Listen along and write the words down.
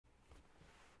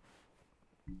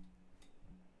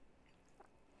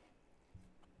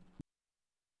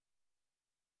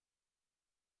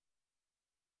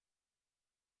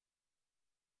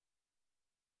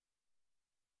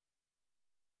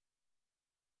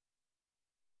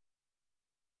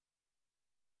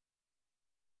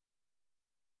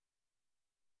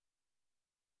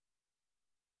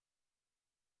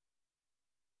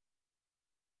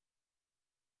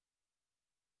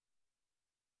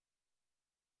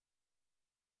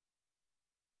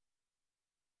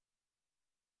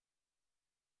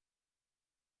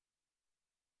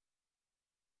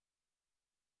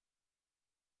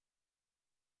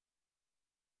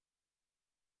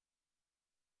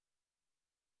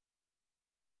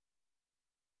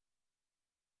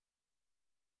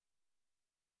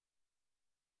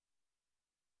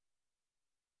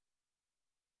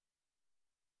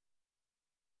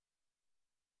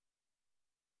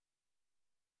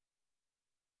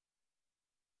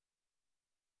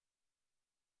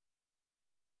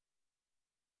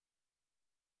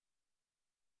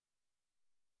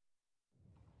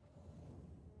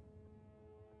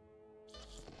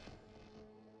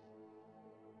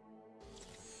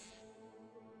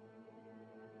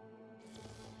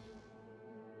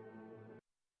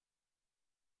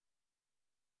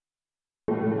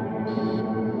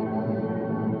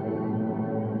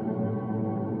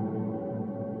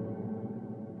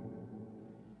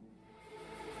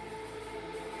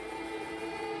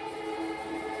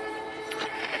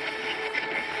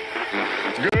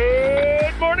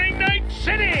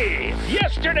City!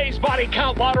 Yesterday's body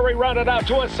count lottery rounded out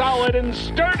to a solid and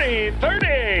sturdy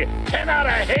 30. 10 out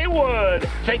of Haywood,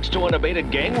 thanks to unabated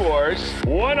gang wars.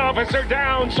 One officer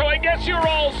down, so I guess you're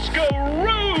all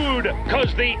screwed,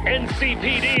 cause the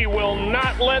NCPD will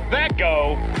not let that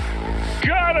go.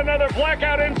 Got another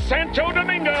blackout in Santo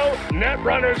Domingo. Net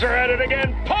runners are at it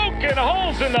again, poking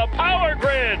holes in the power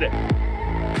grid.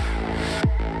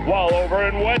 While over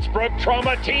in Westbrook,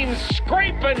 trauma teams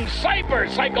scraping cyber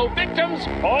psycho victims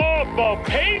off the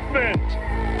pavement.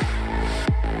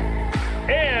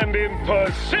 And in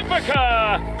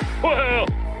Pacifica, well,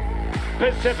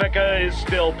 Pacifica is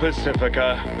still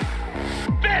Pacifica.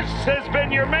 This has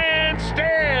been your man,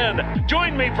 Stan.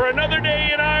 Join me for another day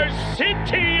in our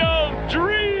City of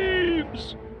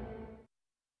Dreams.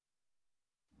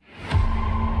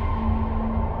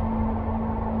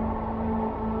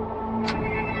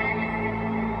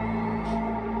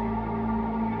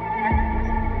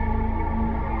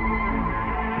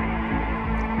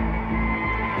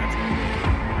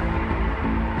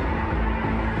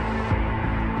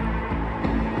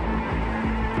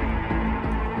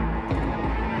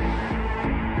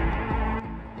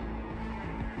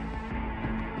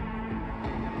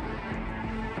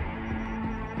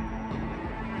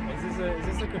 Is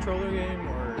this a controller game,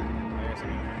 or I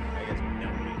guess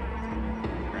nobody knows.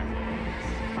 Graphics,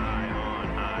 high, on,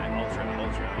 high, ultra,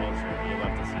 ultra, ultra. You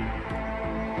love to see.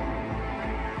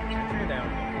 I turn it down a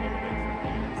little bit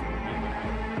for me.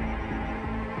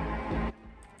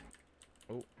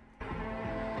 Oh.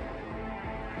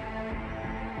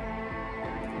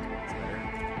 That's better.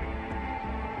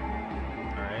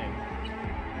 All right.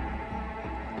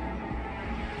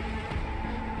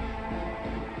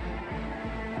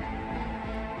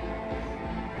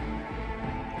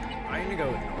 I'm gonna go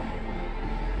with normal.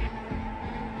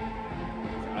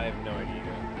 I have no idea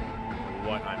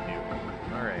what I'm doing.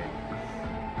 Alright.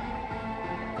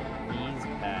 Ease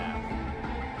path.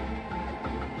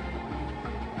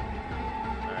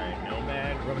 Alright,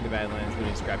 Nomad, roaming the Badlands,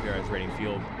 looting scrapyards, raiding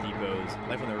fuel depots.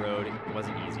 Life on the road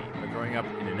wasn't easy, but growing up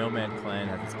in a Nomad clan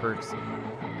has its perks.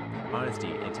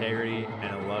 Honesty, integrity,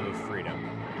 and a love of freedom.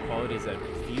 Qualities that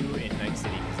few in Night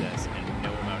City possess and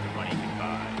no amount of money can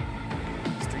buy.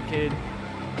 Kid,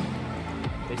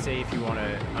 they say if you want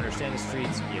to understand the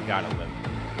streets, you gotta live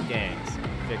them. Gangs,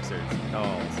 fixers,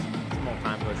 dolls, small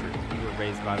time pushers, you were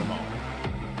raised by them all.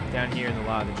 Down here, the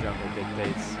law of the jungle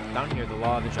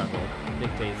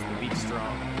dictates the weak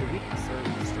strong. The weak serve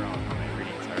the strong. Oh, my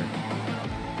reading's hard.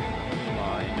 Only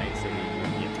law in Night City you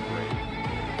get to break.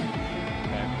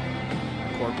 Okay.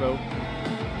 Corpo.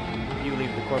 You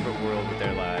leave the corporate world with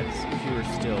their lives, fewer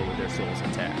still with their souls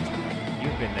intact.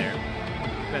 You've been there.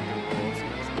 Been through rules,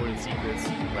 exploited secrets,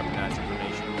 weaponized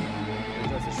information.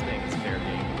 There's no such thing as fair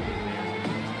game.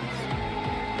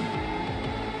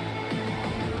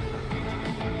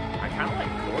 I kind of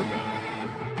like Corvo.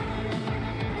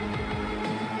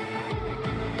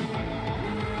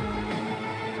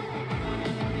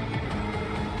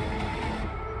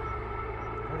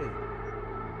 What is...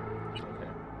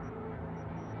 Okay.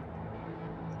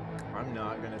 I'm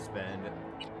not going to spend a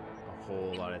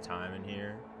whole lot of time in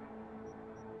here.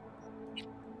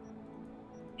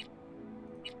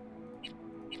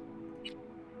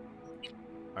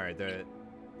 Alright,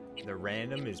 the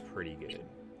random is pretty good.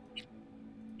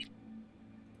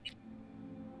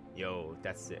 Yo,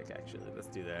 that's sick, actually. Let's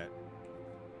do that.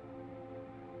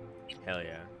 Hell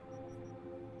yeah.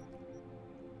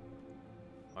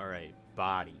 Alright,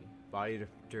 body. Body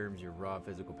determines your raw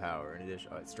physical power. In addition,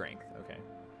 strength. Okay.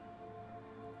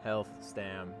 Health,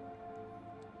 stam.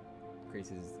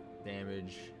 Increases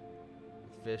damage.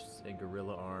 Fists and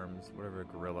gorilla arms. Whatever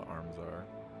gorilla arms are.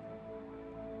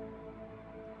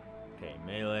 Okay,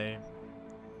 melee.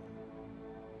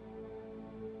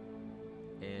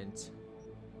 Int.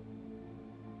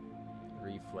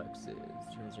 Reflexes.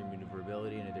 Turns your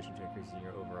maneuverability in addition to increasing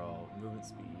your overall movement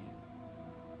speed.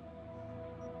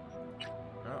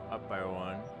 Oh, up by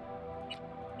 1.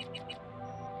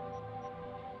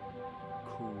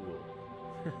 Cool.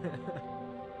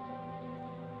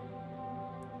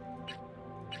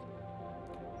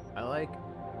 I like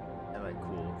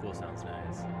cool. Cool sounds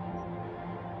nice.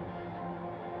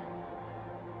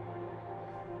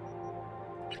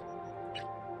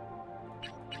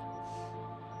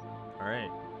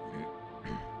 Alright.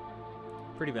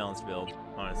 Pretty balanced build,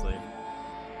 honestly.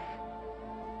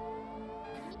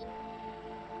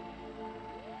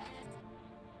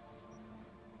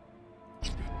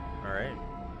 Alright,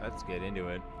 let's get into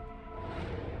it.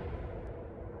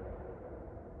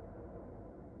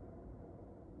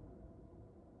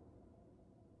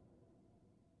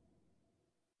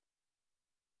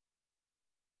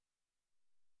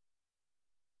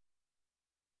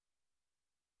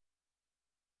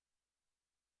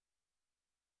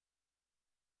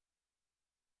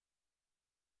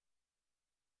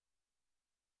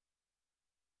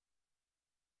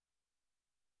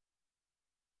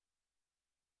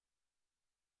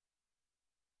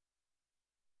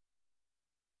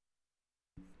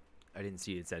 I didn't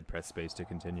see it said press space to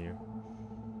continue.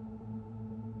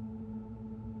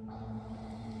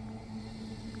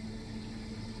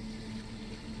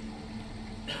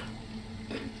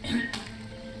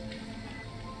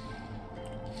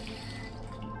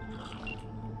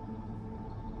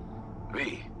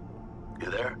 V,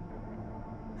 you there?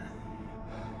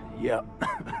 Yeah.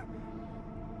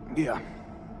 Yeah,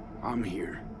 I'm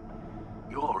here.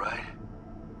 You all right?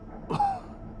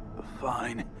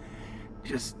 Fine.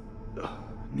 Just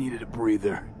needed a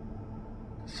breather.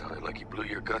 Sounded like you blew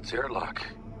your guts airlock.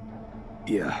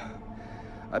 Yeah,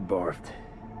 I barfed.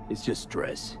 It's just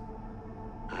stress.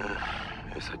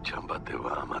 Esa chamba te va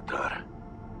a matar.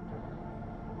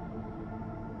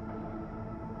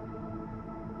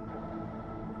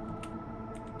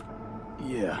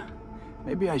 Yeah,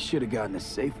 maybe I should have gotten a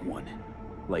safe one,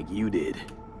 like you did.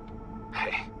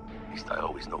 Hey, at least I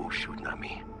always know who's shooting at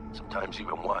me. Sometimes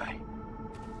even why.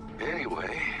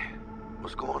 Anyway,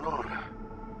 what's going on?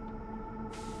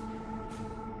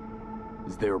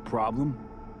 Is there a problem?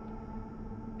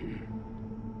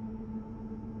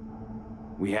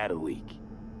 We had a leak.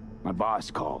 My boss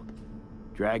called.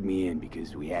 Dragged me in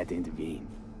because we had to intervene.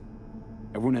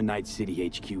 Everyone at Night City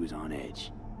HQ is on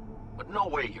edge. But no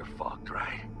way you're fucked,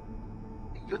 right?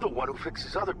 You're the one who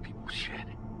fixes other people's shit.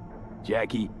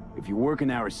 Jackie, if you work in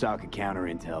Arasaka counter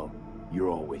intel, you're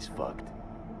always fucked.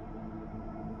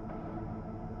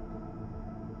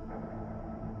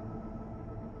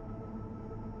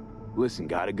 Listen,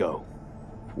 gotta go.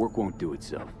 Work won't do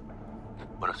itself.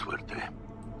 Buena suerte.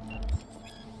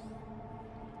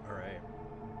 Alright.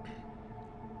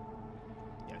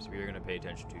 Yeah, so we're gonna pay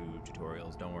attention to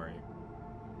tutorials, don't worry.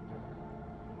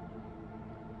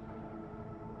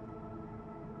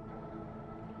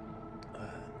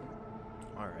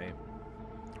 Alright.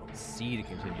 C to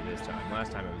continue this time.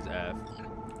 Last time it was F.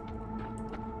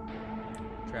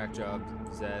 Track job,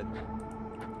 Z.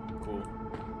 Cool.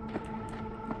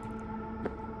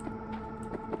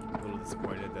 A little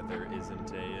disappointed that there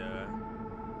isn't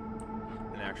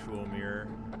an actual mirror.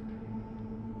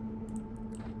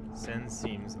 Send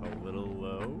seems a little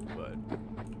low, but...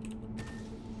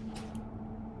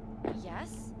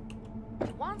 Yes?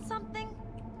 You want something?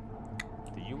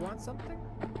 Do you want something?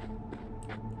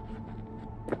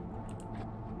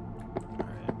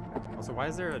 Alright. Also, why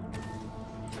is there a...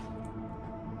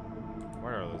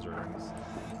 What are those rings?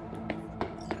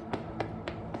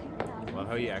 Well,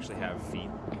 how you actually have feet.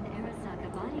 An Arasaka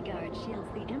bodyguard shields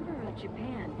the Emperor of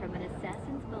Japan from an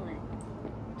assassin's bullet.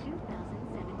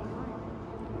 2071.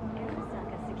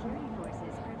 Arasaka security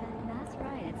forces prevent mass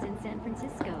riots in San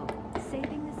Francisco,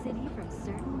 saving the city from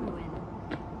certain ruin.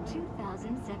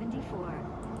 2074.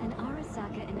 An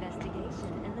Arasaka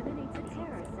investigation eliminates a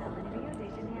terror cell in Rio de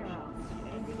Janeiro,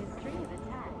 ending a string of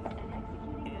attacks and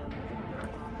executing those.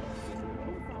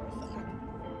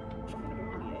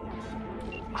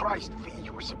 Christ, V,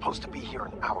 you were supposed to be here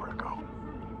an hour ago.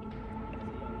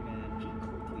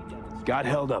 Got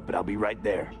held up, but I'll be right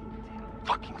there.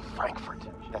 Fucking Frankfurt.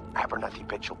 That Abernathy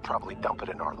bitch will probably dump it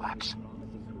in our laps.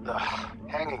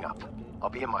 Hanging up. I'll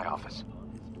be in my office.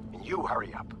 And you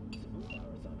hurry up.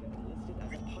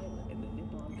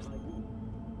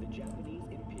 The Japanese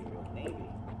Imperial Navy.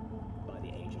 By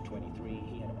the age of 23,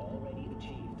 he had already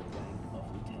achieved the rank of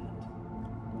lieutenant.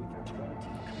 With 20...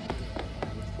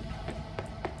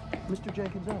 Mr.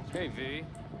 Jenkins asked. Hey, V.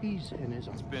 He's in his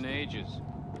office. It's been ages.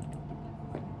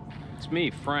 It's me,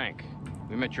 Frank.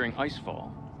 We met during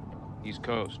Icefall. East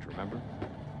Coast, remember?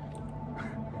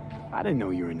 I didn't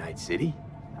know you were in Night City.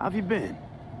 How have you been?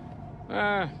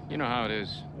 You know how it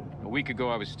is. A week ago,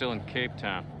 I was still in Cape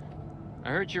Town. I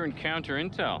heard you're in counter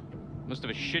intel. Must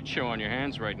have a shit show on your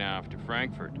hands right now after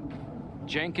Frankfurt.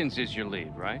 Jenkins is your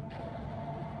lead, right?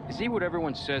 Is he what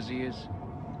everyone says he is?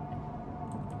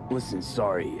 Listen,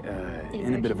 sorry,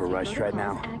 in a bit of a rush right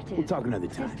now. Active. We'll talk another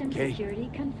time, System okay? security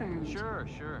confirmed. Sure.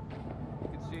 Good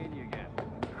seeing you again.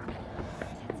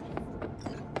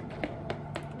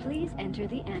 Please enter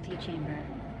the antechamber.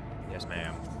 Yes,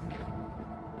 ma'am.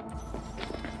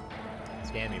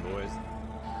 Scan me, boys.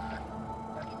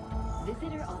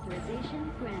 Visitor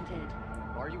authorization granted.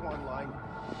 Are you online?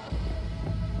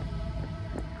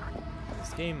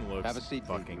 This game looks Have a seat,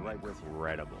 fucking Pete. Right with you.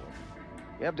 incredible.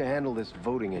 We have to handle this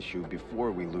voting issue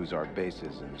before we lose our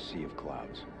bases in the Sea of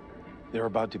Clouds. They're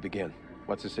about to begin.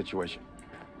 What's the situation?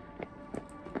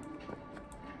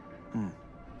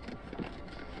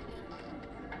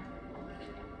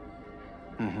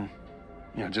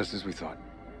 Yeah, just as we thought.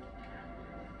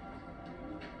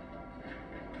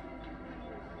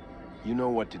 You know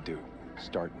what to do.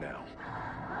 Start now.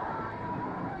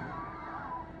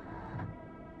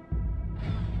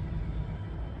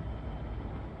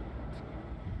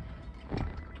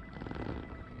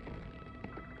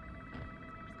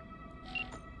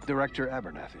 Director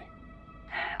Abernathy.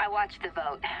 I watched the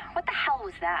vote. What the hell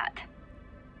was that?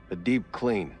 A deep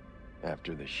clean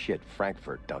after the shit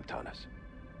Frankfurt dumped on us.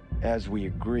 As we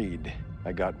agreed,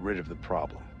 I got rid of the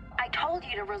problem. I told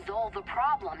you to resolve the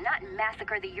problem, not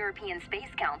massacre the European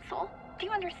Space Council. Do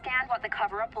you understand what the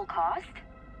cover-up will cost?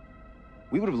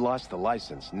 We would have lost the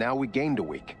license. Now we gained a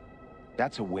week.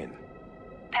 That's a win.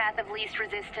 Path of least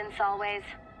resistance always.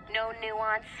 No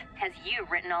nuance. Has you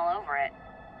written all over it.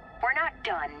 We're not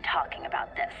done talking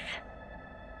about this.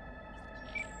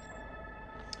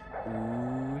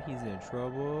 Ooh, he's in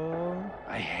trouble.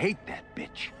 I hate that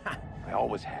bitch. I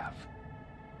always have.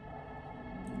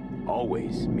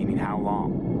 Always, meaning how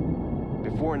long?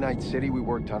 Before Night City, we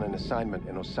worked on an assignment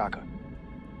in Osaka.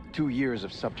 2 years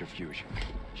of subterfuge.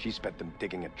 She spent them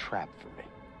digging a trap for me.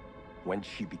 When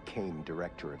she became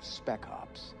director of Spec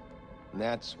Ops,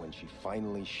 that's when she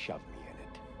finally shoved me in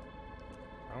it.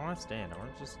 I don't want to stand. I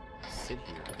want to just sit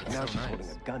here. It's Now so she's nice. holding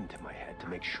a gun to my head to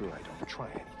make sure I don't try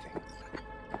anything.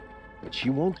 But she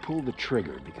won't pull the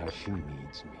trigger because she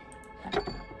needs me.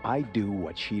 I do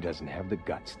what she doesn't have the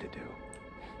guts to do.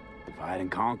 Divide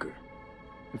and conquer.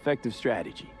 Effective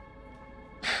strategy.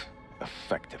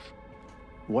 Effective.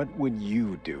 What would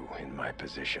you do in my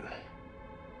position?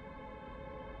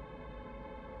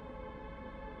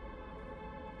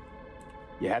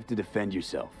 You have to defend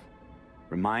yourself.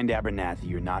 Remind Abernathy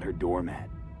you're not her doormat.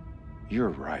 You're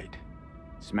right.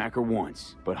 Smack her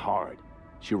once, but hard.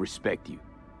 She'll respect you.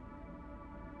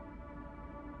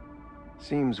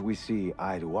 Seems we see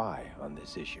eye to eye on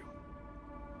this issue.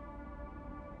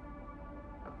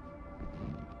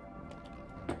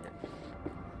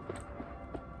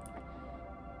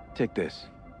 Take this.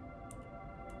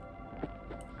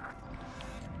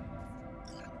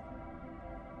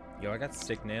 Yo, I got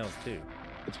sick nails too.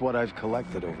 It's what I've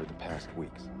collected over the past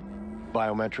weeks.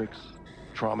 Biometrics,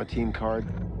 trauma team card,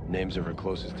 names of her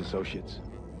closest associates.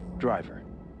 Driver,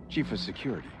 chief of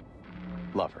security,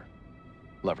 lover,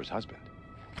 lover's husband.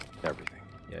 Everything.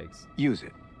 Yikes. Use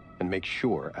it, and make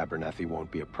sure Abernathy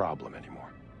won't be a problem anymore.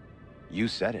 You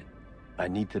said it. I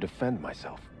need to defend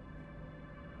myself.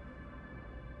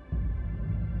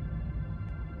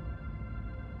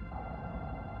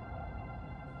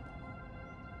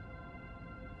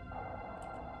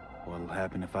 What'll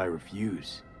happen if I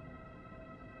refuse?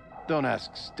 Don't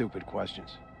ask stupid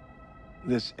questions.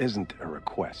 This isn't a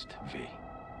request, V.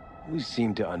 We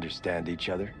seem to understand each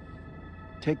other.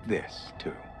 Take this,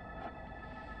 too.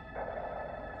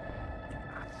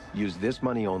 Use this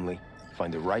money only.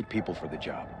 Find the right people for the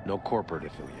job. No corporate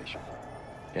affiliation.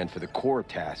 And for the core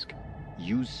task,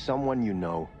 use someone you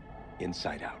know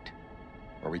inside out.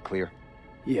 Are we clear?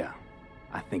 Yeah,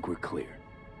 I think we're clear.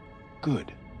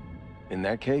 Good. In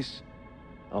that case,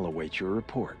 I'll await your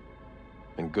report.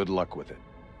 And good luck with it.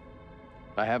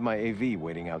 I have my AV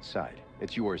waiting outside.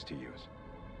 It's yours to use.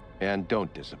 And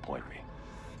don't disappoint me.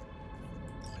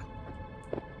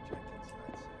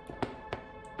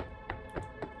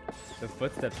 The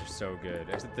footsteps are so good.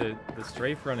 Except the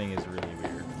strafe running is really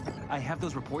weird. I have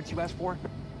those reports you asked for.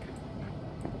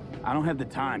 I don't have the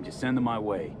time. Just send them my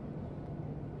way.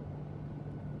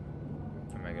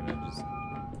 Am I gonna just...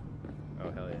 Oh,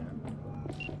 hell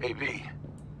yeah. Hey, V,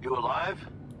 you alive?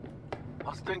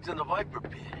 How's things in the Viper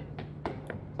pit?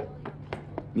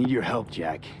 Need your help,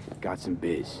 Jack. Got some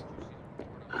biz.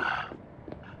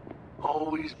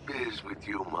 Always biz with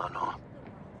you, mano.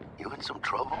 You in some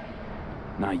trouble?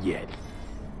 Not yet.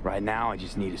 Right now, I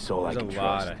just need a soul I There's can a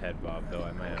lot trust. of head bob, though.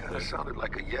 I might have Kinda to... sounded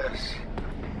like a yes.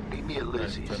 Meet me at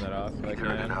Lizzie's. Turn that off if I Meet her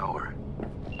in can. an hour.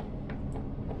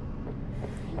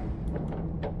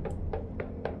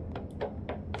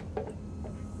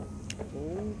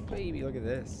 Oh, baby, look at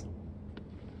this.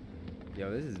 Yo,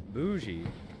 this is bougie.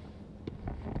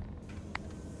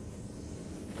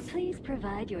 Please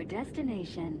provide your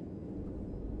destination.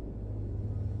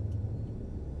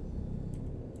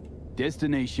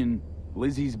 Destination,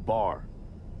 Lizzie's bar.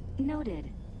 Noted.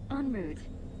 En route.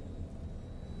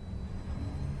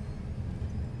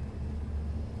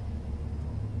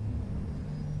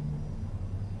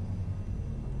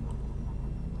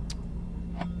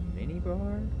 Mini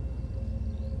bar?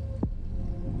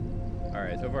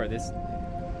 Alright, so far this is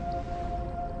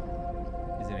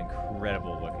an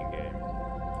incredible looking game.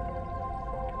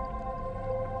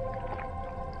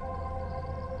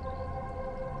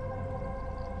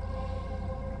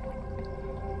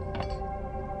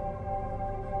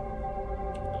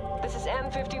 This is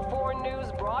M54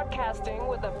 News broadcasting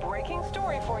with a breaking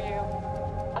story for you.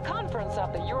 A conference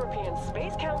of the European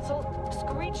Space Council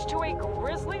screeched to a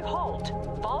grisly halt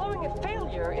following a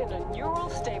failure in a neural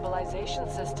stabilization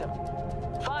system.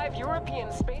 5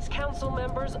 European Space Council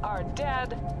members are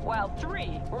dead, while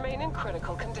 3 remain in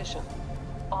critical condition.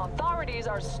 Authorities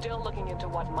are still looking into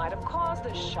what might have caused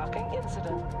this shocking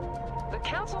incident. The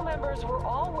council members were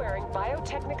all wearing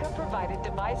Biotechnica-provided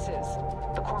devices.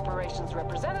 The corporation's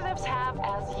representatives have,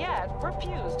 as yet,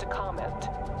 refused to comment.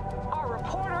 Our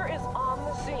reporter is on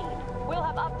the scene. We'll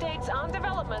have updates on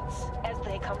developments as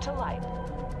they come to light.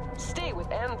 Stay with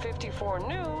N54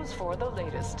 News for the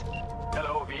latest.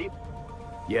 Hello, V.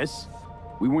 Yes?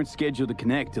 We weren't scheduled to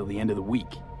connect till the end of the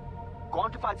week.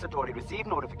 Quantified Satori received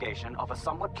notification of a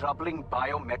somewhat troubling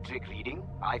biometric reading.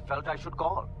 I felt I should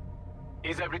call.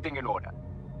 Is everything in order?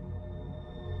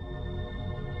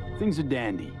 Things are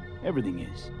dandy. Everything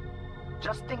is.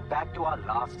 Just think back to our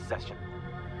last session.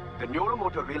 The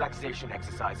neuromotor relaxation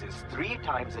exercises 3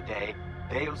 times a day,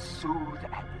 they'll soothe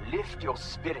and lift your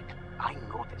spirit. I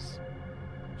know this.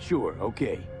 Sure,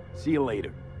 okay. See you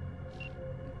later.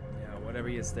 Yeah, whatever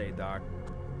you say, Doc.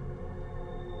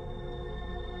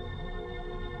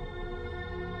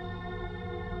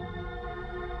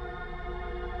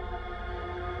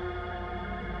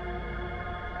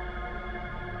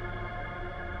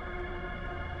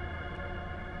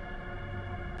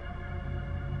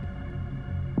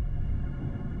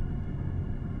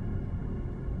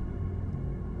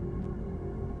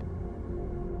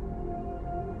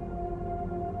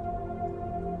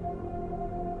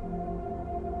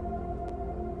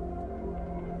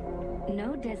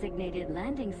 No designated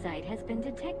landing site has been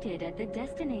detected at the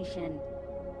destination.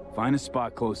 Find a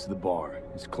spot close to the bar,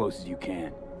 as close as you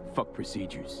can. Fuck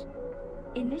procedures.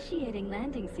 Initiating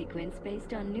landing sequence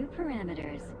based on new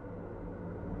parameters.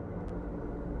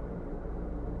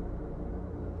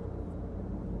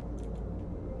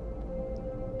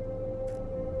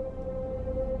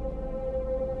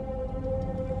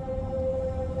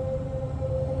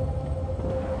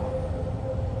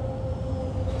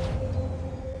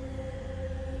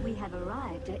 We have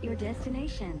arrived at your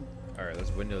destination. Alright,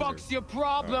 those windows Fuck's are... your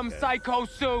problem, okay. Psycho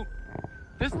Suit?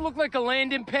 Doesn't look like a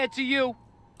landing pad to you?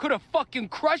 Could have fucking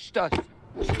crushed us.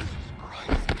 Jesus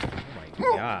Christ. Oh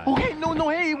my god. Okay, no,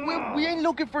 hey, we ain't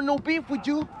looking for no beef with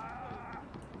you.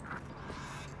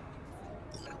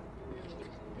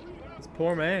 This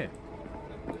poor man.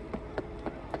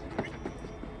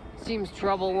 Seems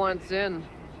trouble wants in.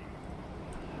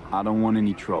 I don't want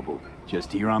any trouble.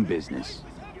 Just here on business.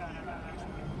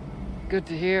 Good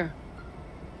to hear.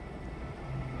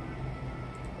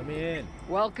 Let me in.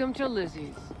 Welcome to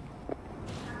Lizzie's.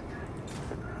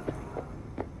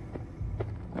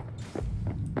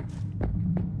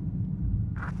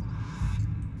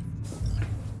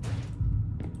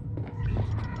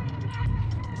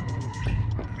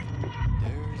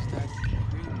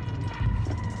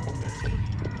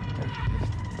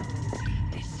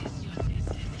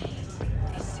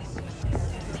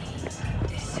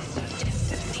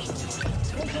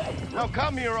 Don't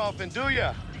come here often, do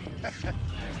ya?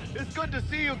 It's good to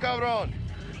see you, cabron.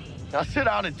 Now sit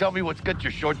down and tell me what's got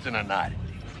your shorts in a knot.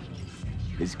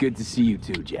 It's good to see you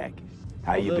too, Jack.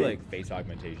 How you been? Like face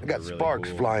augmentation. I got really sparks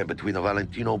cool. flying between the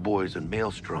Valentino boys and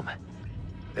Maelstrom.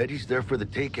 Eddie's there for the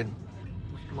taking,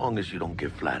 as long as you don't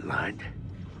get flatlined.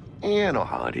 Yeah, I know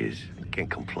how it is. I can't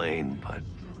complain, but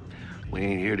we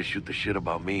ain't here to shoot the shit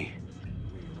about me.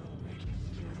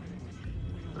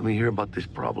 Let me hear about this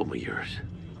problem of yours.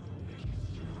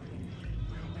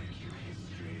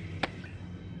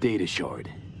 Data shard.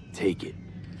 Take it.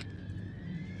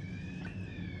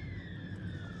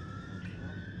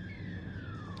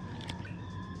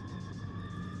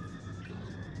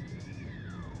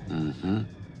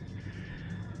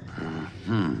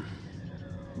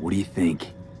 What do you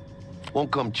think?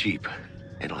 Won't come cheap.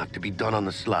 It'll have to be done on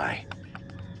the sly.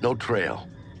 No trail.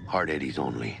 Hard eddies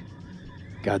only.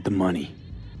 Got the money.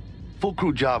 Full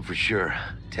crew job for sure.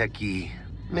 Techie,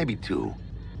 maybe 2.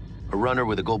 A runner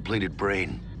with a gold-plated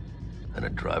brain. And a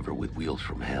driver with wheels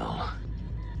from hell.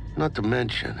 Not to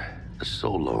mention, a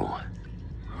solo.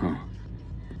 Huh.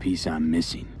 The piece I'm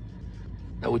missing.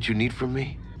 That what you need from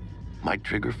me? My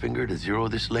trigger finger to zero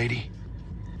this lady?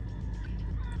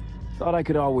 Thought I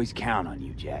could always count on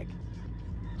you, Jack.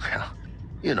 Well,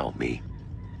 you know me.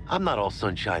 I'm not all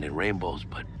sunshine and rainbows,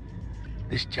 but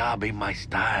this job ain't my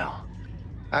style.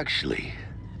 Actually,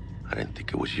 I didn't think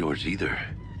it was yours either.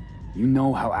 You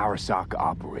know how Arasaka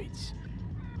operates.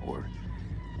 Or,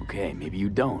 okay, maybe you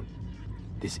don't.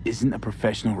 This isn't a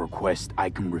professional request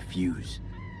I can refuse.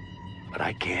 But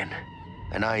I can,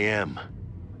 and I am.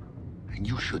 And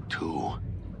you should too.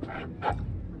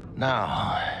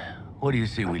 Now, what do you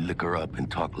say we liquor up and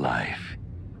talk life?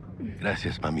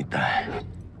 Gracias, mamita.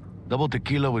 Double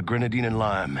tequila with grenadine and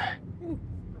lime.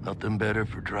 Nothing better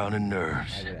for drowning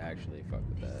nerves. I would actually fuck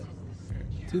with that.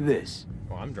 To this.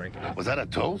 Oh, I'm drinking. Was that a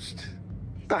toast?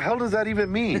 What the hell does that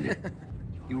even mean?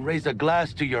 You raise a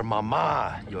glass to your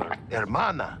mama, your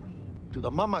hermana, to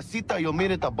the mamacita you'll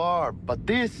meet at the bar, but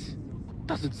this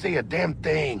doesn't say a damn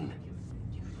thing.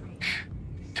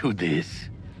 To this.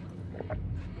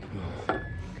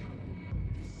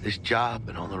 This job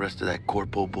and all the rest of that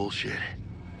corpo bullshit,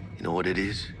 you know what it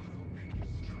is?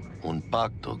 Un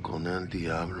pacto con el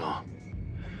diablo.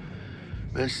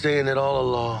 Been saying it all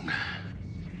along.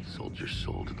 Sold your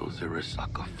soul to those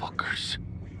Arasaka fuckers.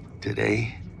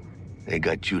 Today, they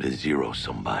got you to zero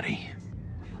somebody.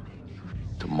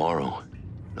 Tomorrow,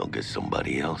 they'll get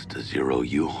somebody else to zero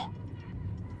you.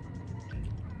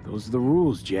 Those are the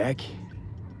rules, Jack.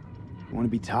 You want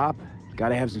to be top?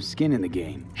 Gotta have some skin in the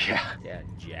game. Yeah. Yeah,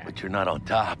 Jack. But you're not on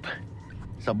top.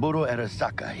 Saburo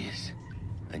Arasaka is.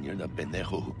 And you're the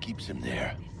pendejo who keeps him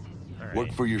there. Right.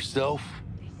 Work for yourself,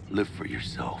 live for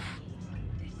yourself.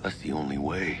 That's the only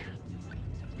way.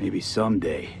 Maybe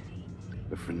someday.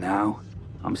 But for now,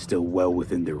 I'm still well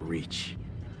within their reach.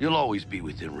 You'll always be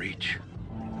within reach.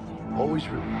 Always.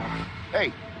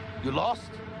 Hey, you lost?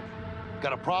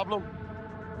 Got a problem?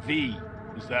 V,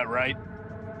 is that right?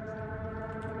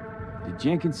 Did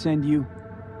Jenkins send you?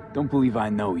 Don't believe I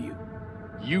know you.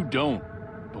 You don't,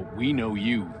 but we know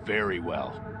you very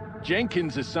well.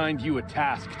 Jenkins assigned you a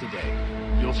task today.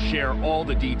 You'll share all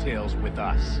the details with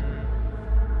us.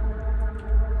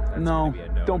 No,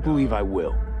 don't believe I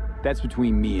will. That's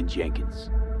between me and Jenkins.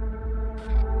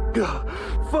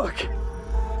 Fuck!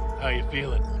 How you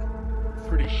feeling?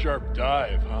 Pretty sharp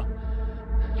dive, huh?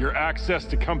 Your access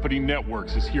to company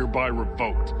networks is hereby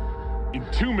revoked. In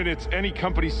 2 minutes, any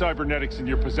company cybernetics in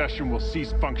your possession will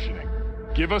cease functioning.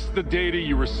 Give us the data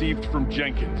you received from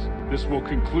Jenkins. This will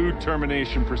conclude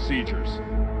termination procedures.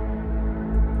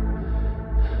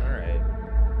 All right.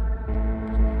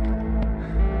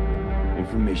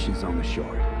 Information's on the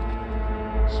shard.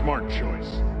 Smart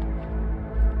choice.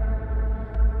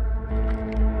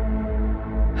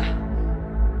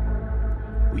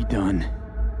 We done?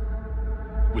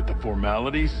 With the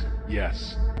formalities,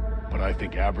 yes. But I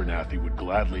think Abernathy would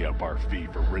gladly up our fee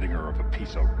for ridding her of a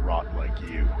piece of rot like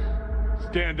you.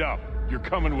 Stand up. You're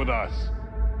coming with us.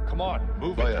 Come on,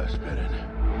 move it. Vaya, esperen.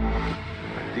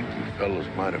 I think you fellows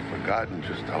might have forgotten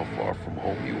just how far from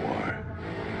home you are.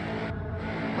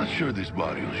 Not sure this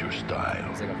barrio's your style,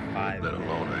 It's like a 5. let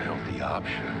alone a healthy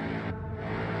option.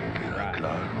 Queda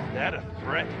claro. Is that a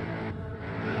threat?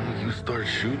 Well, you start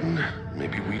shooting,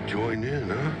 maybe we join in,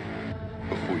 huh?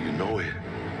 Before you know it,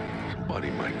 somebody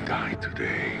might die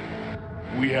today.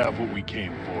 We have what we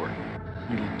came for.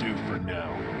 It'll do for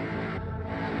now.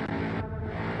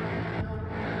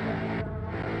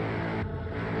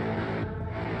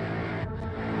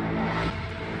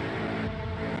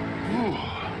 Ooh,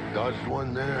 dodged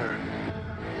one there.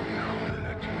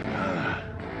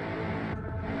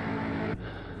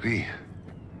 V,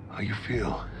 how you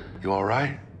feel? You all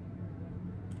right?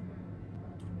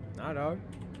 Nah, dog.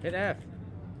 Hit F.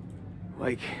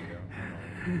 Like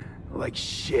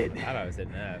shit. I thought I was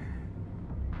hitting F.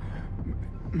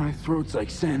 My throat's like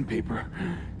sandpaper.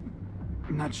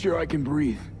 I'm not sure I can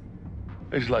breathe.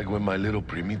 It's like when my little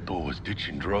primito was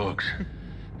ditching drugs.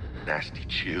 Nasty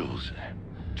chills,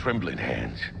 trembling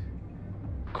hands,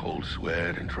 cold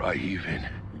sweat and dry heaving.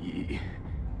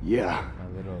 Yeah. My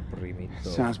little primito.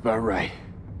 Sounds about right.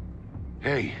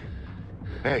 Hey,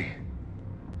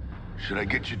 should I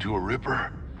get you to a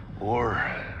Ripper? Or,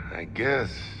 I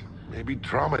guess, maybe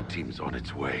trauma team's on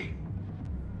its way.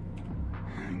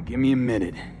 Give me a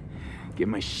minute. Get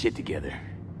my shit together.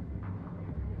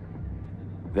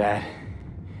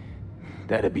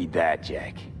 That'd be that,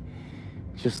 Jack.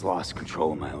 Just lost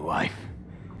control of my life.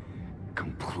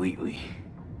 Completely.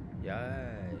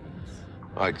 Yikes.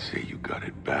 I'd say you got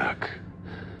it back.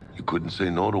 You couldn't say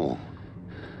no to them.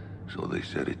 So they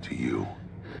said it to you.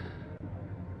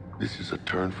 This is a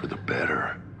turn for the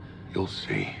better. You'll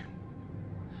see.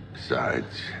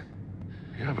 Besides,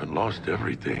 you haven't lost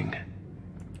everything.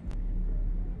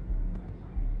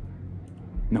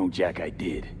 No, Jack, I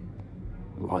did.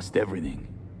 Lost everything.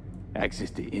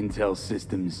 Access to intel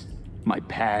systems, my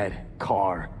pad,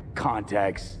 car,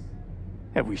 contacts,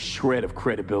 every shred of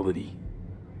credibility.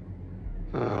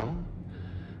 Oh,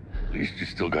 at least you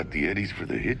still got the eddies for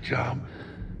the hit job.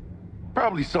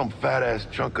 Probably some fat-ass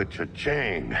chunk of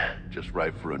cha-ching, just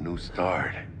right for a new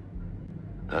start.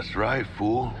 That's right,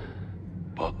 fool.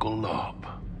 Buckle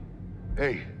up.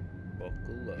 Hey,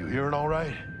 Buckle up. you hearing all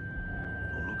right?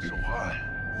 Don't look so hot.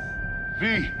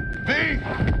 V!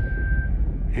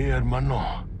 Hey,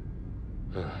 hermano.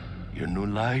 Your new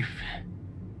life?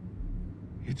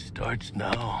 It starts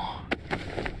now.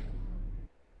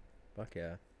 Fuck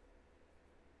yeah.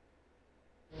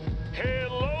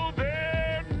 Hello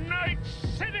there, Night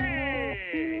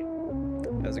City!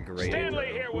 That was a great Stanley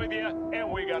intro. here with you,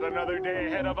 and we got another day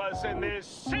ahead of us in this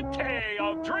city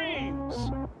of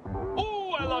dreams.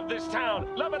 Ooh, I love this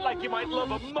town. Love it like you might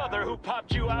love a mother who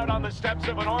popped you out on the steps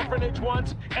of an orphanage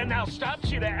once and now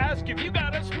stops you to ask if you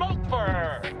got a smoke for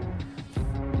her.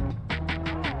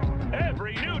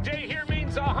 Every new day here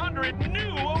means 100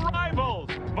 new arrivals,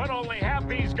 but only half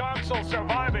these gonks will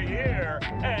survive a year,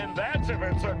 and that's if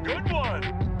it's a good one.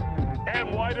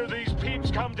 And why do these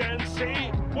peeps come to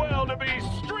NC? Well, to be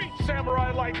street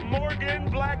samurai like Morgan,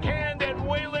 Blackhand, and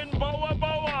Waylon Boa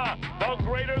Boa. The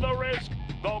greater the risk,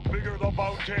 the bigger the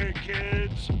bounty,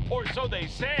 kids. Or so they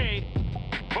say.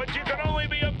 But you can only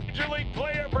be a Major League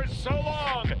player for so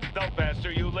long. The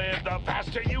faster you live, the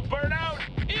faster you burn out.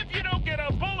 If you don't get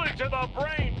a bullet to the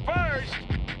brain first.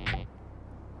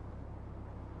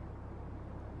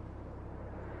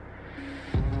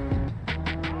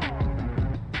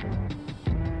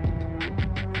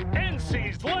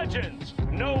 NC's legends.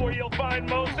 Know where you'll find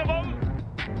most of them?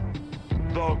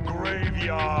 The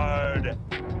graveyard.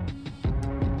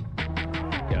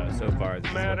 Yeah, so far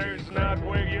this Matters not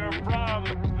where you're from.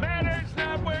 Matters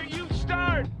not where you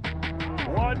start.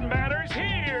 What matters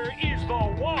here is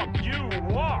the walk you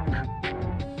walk.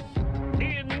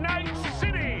 In Night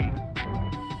City,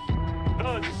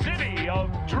 the city of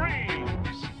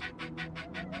dreams.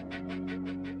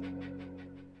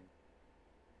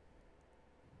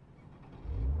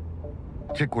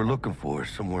 Chick we're looking for is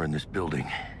somewhere in this building.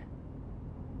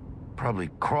 Probably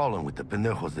crawling with the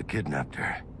pendejos that kidnapped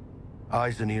her.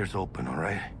 Eyes and ears open, all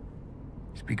right?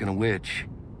 Speaking of which,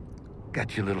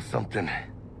 got you a little something.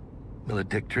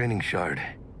 Militech training shard.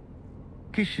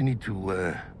 In case you need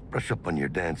to, brush up on your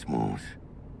dance moves.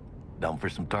 Down for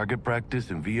some target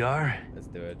practice in VR? Let's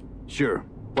do it. Sure.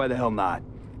 Why the hell not?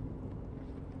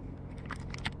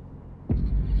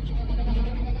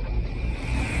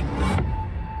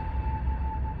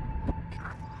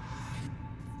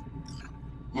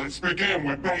 Let's begin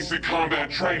with basic combat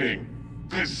training.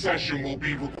 This session will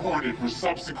be recorded for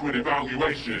subsequent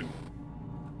evaluation.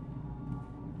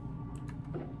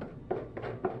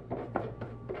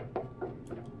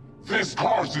 This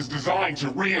course is designed to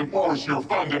reinforce your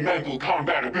fundamental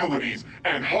combat abilities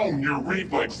and hone your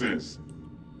reflexes.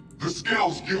 The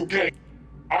skills you gain,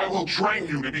 I will train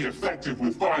you to be effective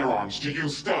with firearms, to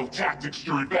use stealth tactics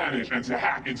to your advantage, and to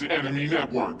hack into enemy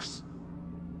networks.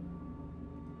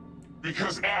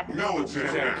 Because at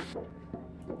Militech...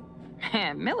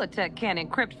 Man, Militech can't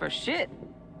encrypt for shit.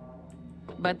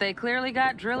 But they clearly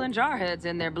got drill and jarheads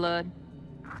in their blood.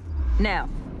 Now,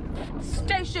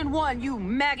 Station 1, you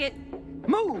maggot!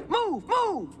 Move, move,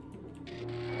 move!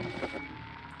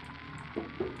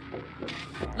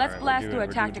 Let's blast through a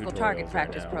tactical target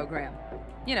practice program.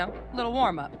 You know, a little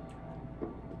warm-up.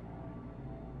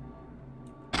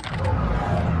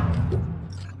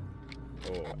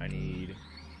 Oh, I need...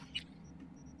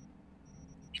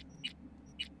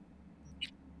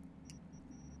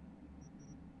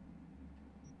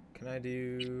 Can I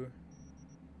do...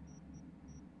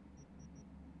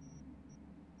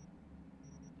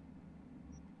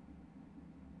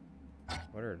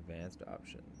 What are advanced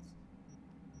options?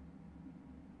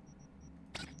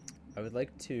 I would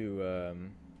like to, no,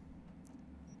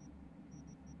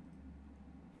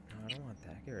 I don't want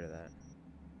that. Get rid of that.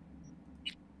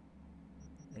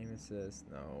 Aim assist,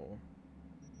 no.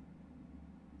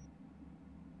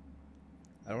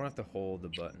 I don't have to hold the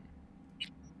button.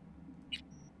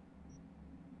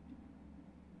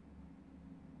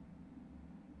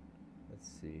 Let's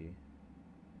see.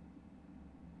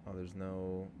 Oh, there's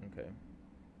no... Okay.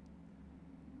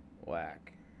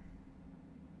 Whack.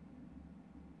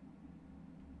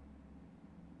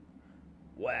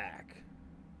 Whack.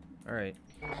 Alright.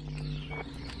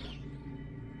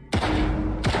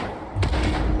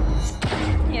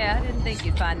 Yeah, I didn't think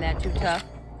you'd find that too tough.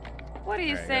 What do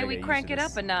you Alright, say we crank it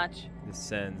up a notch? This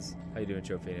sends. How you doing,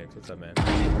 Joe Phoenix? What's up, man?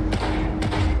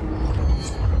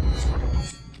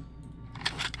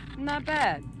 Not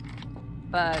bad.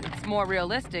 But it's more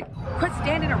realistic. Quit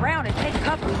standing around and take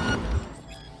cover.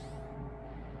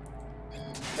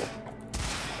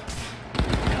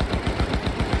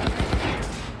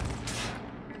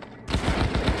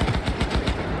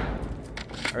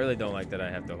 I really don't like that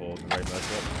I have to hold the right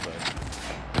muscle, but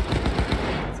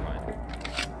it's fine.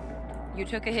 You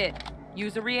took a hit.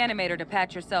 Use a reanimator to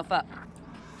patch yourself up.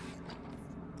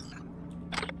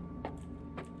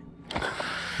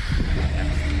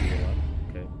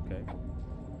 Okay, okay.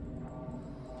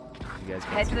 You guys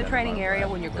Head to the training area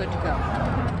when you're good to go.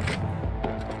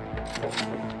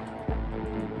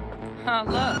 Oh,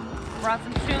 look. Brought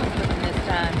some tunes with them this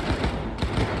time.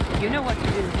 You know what to do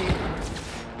here.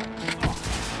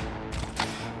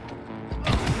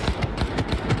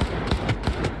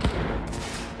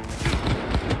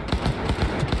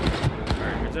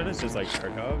 Alright, turns out it's just like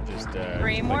Tarkov, just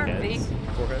 3 more, V.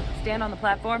 Forehead. Stand on the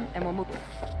platform and we'll move.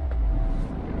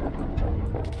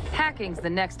 Hacking's the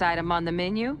next item on the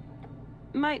menu.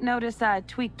 Might notice I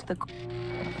tweaked the...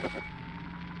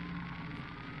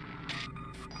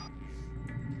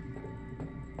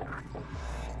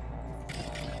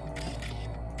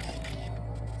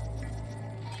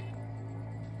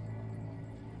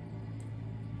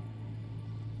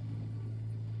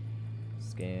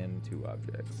 Scan 2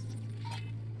 objects.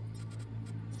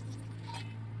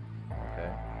 Okay.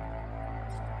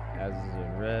 As is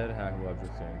in red, hackable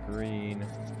objects are in green.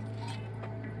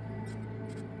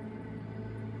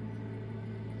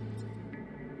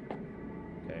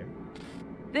 Okay.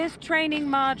 This training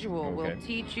module will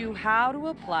teach you how to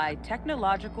apply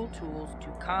technological tools to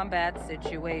combat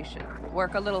situations.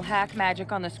 Work a little hack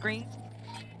magic on the screen.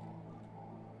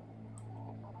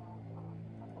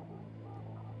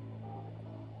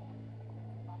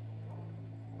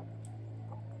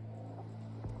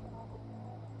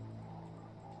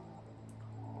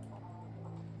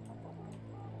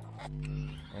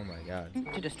 Oh my god.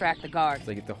 To distract the guards.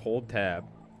 So you get to hold tab.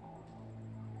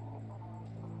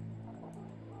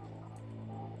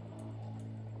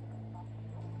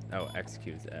 Oh,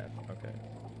 execute is F. Okay.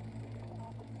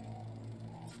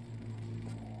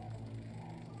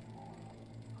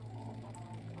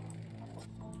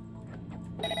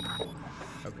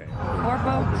 Okay.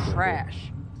 Corpo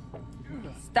trash.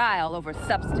 Style over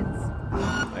substance.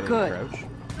 I didn't Good.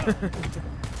 crouch.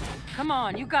 Come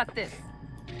on, you got this.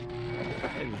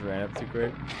 I just ran up too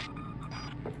quick.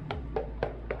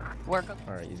 Work a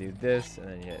Alright, you do this, and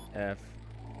then you hit F.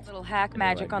 little hack And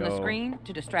magic let on the go. screen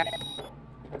to distract.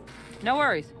 No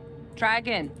worries. Try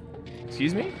again.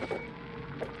 Excuse me?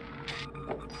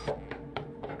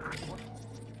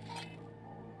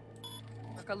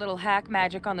 Work a little hack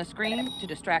magic on the screen to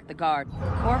distract the guard.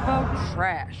 Corpo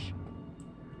trash.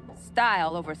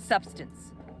 Style over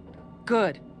substance.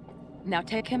 Good. Now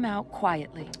take him out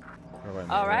quietly.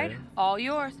 All right, all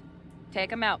yours.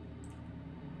 Take him out.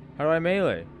 How do I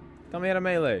melee? Tell me how to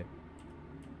melee.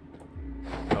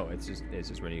 Oh, it's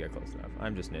just when you get close enough.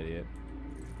 I'm just an idiot.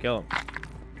 Kill him.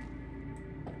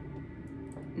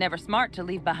 Never smart to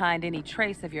leave behind any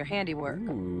trace of your handiwork.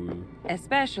 Ooh.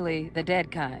 Especially the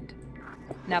dead kind.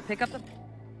 Now pick up the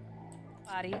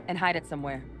body and hide it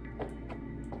somewhere.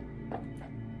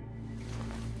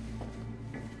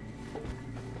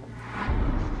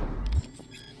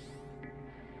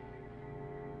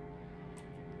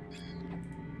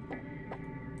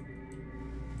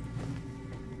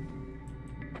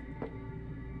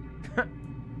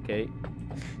 Okay.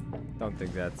 Don't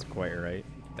think that's quite right.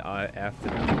 After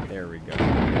there we go.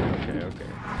 Okay.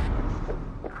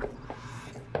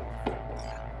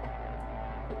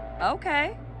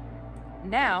 Okay.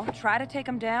 Now try to take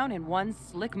him down in one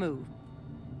slick move.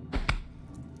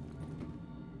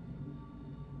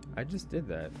 I just did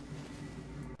that.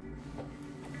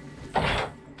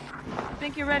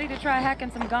 Think you're ready to try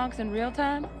hacking some gonks in real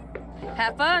time?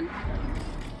 Have fun!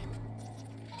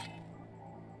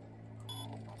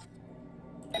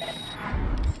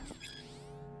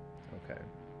 Okay.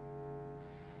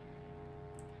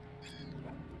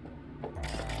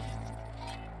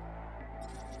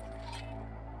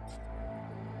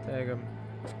 Tag him.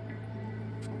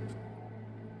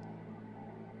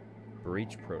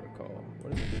 Breach protocol.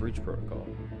 What is the breach protocol?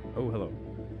 Oh, hello.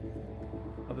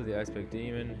 Up to the aspect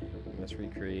demon. You must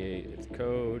recreate its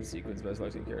code, sequence by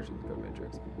selecting characters in the code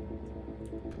matrix.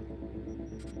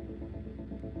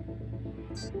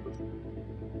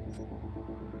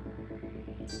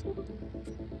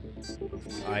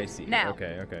 I see. Now,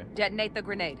 Okay. detonate the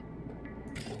grenade.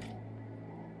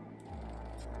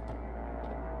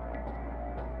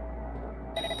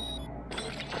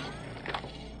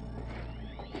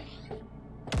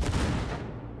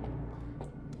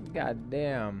 God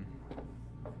damn.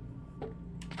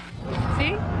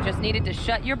 See? Just needed to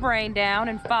shut your brain down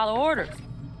and follow orders.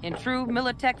 In true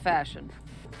Militech fashion.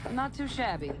 Not too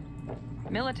shabby.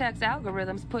 Militech's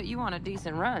algorithms put you on a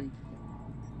decent run.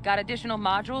 Got additional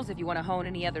modules if you want to hone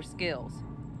any other skills.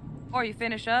 Or you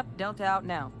finish up, Delta out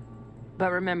now.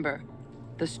 But remember,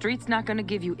 the street's not going to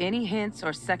give you any hints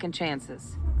or second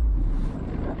chances.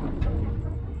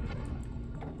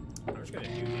 I'm just gonna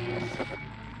do these.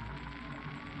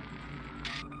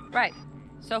 Right.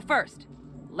 So first,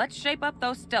 let's shape up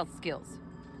those stealth skills.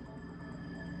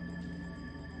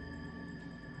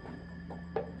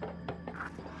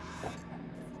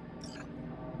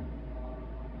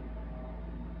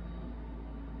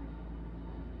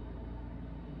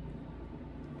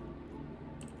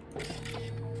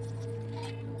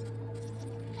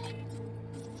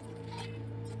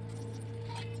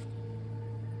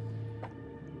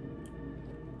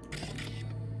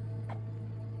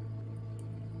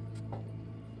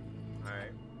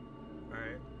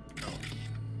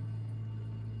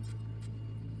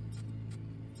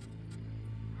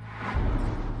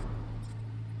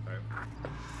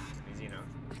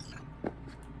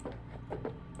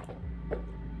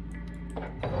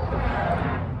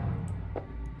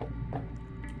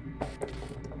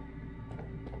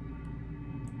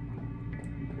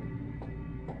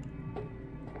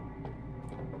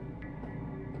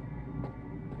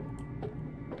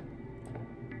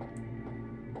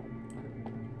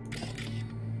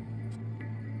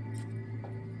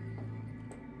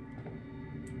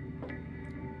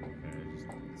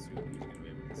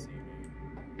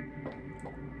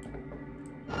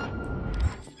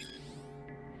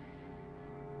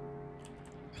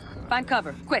 Find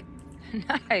cover, quick.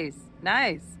 Nice,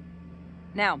 nice.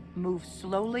 Now, move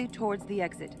slowly towards the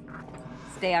exit.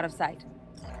 Stay out of sight.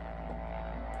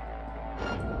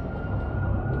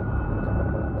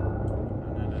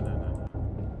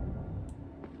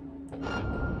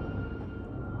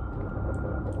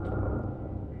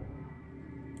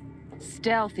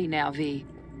 Stealthy now, V.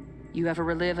 You ever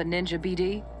relive a ninja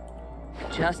BD?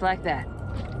 Just like that.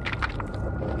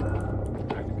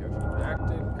 Back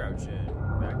to crouching.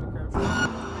 Back to crouching.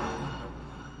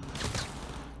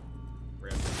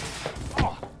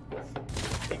 Oh!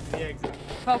 Take the exit.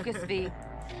 Focus, V.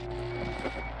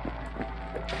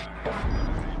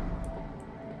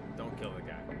 Don't kill the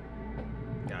guy.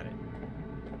 Got it.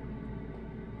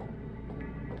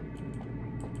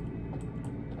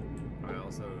 I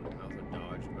also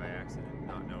dodged by accident,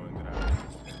 not knowing that I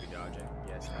was going to be dodging.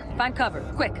 Yes, thank you. Find cover,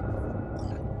 quick.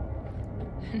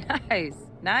 Nice,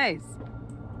 nice.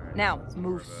 Right, now,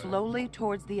 move slowly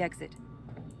towards the exit.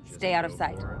 Stay out of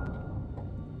sight.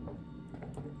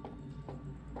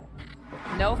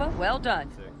 Nova, well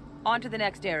done. On to the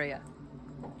next area.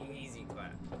 Easy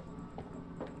clap.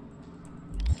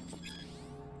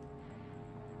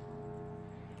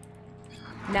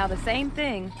 Now the same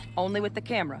thing, only with the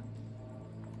camera.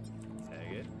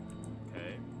 Tag it.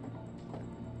 Okay.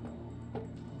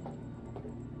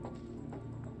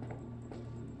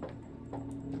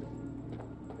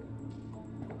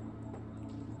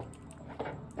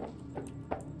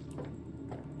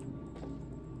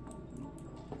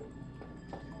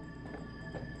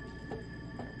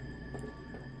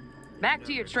 Back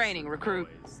to your training, recruit.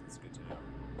 It's good to know.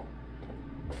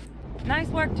 Nice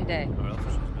work today. Oh,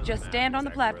 Just stand on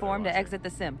the platform to exit the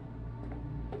sim.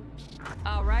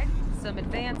 All right, some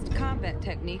advanced combat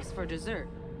techniques for dessert.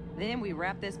 Then we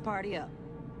wrap this party up.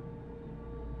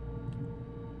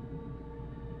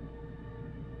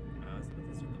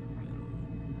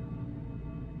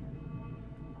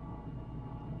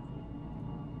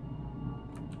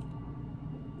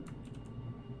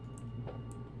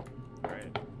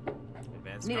 Alright.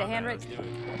 Advanced Need a hand combat, raise?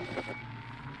 let's do it.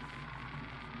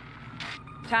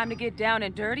 Time to get down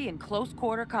and dirty in close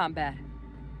quarter combat.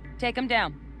 Take him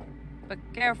down. But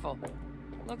careful.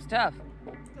 Looks tough.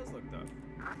 It does look tough.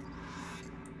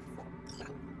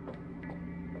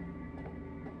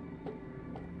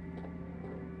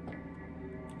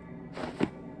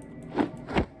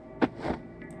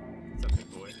 What's up,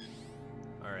 big boy?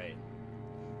 Alright.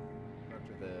 Up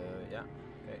to the... yeah,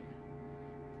 okay.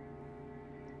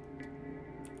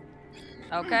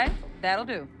 Okay, that'll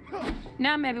do.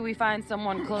 Now maybe we find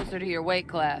someone closer to your weight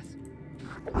class.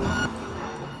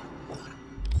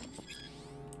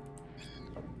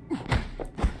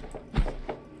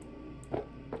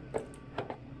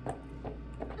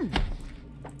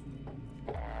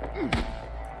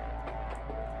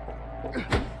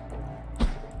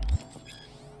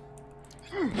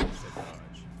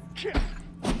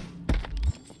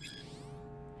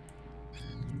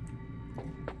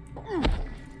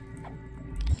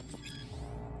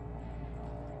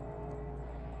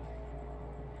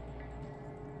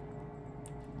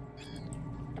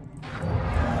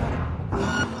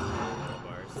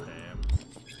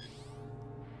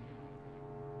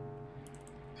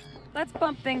 Let's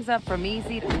bump things up from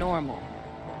easy to normal.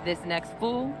 This next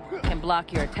fool can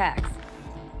block your attacks. Okay,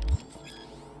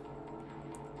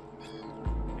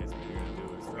 so what you're gonna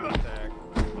do is throw an attack,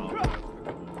 follow up with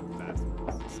a couple fast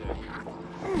ones. Sick.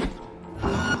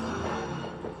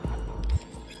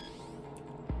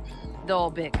 Dull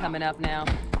bit coming up now.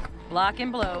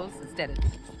 Blocking blows instead of...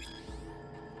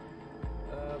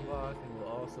 Blocking will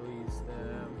also use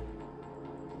them.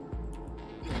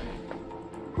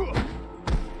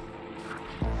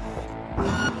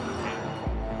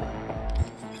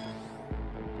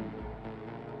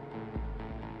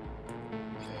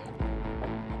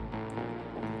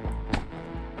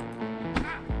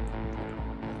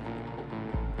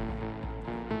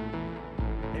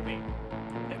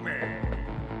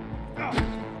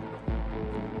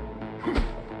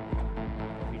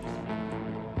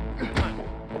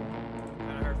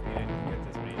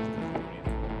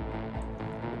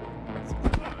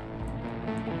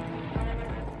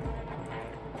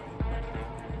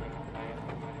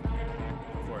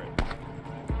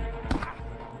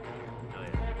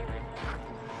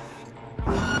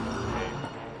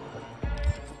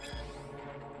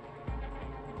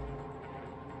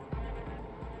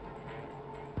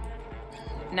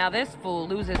 Now this fool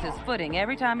loses his footing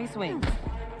every time he swings.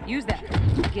 Use that.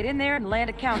 Get in there and land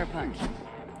a counterpunch.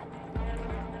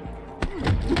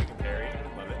 Parry.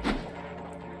 Love it.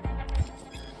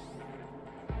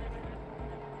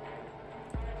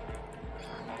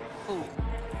 Ooh.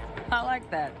 I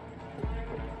like that.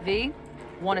 V,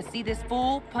 want to see this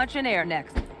fool punch in air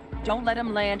next. Don't let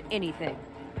him land anything.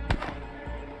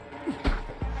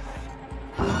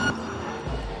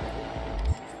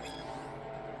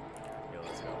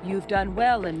 You've done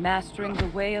well in mastering the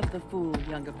way of the fool,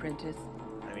 young apprentice.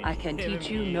 I can teach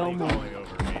you no more.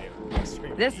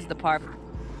 This is the part.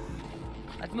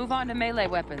 Let's move on to melee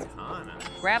weapons.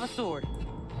 Grab a sword.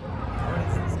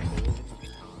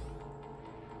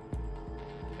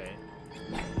 Okay.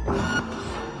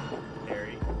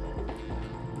 Parry.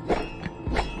 Hit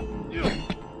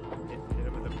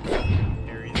him with a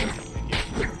parry.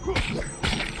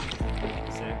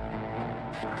 Sick.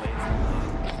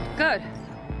 Good.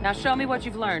 Now show me what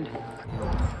you've learned. Is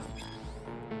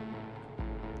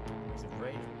it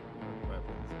range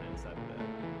weapons inside of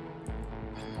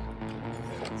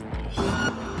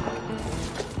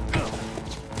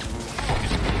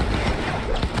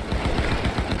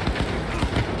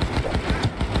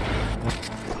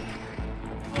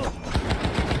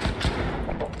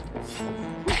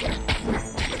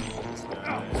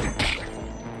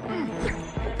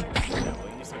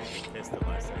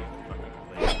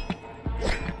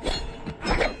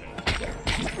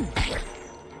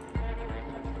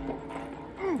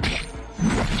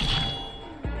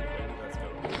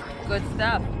Good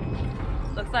stuff.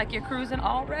 Looks like you're cruising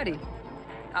already.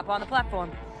 Hop on the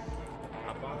platform.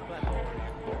 Hop on the platform.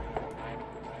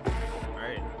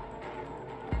 Alright.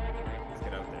 Let's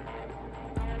get out there.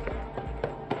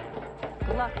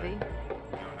 Good luck, V.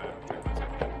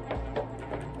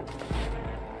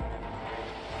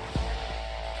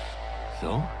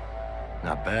 So?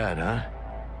 Not bad, huh?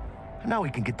 Now we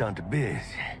can get down to biz.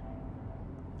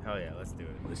 Hell yeah, let's do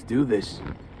it. Let's do this.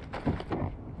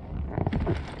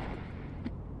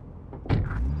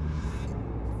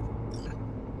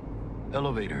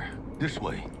 Elevator. This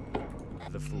way.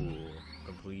 The fool.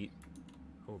 Complete.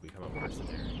 Oh, become a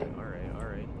mercenary. Alright,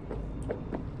 alright.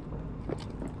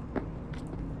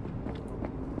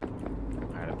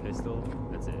 I had a pistol.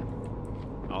 That's it.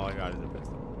 All I got is a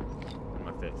pistol. And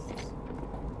my fists.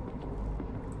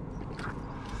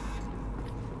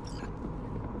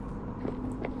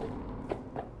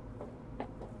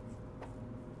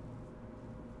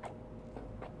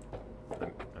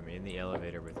 I'm in the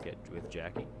elevator with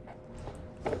Jackie.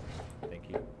 Thank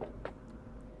you.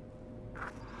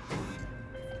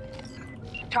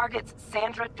 Target's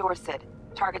Sandra Dorset.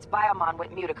 Target's biomon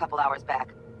went mute a couple hours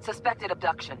back. Suspected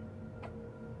abduction.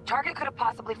 Target could have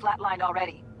possibly flatlined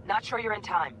already. Not sure you're in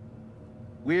time.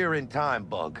 We're in time,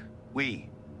 Bug. We.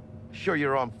 Sure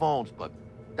you're on phones, but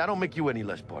that don't make you any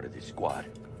less part of this squad.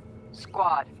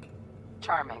 Squad.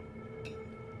 Charming.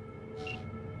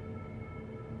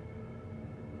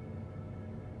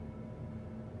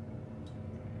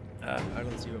 I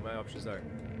don't see what my options are.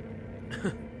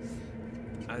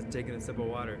 I was taking a sip of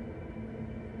water.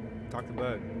 Talk to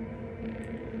Bug.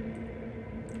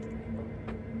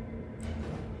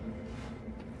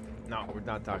 No, we're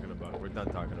not talking to Bug. We're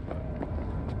done talking to Bug.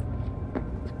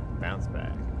 Bounce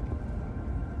back.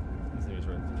 This is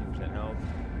worth 15% health.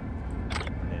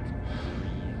 And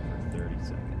 3 for 30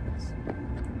 seconds.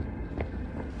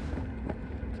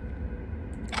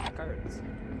 Cards.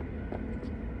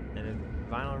 And a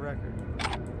vinyl record.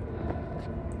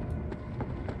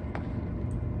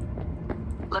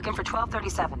 Looking for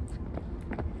 1237.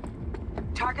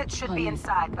 Target should be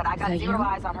inside, but I got zero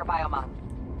eyes on her biomon.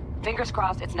 Fingers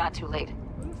crossed it's not too late.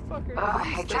 I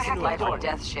hate this like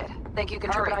death shit. Think you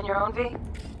can trip it on your own, V?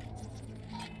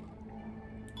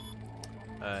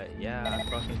 Yeah, I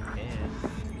fucking can.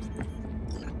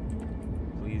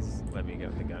 Please let me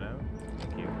get the gun out.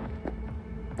 Thank you.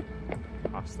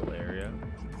 Hostile area.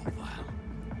 Low profile.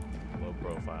 Low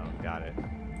profile. Got it.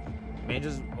 Man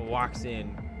just walks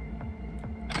in,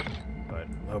 but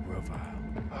low profile.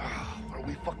 Are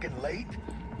we fucking late?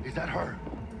 Is that her?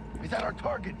 Is that our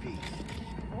target, V?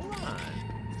 Hold on.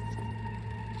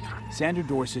 Sandra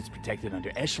Dorset's protected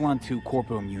under Echelon 2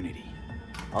 corporal immunity.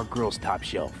 Our girl's top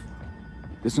shelf.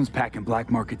 This one's packing black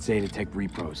market Zeta Tech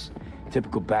repros.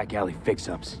 Typical back alley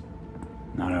fix-ups.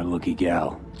 Not our lucky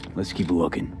gal. Let's keep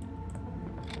looking.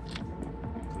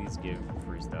 Please give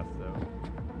free stuff, though.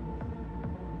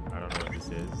 I don't know what this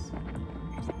is.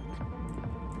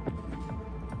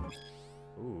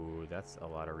 Ooh, that's a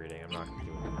lot of reading. I'm not gonna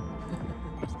do it.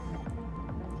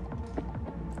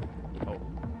 Oh.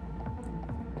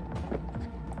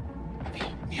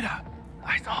 Mira,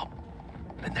 eyes up.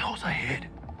 Pendejos ahead.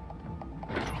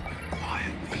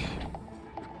 Quiet, V.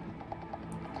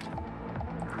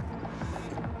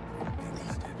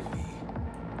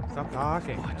 Stop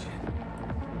talking. Watch it.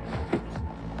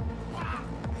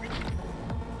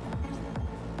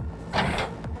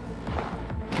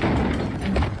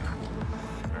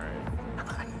 Alright.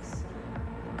 Nice.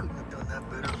 Couldn't have done that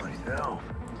better myself.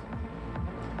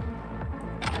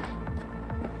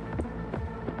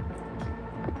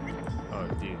 Oh,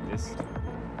 dude, this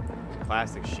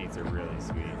plastic sheets are really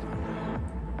sweet.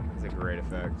 It's a great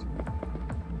effect.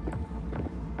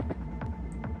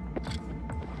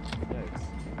 Yikes.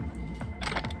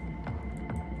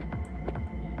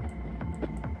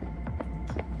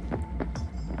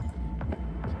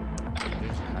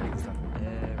 There's hiding stuff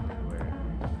everywhere.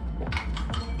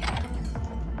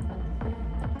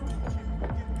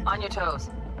 On your toes.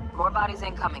 More bodies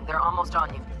incoming. They're almost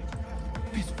on you.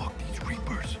 Fist fuck these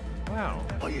Reapers. Wow.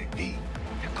 Oh yeah, D.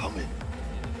 They're coming.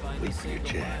 Wait for your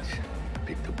chance.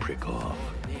 Pick the prick off.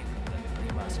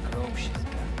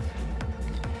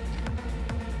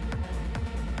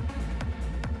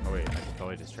 Oh wait, I can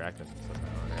totally distract them somehow,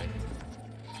 right?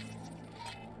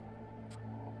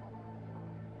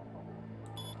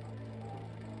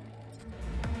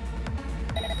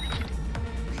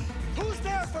 Who's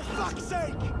there, for fuck's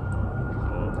sake?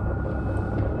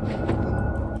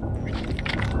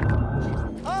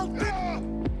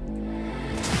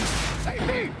 Hey, V!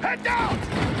 Head down!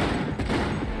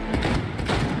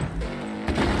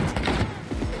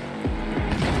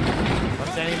 Stop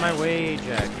standing in my way,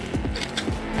 Jackie.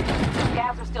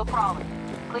 Gas are still crawling.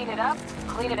 Clean it up,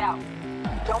 clean it out.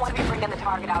 Don't want to be bringing the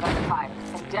target out under fire.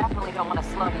 And definitely don't want to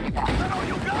slug in your back.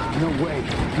 No way.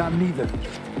 Not neither.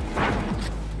 Alright.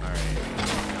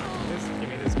 Give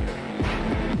me this gun.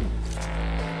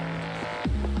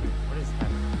 What is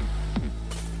happening?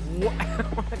 What?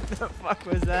 What the fuck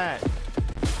was that?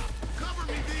 Cover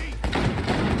me, V!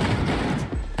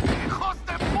 Hijos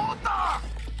de puta!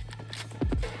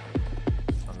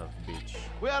 On the beach.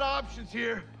 We had options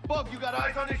here. Bug, you got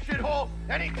eyes on this shithole?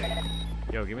 Anything?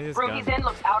 Yo, give me this Rookie's gun. in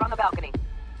looks out on the balcony.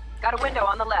 Got a window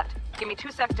on the left. Give me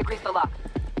 2 seconds to grease the lock.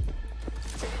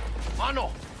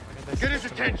 Mano, get his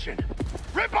attention.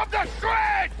 Rip up the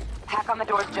shred! Hack on the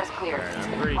doors just cleared. Alright,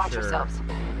 I'm pretty Watch sure. yourselves.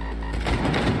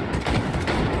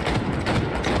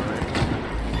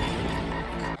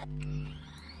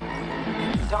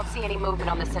 Don't see any movement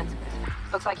on the sensors.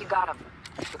 Looks like you got them.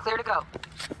 You're clear to go.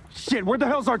 Shit, where the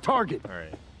hell's our target?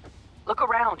 Alright. Look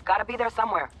around. Gotta be there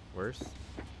somewhere. Worse.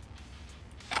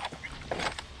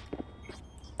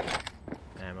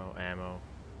 Ammo.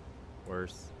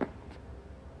 Worse.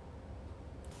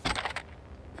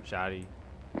 Shoddy.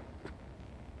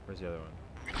 Where's the other one?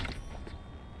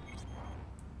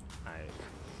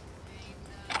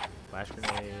 Flash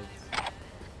grenades.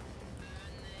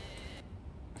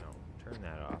 No, turn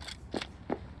that off.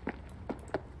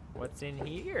 What's in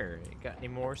here? You got any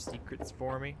more secrets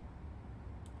for me?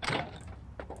 Oh,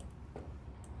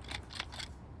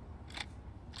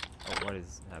 what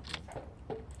is happening?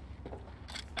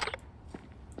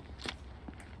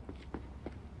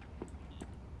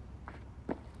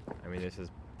 I mean,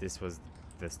 this was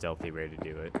the stealthy way to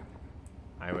do it.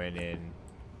 I went in,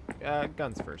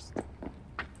 guns first.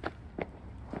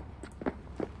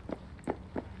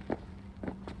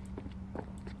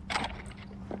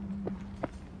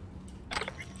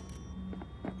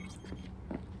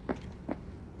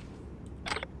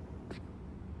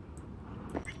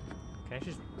 Can I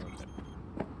just?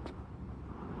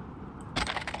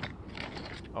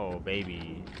 Oh,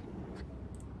 baby.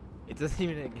 It doesn't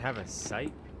even have a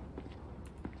sight.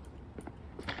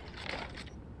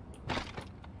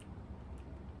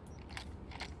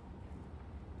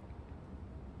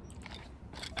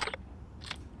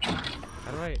 How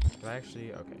How do I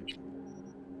actually, okay.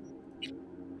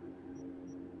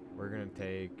 We're gonna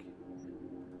take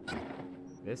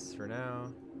this for now.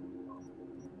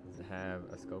 Does it have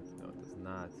a scope? No, it does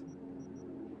not.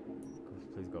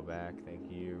 Please go back,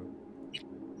 thank you.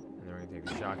 And then we're gonna take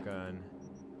the shotgun.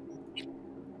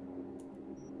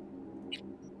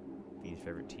 Dee's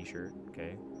favorite t-shirt,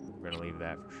 okay. We're gonna leave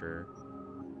that for sure.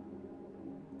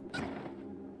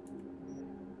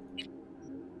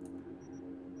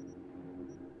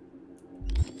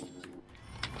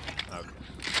 Okay.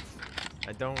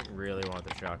 I don't really want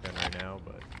the shotgun right now,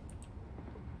 but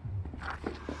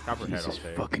copperhead I'll Jesus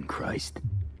take. fucking Christ.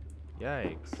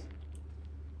 Yikes.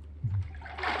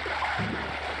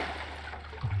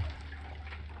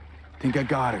 Think I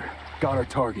got her. Got our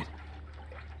target.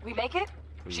 We make it?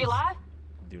 Please. She alive?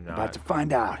 Do not. About to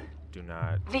find out. Do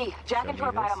not. V, jack into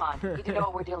her biomon. Need to know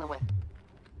what we're dealing with.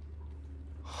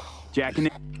 Jacking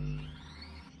it.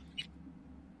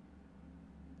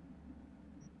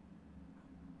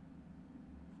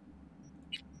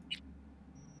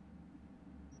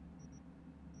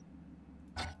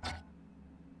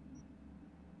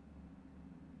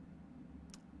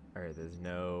 Alright, there's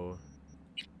no...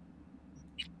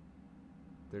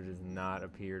 There does not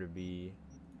appear to be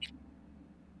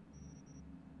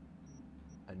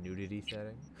a nudity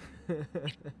setting. So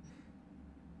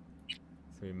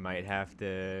we might have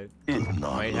to hit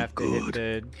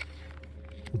the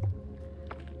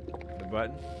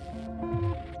button.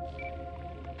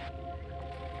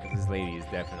 This lady is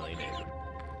definitely naked.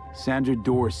 Sandra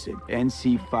Dorset,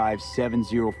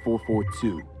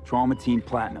 NC570442. Trauma Team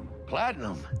Platinum.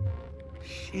 Platinum?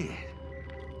 Shit.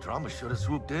 Trauma should have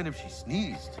swooped in if she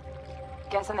sneezed.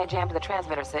 Guessing they jammed the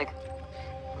transmitter, Sig.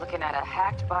 Looking at a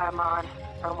hacked biomon,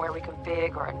 firmware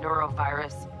reconfig, or a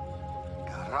neurovirus.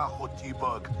 Carajo,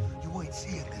 T-Bug. You ain't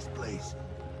seeing this place.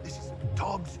 This is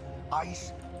tubs,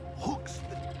 ice, hooks,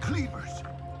 and cleavers.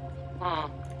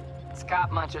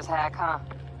 Scott Muncher's hack, huh?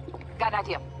 Got an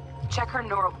idea. Check her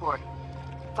neuroport.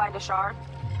 Find a shard?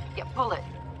 Yeah, pull it.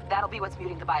 That'll be what's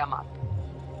muting the biomon.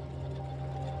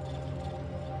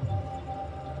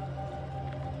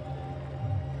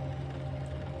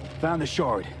 Found the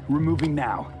shard. Removing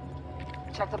now.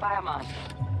 Check the biomon.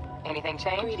 Anything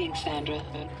change? Greetings, Sandra.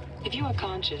 If you are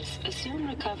conscious, assume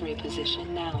recovery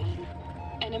position now.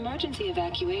 An emergency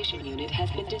evacuation unit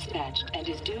has been dispatched and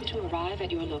is due to arrive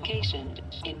at your location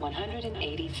in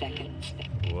 180 seconds.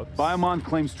 Whoops. Biomon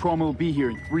claims Trauma will be here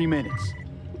in 3 minutes.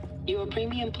 Your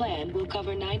premium plan will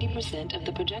cover 90% of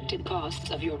the projected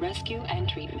costs of your rescue and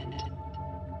treatment.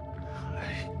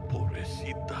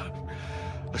 Pobrecita.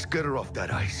 Let's get her off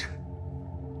that ice.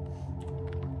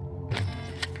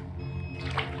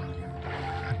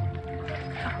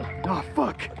 Oh,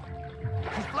 fuck.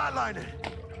 She's flatlining.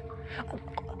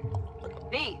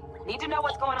 V, need to know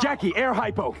what's going on. Jackie, air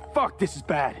hypo. Fuck, this is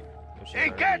bad.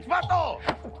 Hey, catch, vato!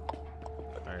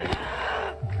 Alright.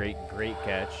 Great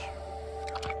catch.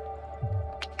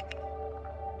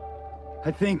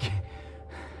 I think...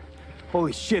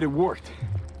 Holy shit, it worked.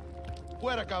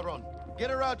 Fuera, cabrón. Get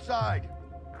her outside.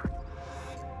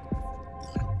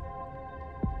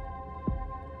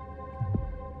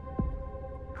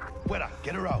 Fuera,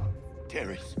 get her out.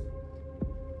 Terrace.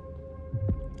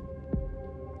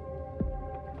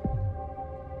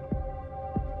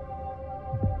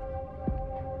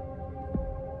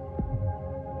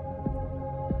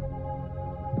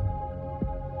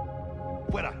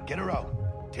 Fuera, get her out.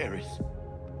 Terrace.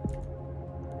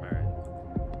 Alright.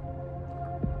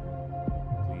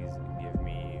 Please give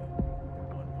me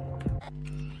 1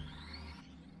 moment.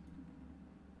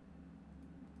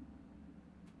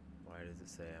 Why does it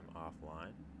say I'm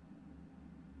offline?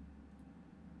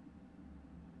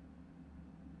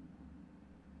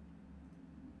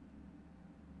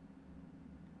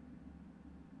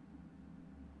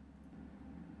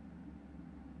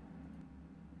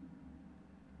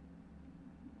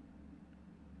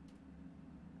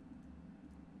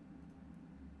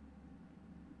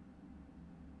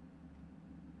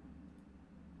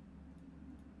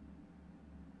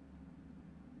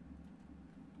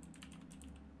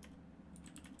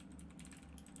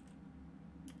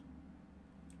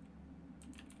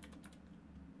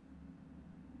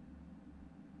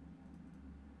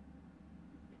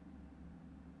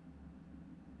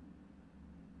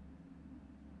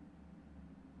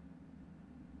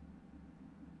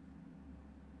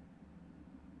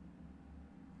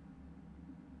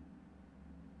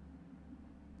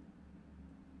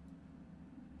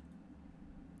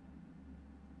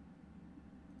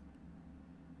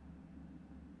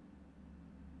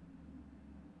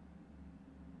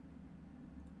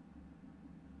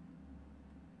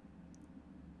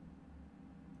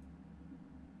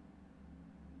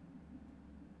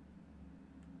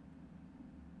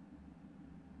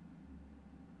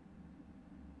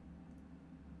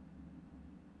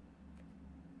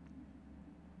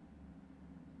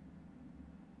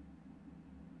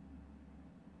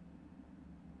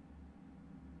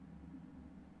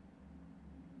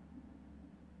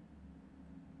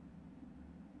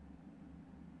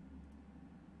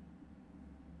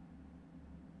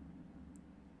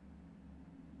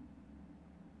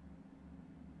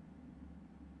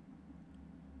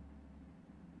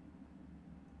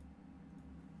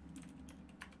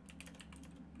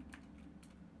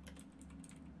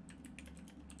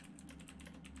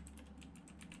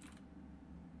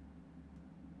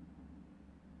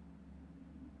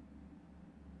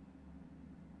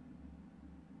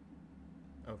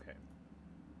 Okay.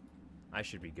 I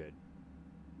should be good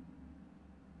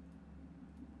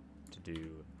to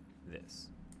do this.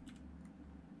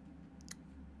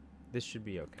 This should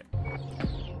be okay. I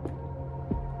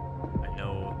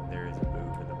know there is a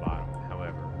move in the bottom,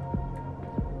 however.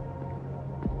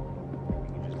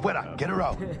 Fuera, get her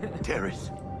out. Terrace.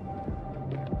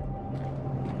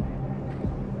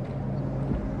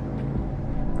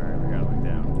 Alright, we gotta look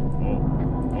down.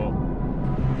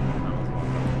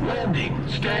 Landing.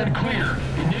 Stand clear.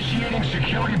 Initiating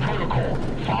security protocol.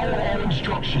 Follow all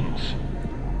instructions.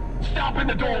 Stop in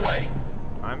the doorway.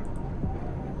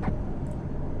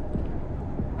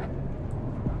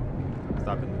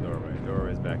 Stop in the doorway. The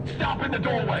doorway's back here. Stop in the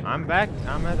doorway. I'm back.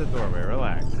 I'm at the doorway.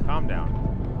 Relax. Calm down.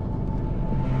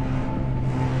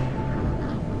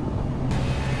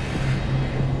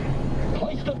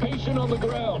 Place the patient on the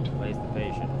ground. Place the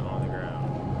patient on the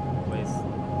ground. Place.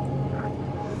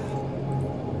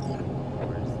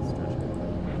 Where's the stretcher?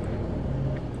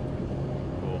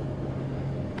 Cool.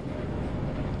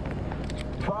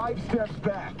 5 steps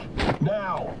back.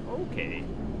 Now. Okay.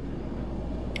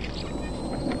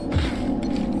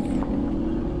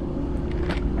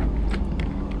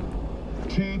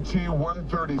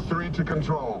 TT-133 to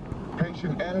control.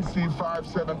 Patient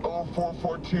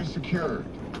NC570442 secured.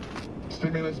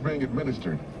 Stimulants being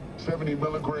administered. 70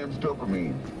 milligrams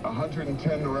dopamine,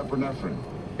 110 norepinephrine,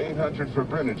 800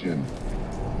 fibrinogen.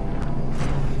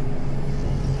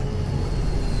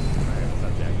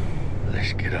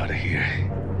 Let's get out of here.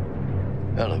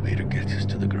 Elevator gets us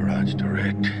to the garage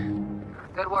direct.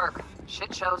 Good work.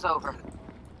 Shit show's over.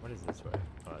 What is this way?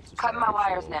 Oh, it's just Cutting my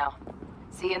wires now.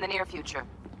 See you in the near future.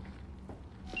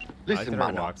 Listen,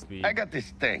 Mano, I got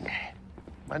this thing.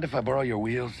 Mind if I borrow your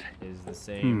wheels? Is the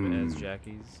same as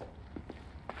Jackie's.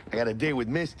 I got a date with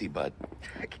Misty, but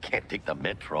I can't take the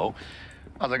metro.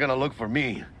 How's it gonna look for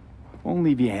me? Won't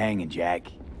leave you hanging, Jack.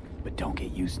 But don't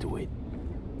get used to it.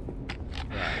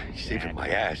 You're saving my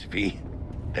ass, V.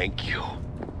 Thank you.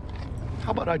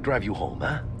 How about I drive you home,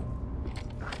 huh?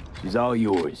 She's all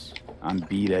yours. I'm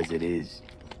beat as it is.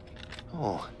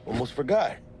 Oh, almost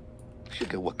forgot. Should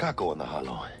get Wakako on the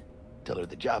holo. Tell her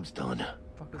the job's done.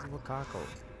 What the fuck is Wakako?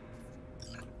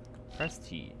 Press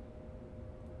T.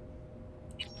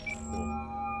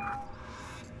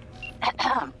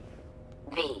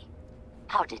 V,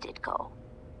 how did it go?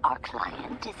 Our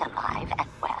client is alive and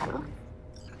well?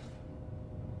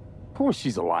 Of course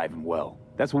she's alive and well.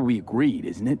 That's what we agreed,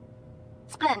 isn't it?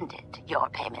 Splendid. Your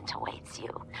payment awaits you.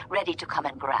 Ready to come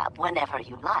and grab whenever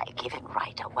you like, even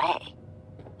right away.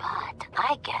 But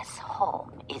I guess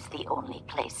home is the only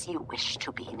place you wish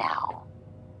to be now.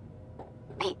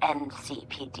 The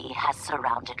NCPD has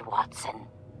surrounded Watson.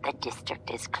 The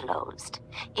district is closed.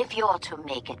 If you're to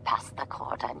make it past the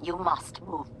cordon, you must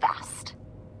move fast.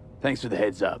 Thanks for the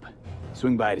heads up.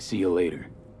 Swing by to see you later.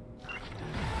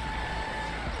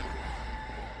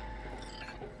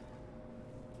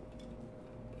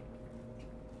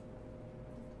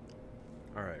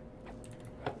 Alright.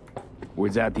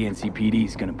 Word's out the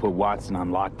NCPD's gonna put Watson on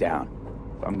lockdown.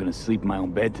 If I'm gonna sleep in my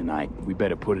own bed tonight, we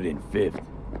better put it in 5th.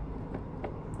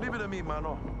 Leave it to me,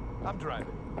 Mano. I'm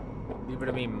driving. Leave it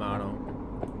to me, Mano.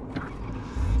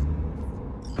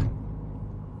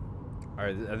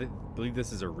 Alright, I believe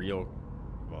this is a real,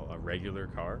 well, a regular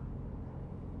car.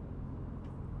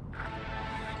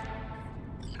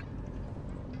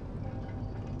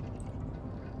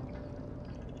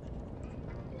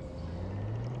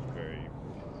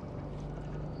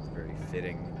 Very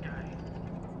fitting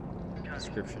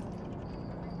description.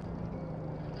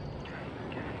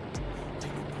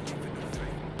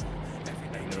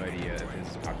 I have no idea if this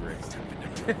is copyright.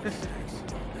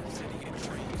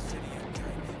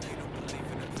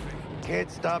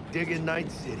 Can't stop digging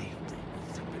Night City.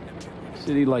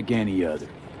 City like any other,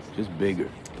 just bigger.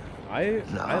 I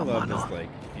love Mano. this like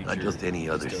future Not just any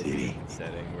other dystopian city.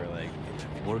 setting where like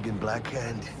Morgan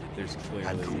Blackhand, there's clearly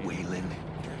Andrew Wayland,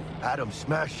 Adam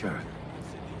Smasher.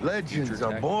 Legends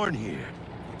are born here.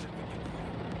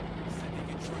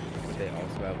 But they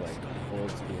also have like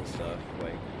old school stuff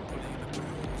like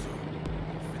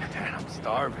Man, I'm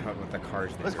starving. with the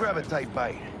cars. Let's grab a tight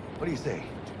bite. What do you say?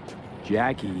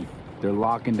 Jackie, they're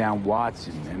locking down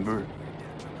Watson, remember?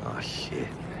 Oh shit,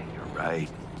 you're right.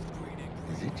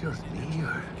 Is it just me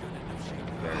or?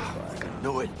 I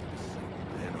knew it.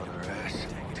 Man on our ass,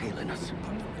 tailing us.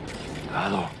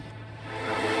 Hello.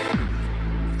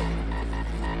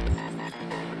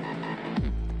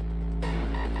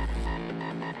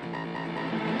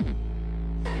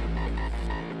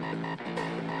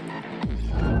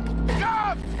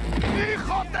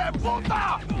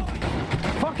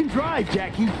 Fucking drive,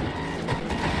 Jackie.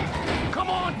 Come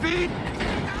on, V!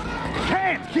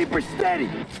 Can't! Keep her steady!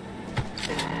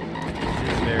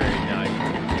 Very nice.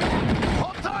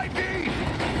 Hold tight, V!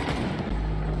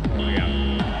 Oh,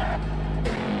 yeah.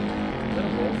 Is that a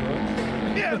roll for us?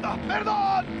 Mierda!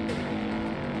 Perdón!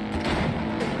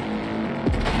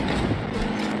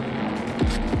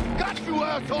 Got you,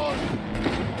 asshole!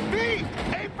 V!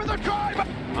 Aim for the driver!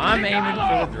 I'm aiming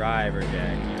for the driver,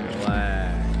 Jackie.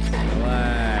 Relax.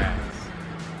 Relax.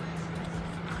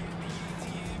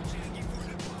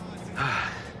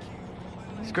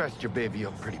 Scratched your baby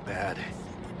up pretty bad.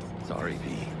 Sorry,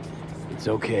 V. It's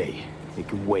okay. It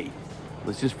can wait.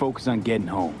 Let's just focus on getting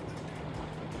home.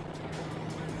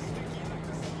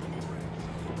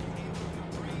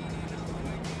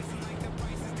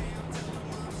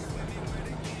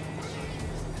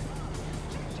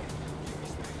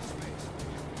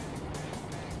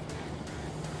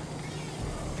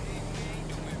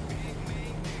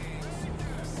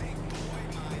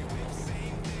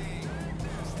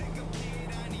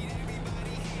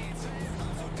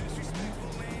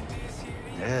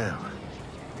 Damn.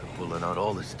 They're pulling out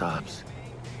all the stops.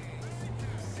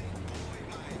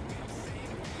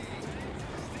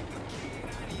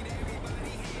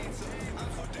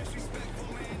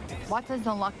 Watson's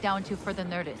on lockdown to further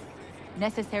notice.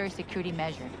 Necessary security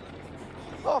measure.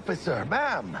 Officer,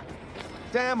 ma'am.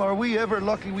 Damn, are we ever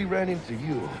lucky we ran into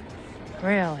you.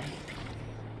 Really?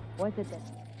 What's it then?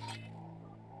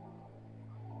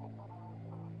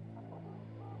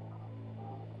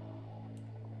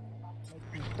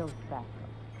 Makes me so special.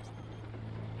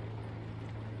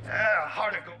 Yeah,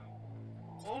 heart of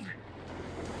gold.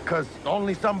 Because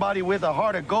only somebody with a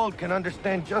heart of gold can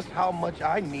understand just how much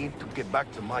I need to get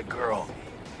back to my girl.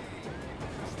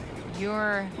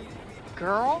 Your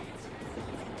girl?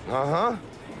 Uh-huh.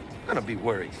 Gonna be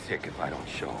worried sick if I don't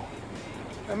show.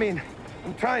 I mean,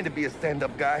 I'm trying to be a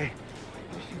stand-up guy.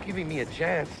 She's giving me a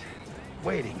chance.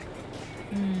 Waiting.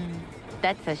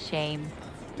 That's a shame.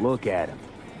 Look at him.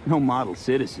 No model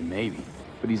citizen, maybe,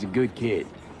 but he's a good kid.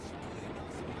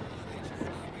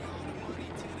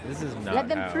 This is not Let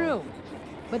them how through.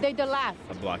 But they're the last.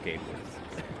 a blockade works.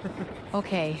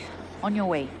 Okay, on your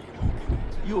way.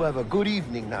 You have a good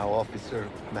evening now, officer,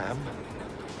 ma'am.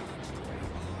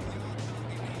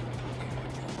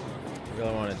 I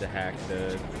really wanted to hack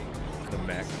the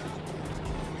mech.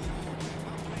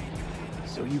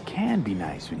 So you can be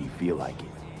nice when you feel like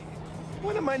it.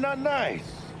 When am I not nice?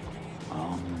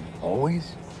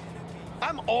 Always?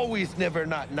 I'm always never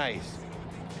not nice.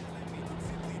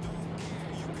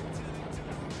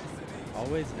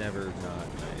 Always, never, not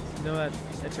nice. You know what?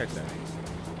 That checks out.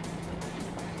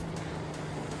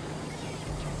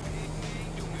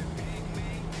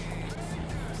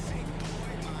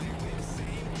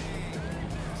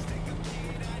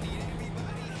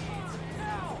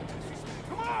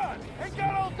 Come on! Ain't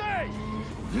got all day!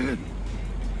 Dude,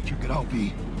 check it out,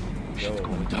 V. Shit's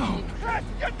going down. Crash,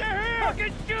 get there here!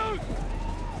 Fucking shoot!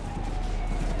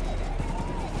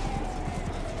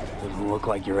 Doesn't look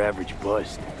like your average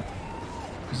bust.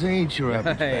 Cause they ain't your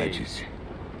average Nice. badges.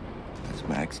 That's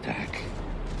MaxTac.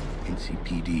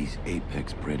 NCPD's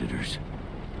apex predators.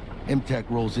 MTAC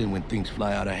rolls in when things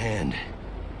fly out of hand.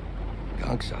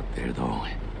 Gonks out there, though.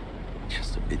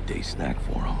 Just a midday snack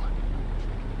for them.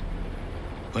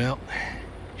 Well,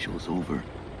 show's over.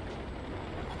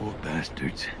 Poor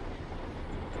bastards.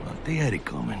 Thought they had it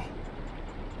coming.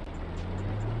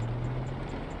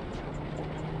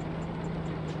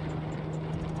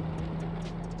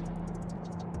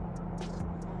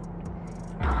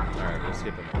 Alright, we'll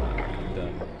skip it. I'm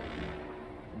done.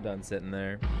 I'm done sitting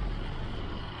there.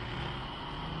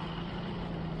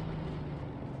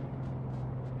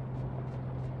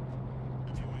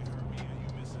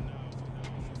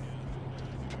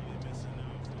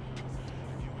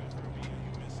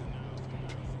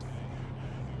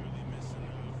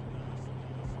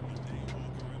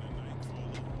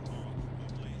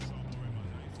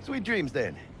 Sweet dreams,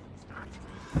 then.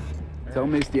 Tell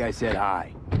Misty I said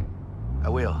hi. I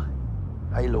will.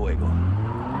 Ahí luego.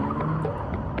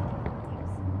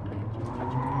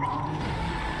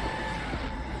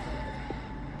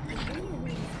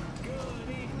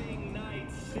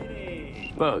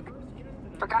 Bug.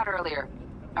 Forgot earlier.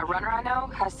 A runner I know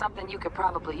has something you could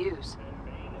probably use.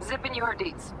 Zipping you her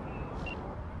deets.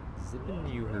 Zipping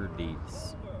you her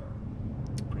deets.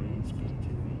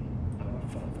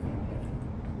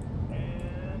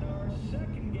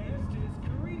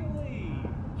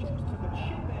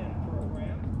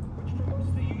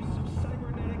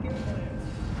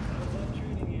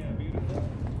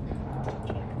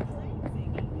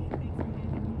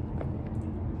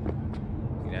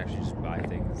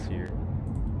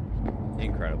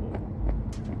 Incredible.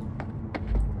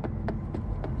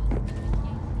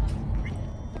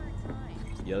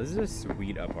 Yo, this is a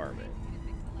sweet apartment.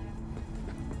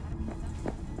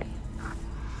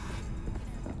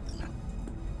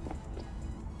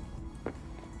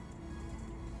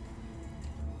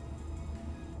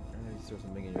 Store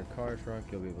something in your car trunk,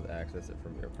 you'll be able to access it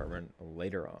from your apartment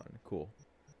later on. Cool.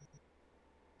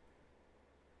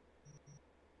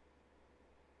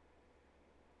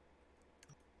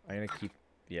 I'm gonna keep,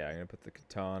 yeah, I'm gonna put the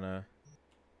katana.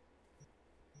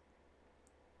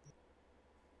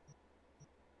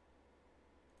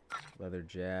 Leather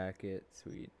jacket,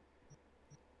 sweet.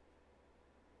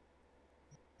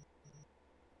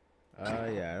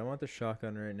 Yeah, I don't want the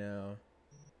shotgun right now.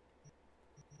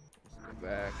 Let's go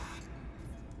back.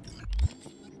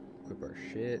 Equip our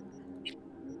shit.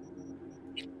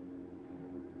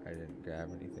 I didn't grab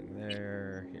anything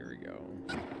there. Here we go.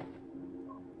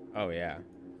 Oh yeah.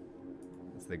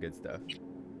 That's the good stuff.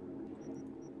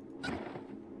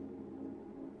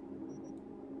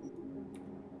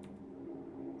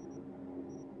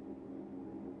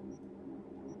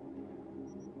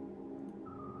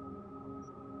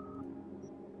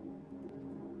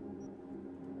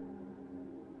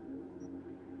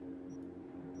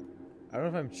 I don't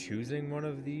know if I'm choosing one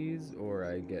of these or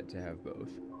I get to have both.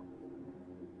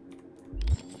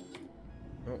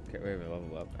 Okay, wait,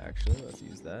 level up actually. Let's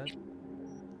use that.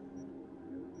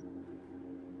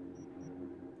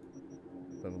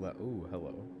 Level up. Ooh,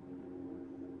 hello.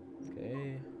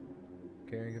 Okay.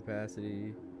 Carrying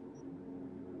capacity.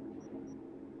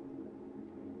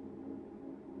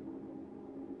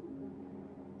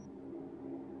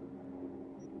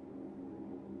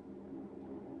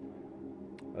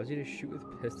 Allows you to shoot with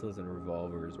pistols and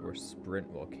revolvers or sprint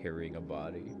while carrying a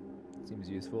body. Seems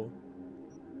useful.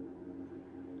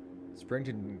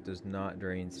 Sprinting does not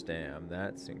drain stam.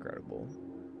 That's incredible.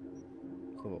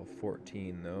 It's level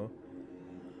 14 though.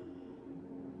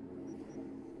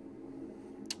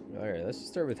 Alright, let's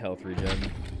just start with health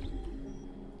regen.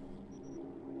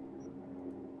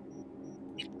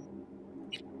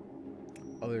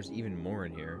 Oh, there's even more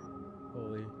in here.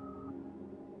 Holy.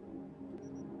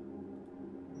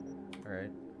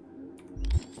 Alright.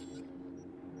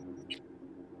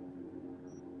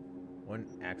 One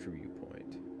attribute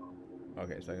point.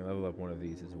 Okay, so I can level up one of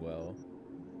these as well.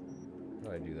 How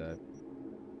do I do that?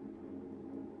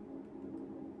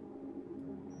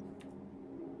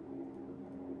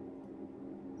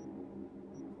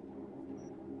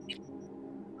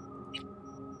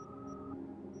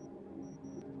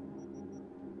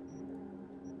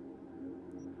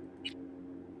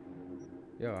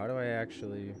 Yo, how do I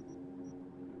actually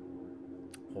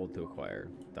hold to acquire?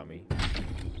 Dummy.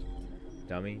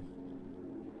 Dummy.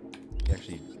 You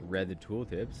actually read the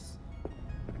tooltips.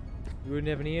 You wouldn't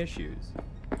have any issues.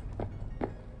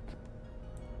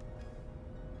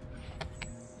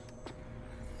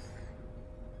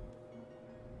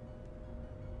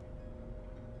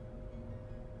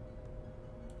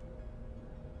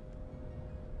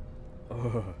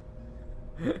 Oh.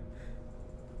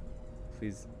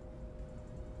 Please.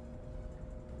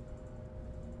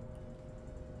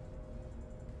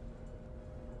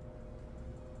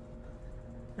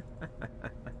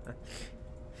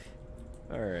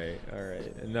 Alright,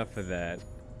 enough of that.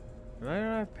 I don't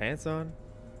have pants on?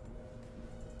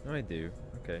 No, I do.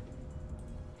 Okay.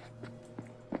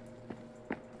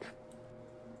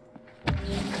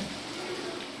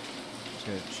 Just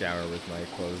gonna shower with my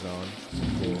clothes on.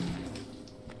 Cool.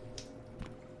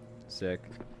 Sick.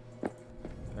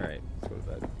 Alright, let's go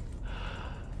to bed.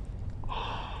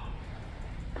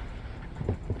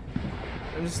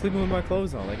 I'm just sleeping with my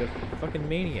clothes on like a fucking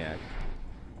maniac.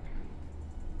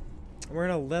 I'm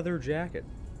wearing a leather jacket.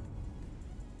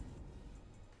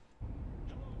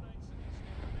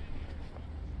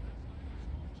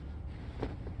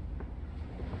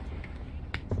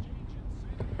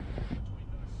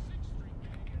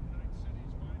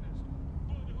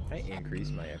 I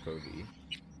increased my FOV.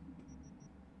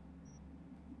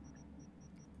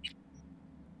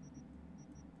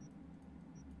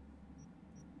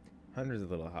 Hundred's a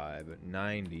little high, but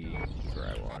 90 is where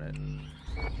I want it.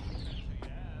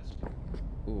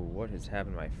 Ooh, what has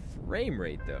happened to my frame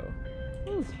rate, though?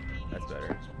 Ooh, that's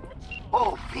better.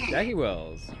 Oh, V! Jackie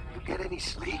Wells. You get any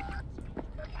sleep?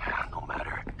 No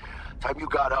matter. Time you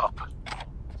got up. I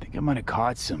think I might have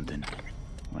caught something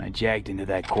when I jacked into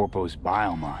that Corpo's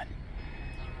biomon.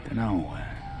 Dunno,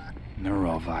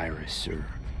 neurovirus or...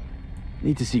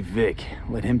 Need to see Vic.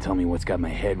 Let him tell me what's got my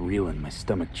head reeling, my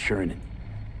stomach churning.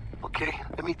 Okay,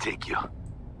 let me take you. I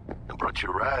brought you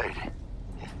a ride.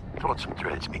 Throw on some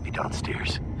threads, meet me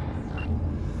downstairs.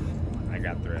 I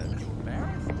got threads.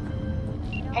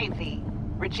 Hey, V.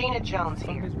 Regina Jones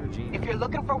here. If you're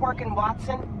looking for work in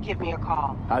Watson, give me a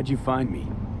call. How'd you find me?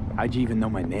 How'd you even know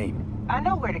my name? I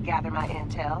know where to gather my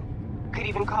intel. Could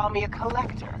even call me a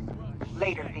collector.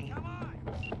 Later, V.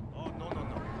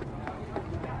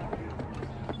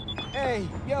 Hey,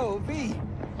 yo, V.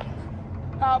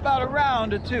 How about a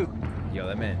round or two? Yo,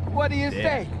 that man. What do you Damn.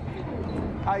 say?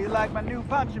 How you like my new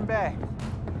punching bag?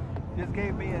 Just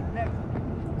gave me a neck.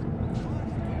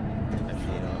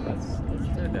 Actually, you know, let's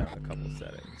turn down a couple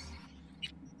settings.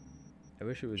 I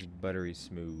wish it was buttery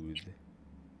smooth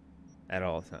at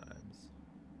all times.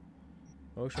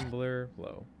 Motion blur,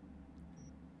 low.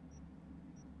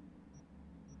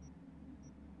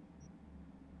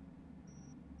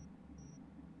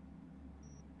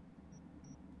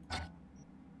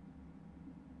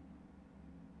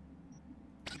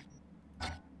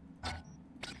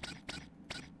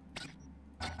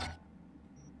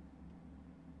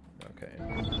 Okay.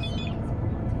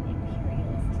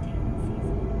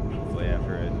 Hopefully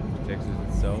after it fixes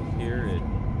itself here, it...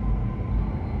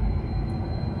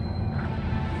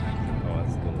 Oh,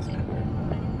 that's a little smoother.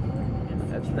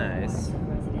 That's nice.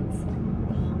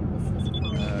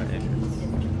 Entrance.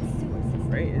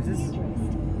 Right, is this...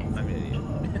 I'm an idiot.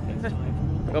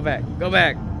 Go back, go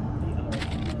back!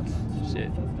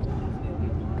 Shit.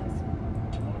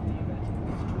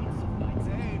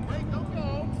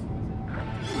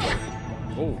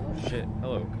 Oh, shit.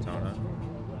 Hello, Katana.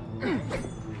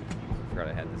 Forgot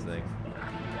I had this thing.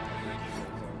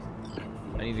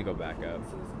 I need to go back up.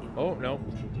 Oh, no.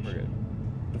 We're good.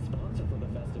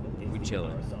 We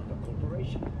chillin'.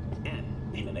 And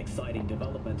in an exciting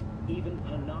development, even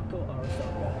Hanako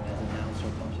Arasaka has announced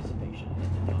her participation in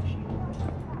the Dashi.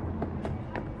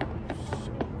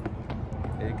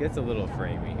 It gets a little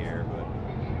framey here, but...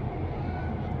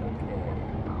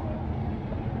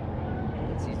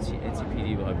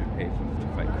 NCPD will have you pay to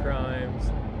fight crimes.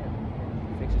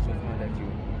 Fixers will contact you,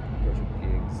 approach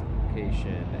gigs,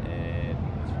 location, and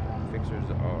fixers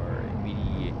are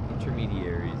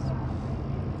intermediaries.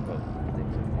 Well, they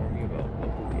can inform you about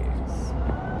local gigs.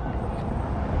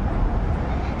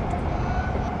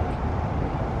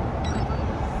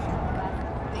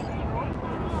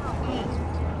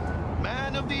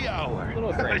 Man of the hour. A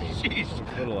little framey. Jeez.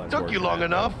 A little Took you long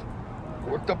enough.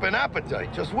 Worked up an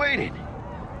appetite just waiting.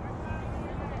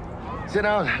 Sit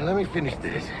down, let me finish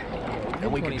this.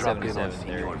 And we can drop in on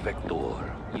Senor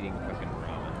Vector. Eating fucking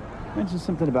ramen. Mentioned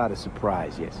something about a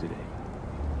surprise yesterday.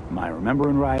 Am I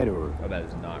remembering right, or oh, that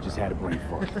is not just right. had a brain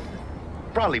fart?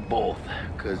 Probably both,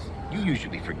 because you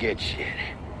usually forget shit.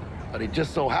 But it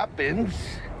just so happens,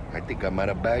 I think I might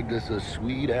have bagged us a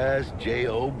sweet-ass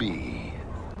J.O.B.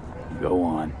 Go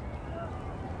on.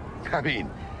 I mean,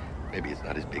 maybe it's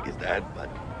not as big as that, but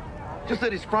just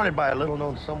that it's fronted by a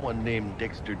little-known someone named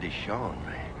Dexter Deshawn.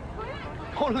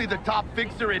 Only the top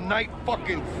fixer in Night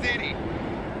fucking City.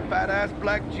 Fat-ass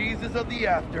black Jesus of the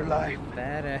afterlife.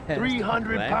 Fat-ass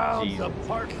 300 black pounds Jesus. of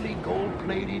partly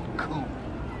gold-plated coupe.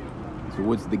 So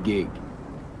what's the gig?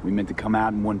 We meant to come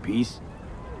out in one piece?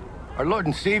 Our Lord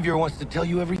and Savior wants to tell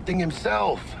you everything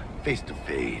himself, face to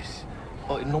face.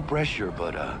 Oh, no pressure,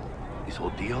 but this whole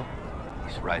deal,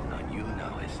 he's riding on you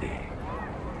now, I say.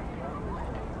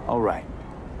 All right.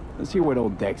 Let's hear what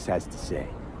old Dex has to say.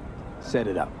 Set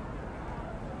it up.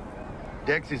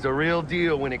 Dex is a real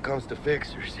deal when it comes to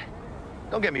fixers.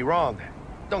 Don't get me wrong.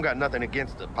 Don't got nothing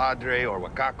against the Padre or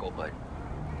Wakako, but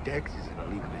Dex is in a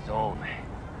league of his own.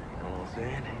 You know what I'm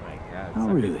saying? Oh my God. Oh,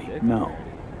 really? No.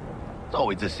 It's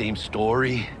always the same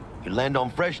story. You land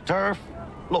on fresh turf,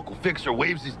 local fixer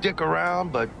waves his dick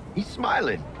around, but he's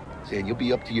smiling, saying you'll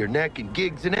be up to your neck in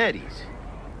gigs and eddies.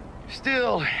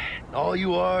 Still, all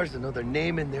you are is another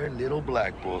name in their little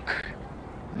black book.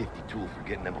 Nifty tool for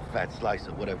getting them a fat slice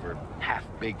of whatever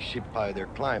half-baked shit pie their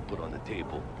client put on the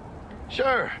table.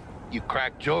 Sure, you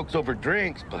crack jokes over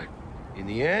drinks, but in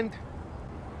the end,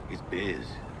 it's biz.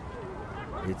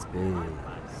 It's biz.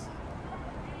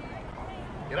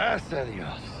 Gracias a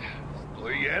Dios.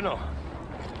 Estoy lleno.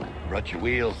 Brought your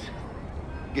wheels.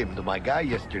 Gave them to my guy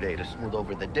yesterday to smooth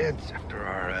over the dents after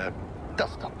our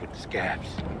dust-up with the scabs.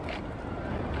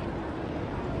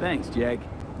 Thanks, Jack.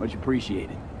 Much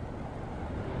appreciated.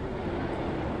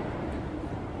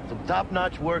 Some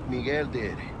top-notch work Miguel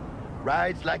did.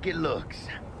 Rides like it looks.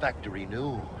 Factory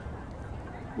new.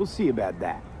 We'll see about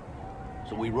that.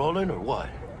 So we rolling or what?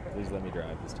 Please let me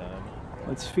drive this time.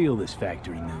 Let's feel this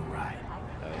factory new ride.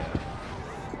 Oh, yeah.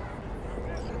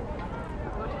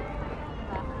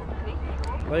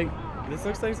 Like, this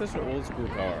looks like such an old school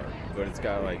car, but it's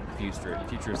got like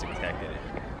futuristic tech in it.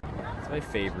 It's my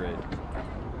favorite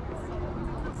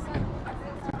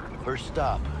First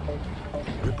stop.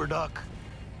 Ripper Doc.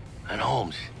 And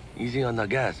Holmes, easy on the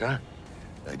gas, huh?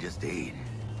 I just ate.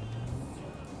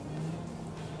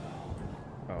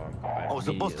 I was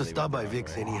supposed to stop by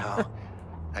Vic's anyhow.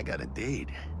 I got a date.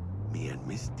 Me and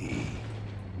Misty.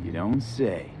 You don't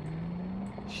say.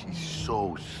 She's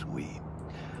so sweet.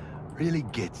 Really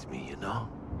gets me, you know?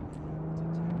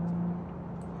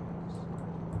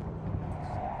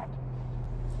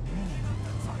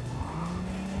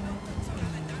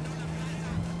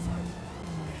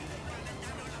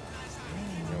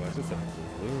 What's just a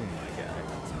balloon, my guy?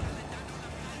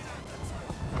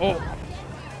 Oh!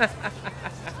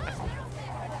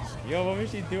 Yo, what was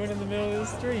she doing in the middle of the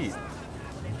street?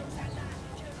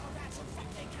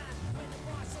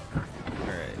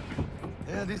 Alright.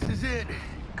 Yeah, this is it.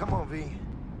 Come on, V.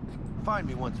 Find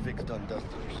me once Vic's done dusting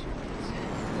her suit.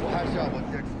 We'll hash out what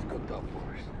Dex has cooked up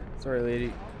for us. Sorry,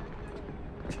 lady.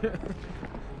 A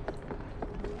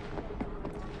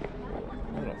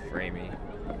little framey.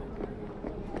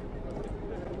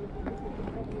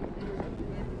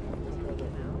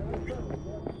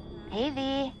 Hey,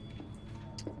 V.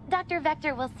 Dr.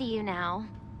 Vector will see you now.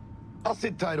 I'll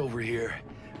sit tight over here.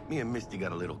 Me and Misty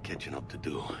got a little catching up to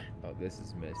do. Oh, this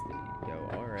is Misty. Yo,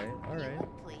 alright, alright.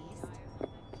 Please.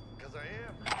 Because I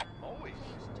am. Always.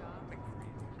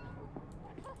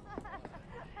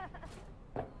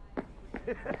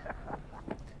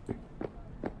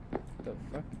 The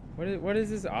fuck? What is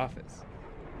this office?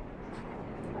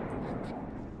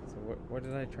 So what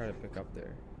did I try to pick up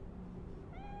there?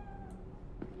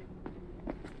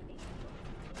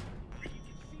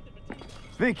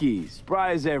 Vicky,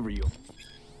 spry as ever, you.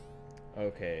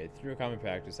 Okay, through a common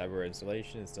practice, cyberware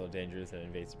installation is still a dangerous and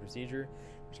invasive procedure,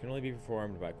 which can only be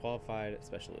performed by qualified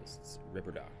specialists,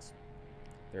 Ripper Docs.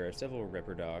 There are several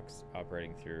Ripper Docs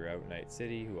operating throughout Night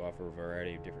City who offer a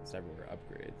variety of different cyberware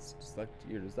upgrades. Select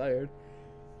your desired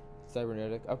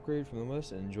cybernetic upgrade from the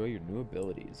list and enjoy your new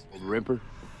abilities. Old Ripper,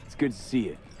 it's good to see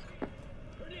you.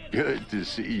 Good to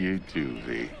see you too,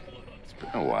 V. It's been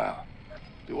a while.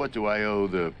 To what do I owe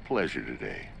the pleasure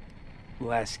today?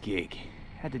 Last gig.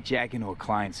 Had to jack into a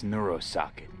client's neuro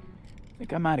socket.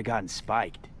 Think I might have gotten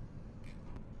spiked.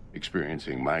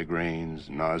 Experiencing migraines,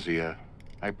 nausea,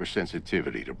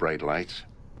 hypersensitivity to bright lights?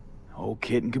 Whole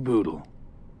kit and caboodle.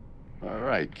 All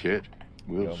right, kid.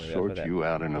 We'll sort you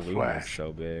out in a flash.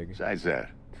 So big. Besides that,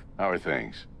 how are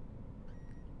things?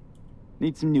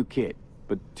 Need some new kit,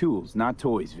 but tools, not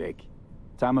toys, Vic.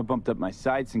 Time I bumped up my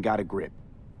sights and got a grip.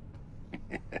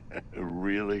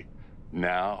 Really?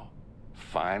 Now?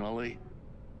 Finally?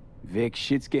 Vic,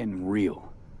 shit's getting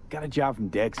real. Got a job from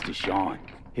Dex to Sean,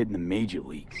 hitting the major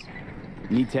leagues.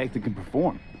 Need tech that can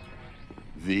perform.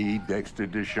 The Dexter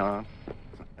Deshawn?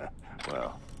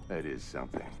 Well, that is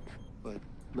something. But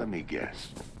let me guess.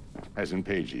 Hasn't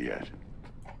paid you yet.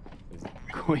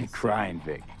 Quit crying,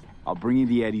 Vic. I'll bring you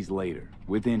the eddies later,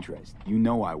 with interest. You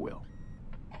know I will.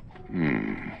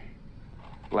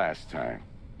 Last time.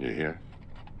 You hear?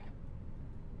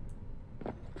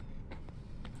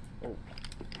 Oh.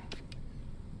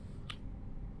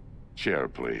 Chair,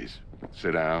 please.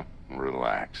 Sit down and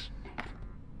relax.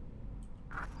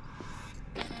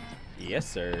 Yes,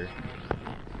 sir.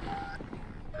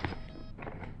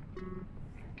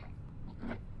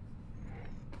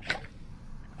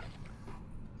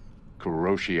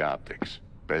 Kuroshi Optics.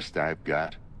 Best I've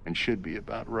got, and should be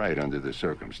about right under the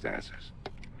circumstances.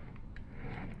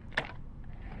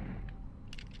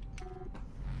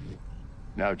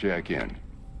 Now jack in.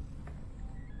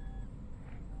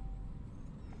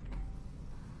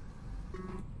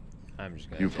 I'm just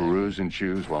gonna You peruse and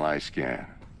choose while I scan.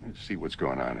 Let's see what's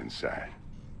going on inside.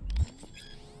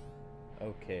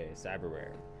 Okay,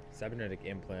 cyberware. Cybernetic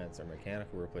implants are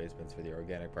mechanical replacements for the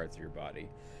organic parts of your body.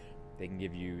 They can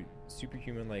give you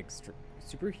superhuman-like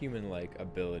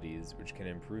abilities, which can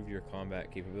improve your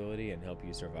combat capability and help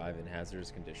you survive in hazardous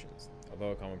conditions.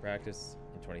 Although a common practice,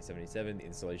 in 2077, the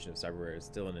installation of cyberware is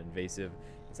still an invasive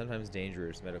and sometimes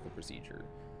dangerous medical procedure.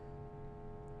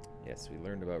 Yes, we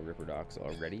learned about Ripper Docs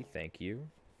already. Thank you.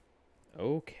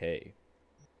 Okay.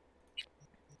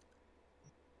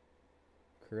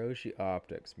 Kuroshi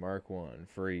Optics, Mark 1,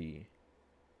 free.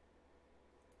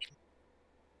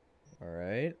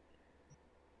 Alright.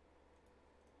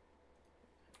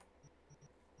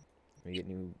 We get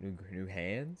new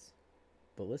hands.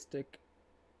 Ballistic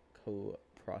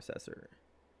co-processor.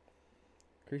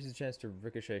 Increases the chance to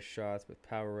ricochet shots with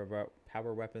power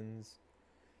weapons.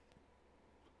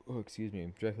 Oh, excuse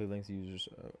me. Directly links users'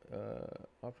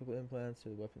 optical implants to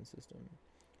the weapon system,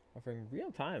 offering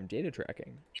real-time data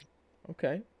tracking.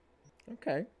 Okay.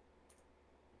 Okay.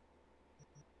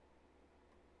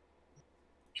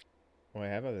 Well, I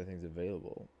have other things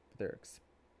available, but they're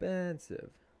expensive.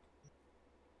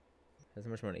 That's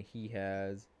how much money he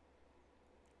has.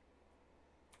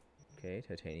 Okay,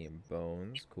 titanium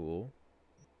bones, cool.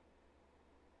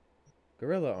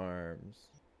 Gorilla arms.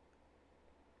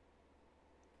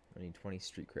 I need 20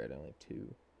 street cred, I only have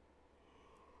 2.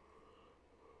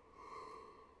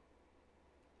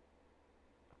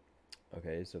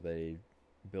 Okay, so they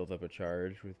build up a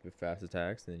charge with fast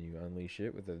attacks, and then you unleash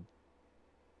it with a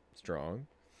strong.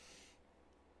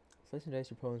 Slice and dice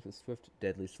your opponents with swift,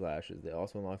 deadly slashes. They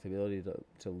also unlock the ability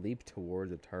to leap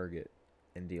towards a target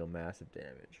and deal massive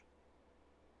damage.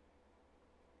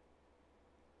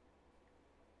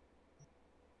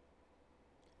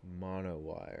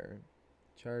 Monowire.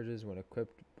 Charges when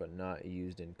equipped but not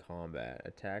used in combat.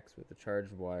 Attacks with the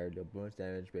charged wire deal bonus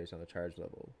damage based on the charge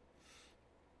level.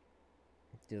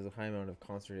 Deals a high amount of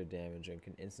concentrated damage and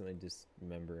can instantly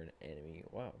dismember an enemy.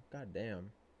 Wow,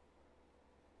 goddamn.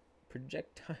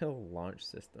 Projectile launch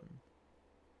system.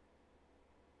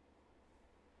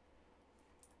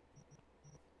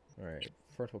 Alright,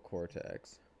 frontal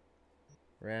cortex.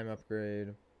 RAM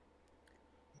upgrade.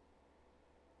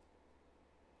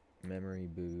 Memory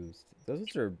boost.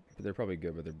 Those are, they're probably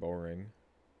good, but they're boring.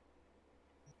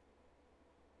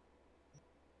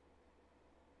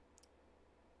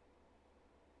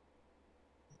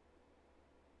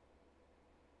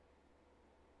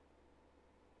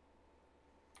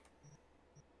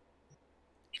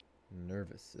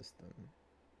 Nervous system.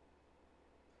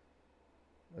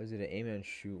 Allows you to aim and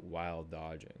shoot while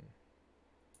dodging.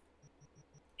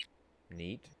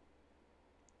 Neat.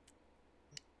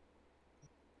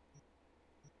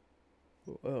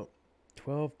 Oh,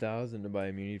 12,000 to buy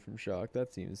immunity from shock.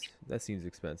 That seems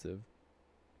expensive.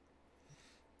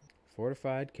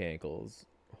 Fortified cankles.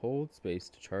 Hold space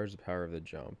to charge the power of the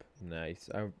jump. Nice.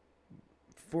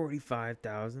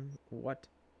 45,000. What?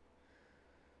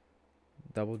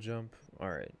 Double jump. All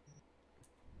right.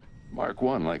 Mark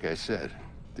 1, like I said,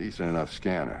 decent enough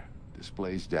scanner.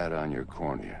 Displays data on your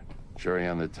cornea. Cherry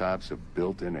on the top's a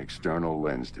built-in external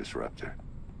lens disruptor.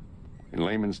 In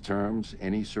layman's terms,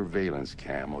 any surveillance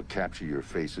cam will capture your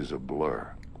face as a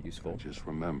blur. Useful. Just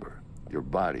remember, your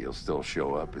body will still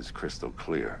show up as crystal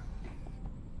clear.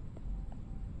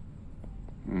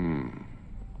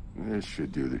 This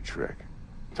should do the trick.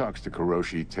 Talks to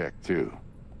Kuroshi Tech, too.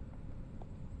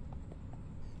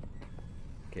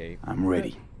 Okay. I'm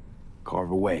ready.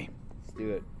 Carve away. Let's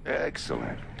do it.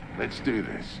 Excellent. Let's do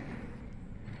this.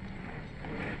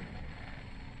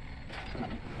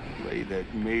 Lay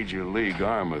that major league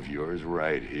arm of yours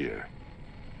right here.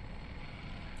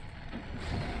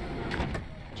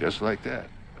 Just like that.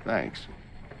 Thanks.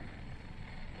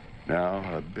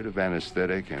 Now, a bit of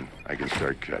anesthetic and I can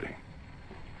start cutting.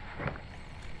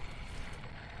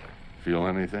 Feel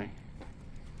anything?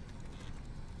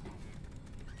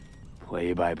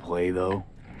 Play by play, though?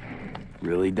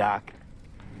 Really, Doc?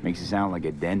 Makes you sound like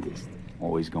a dentist.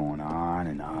 Always going on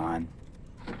and on.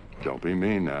 Don't be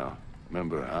mean now.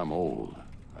 Remember, I'm old.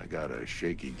 I got a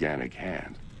shaky Gannic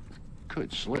hand.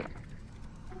 Could slip.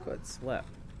 Could slip.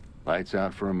 Lights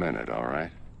out for a minute, all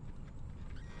right?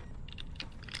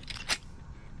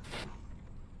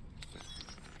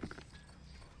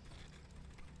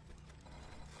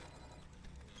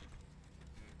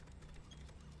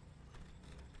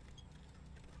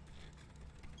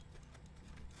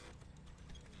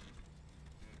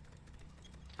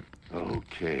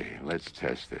 Okay, let's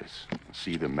test this.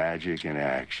 See the magic in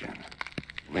action.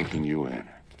 Linking you in.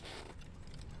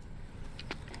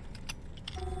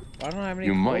 I don't have any.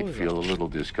 You might feel a little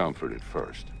discomfort at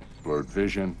first. Blurred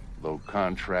vision, low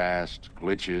contrast,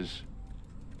 glitches.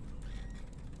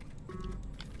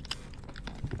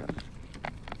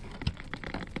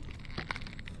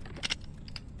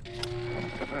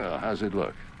 Well, how's it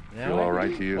look? Feel all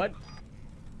right to you? What?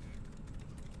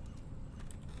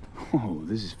 Oh,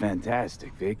 this is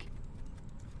fantastic, Vic.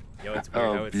 Yo, it's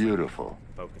weird how it's beautiful.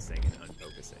 Like focusing and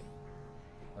unfocusing.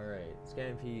 Alright,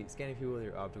 scanning people with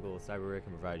your optical cyber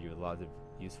can provide you with lots of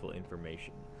useful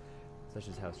information, such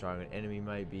as how strong an enemy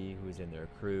might be, who is in their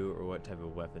crew, or what type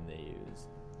of weapon they use.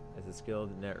 As a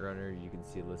skilled net runner, you can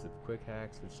see a list of quick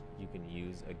hacks which you can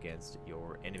use against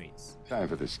your enemies. Time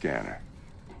for the scanner.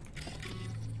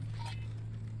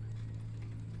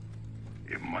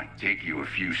 It might take you a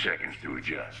few seconds to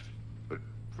adjust. But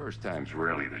first time's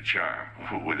rarely the charm,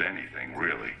 with anything,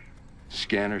 really.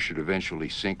 Scanner should eventually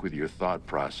sync with your thought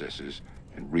processes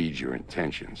and read your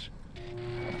intentions.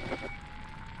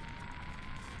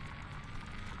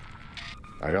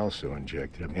 I also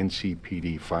injected an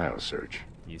NCPD file search.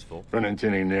 Useful. Run into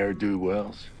any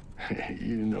ne'er-do-wells?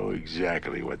 You know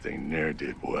exactly what they ne'er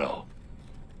did well.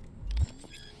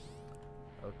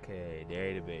 a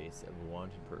database of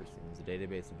wanted persons. A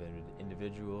database of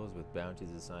individuals with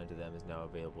bounties assigned to them is now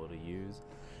available to use.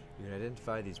 You can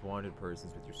identify these wanted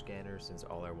persons with your scanner. Since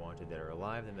all are wanted that are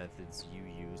alive, the methods you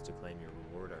use to claim your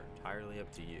reward are entirely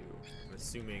up to you. I'm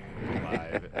assuming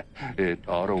alive. It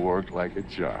ought to work like a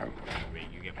charm.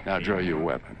 Now draw your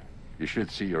weapon. You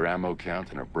should see your ammo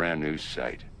count in a brand new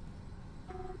sight.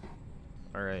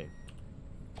 Alright.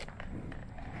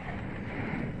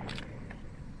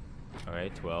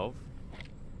 Alright, 12.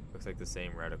 Looks like the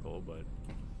same reticle, but...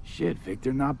 Shit,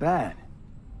 Victor, not bad.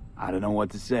 I don't know what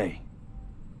to say.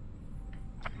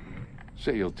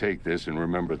 Say you'll take this and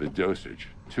remember the dosage.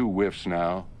 2 whiffs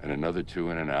now, and another 2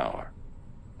 in an hour.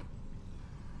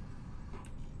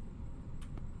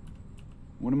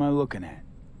 What am I looking at?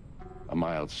 A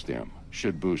mild stim.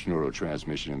 Should boost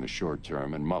neurotransmission in the short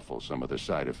term and muffle some of the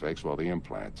side effects while the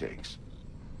implant takes.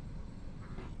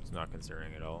 It's not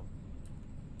concerning at all.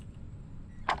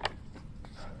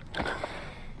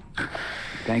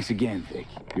 Thanks again, Vic.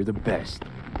 You're the best.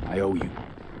 I owe you.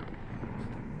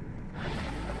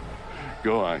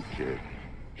 Go on, kid.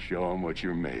 Show them what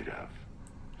you're made of.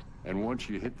 And once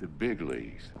you hit the big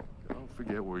leagues, don't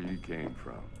forget where you came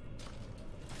from.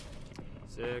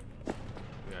 Sick.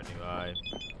 We got a new eye.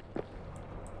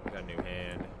 We got a new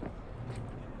hand.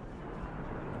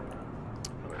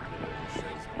 Oh, it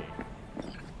shows me.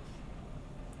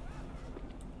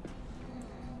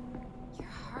 Your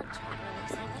heart chakra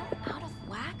looks a little out of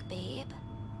whack, babe.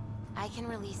 I can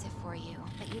release it for you,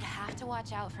 but you'd have to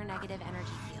watch out for negative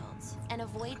energy fields and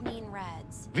avoid mean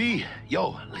reds. V,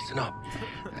 yo, listen up.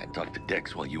 I talked to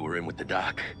Dex while you were in with the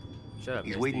doc. Shut up,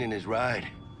 He's Misty. waiting in his ride.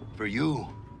 For you.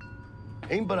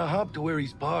 Ain't but a hop to where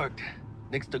he's parked.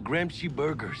 Next to Gramsci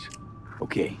Burgers.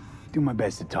 Okay, do my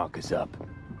best to talk us up.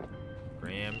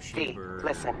 Gramsci Burgers.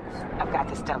 Listen, I've got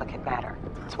this delicate matter.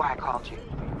 That's why I called you.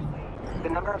 The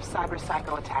number of cyber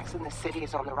psycho attacks in the city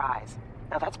is on the rise.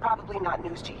 Now that's probably not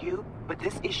news to you, but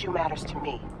this issue matters to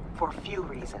me for a few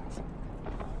reasons.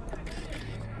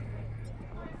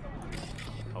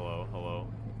 Hello, hello.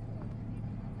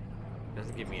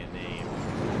 Doesn't give me a name.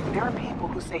 There are people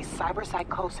who say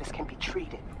cyberpsychosis can be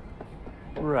treated.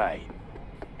 Right.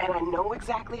 And I know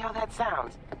exactly how that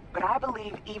sounds, but I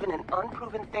believe even an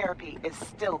unproven therapy is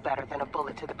still better than a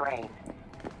bullet to the brain.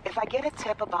 If I get a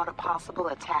tip about a possible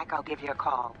attack, I'll give you a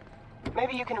call.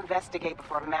 Maybe you can investigate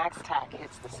before Max Tack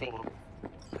hits the scene.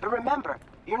 But remember,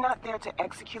 you're not there to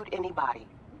execute anybody.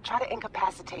 Try to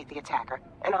incapacitate the attacker,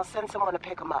 and I'll send someone to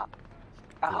pick him up.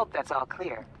 I hope that's all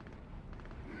clear.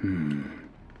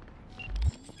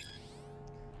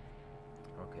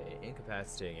 Okay,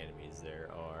 incapacitating enemies. There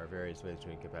are various ways to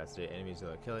incapacitate enemies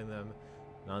without killing them.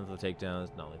 Non-lethal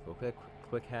takedowns, non-lethal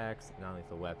quick hacks,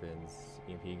 non-lethal weapons,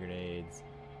 EMP grenades,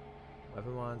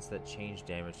 weapon mods that change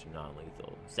damage to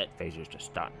non-lethal, set phasers to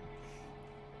stun.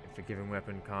 If a given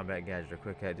weapon, combat gadget, or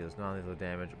quick hack deals non-lethal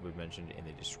damage, will be mentioned in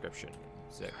the description.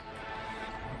 Sick.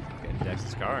 Getting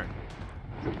Dex's car.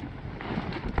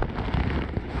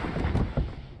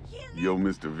 Yo,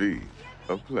 Mr. V,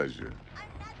 a pleasure.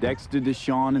 Dexter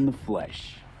Deshawn in the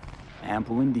flesh.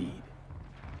 Ample indeed.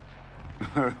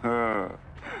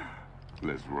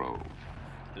 Let's roll.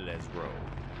 Let's roll.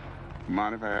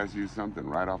 Mind if I ask you something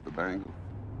right off the bangle?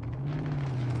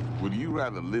 Would you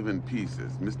rather live in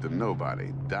pieces, Mr.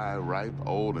 Nobody, die ripe,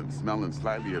 old, and smelling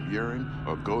slightly of urine,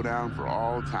 or go down for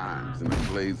all times in the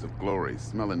blaze of glory,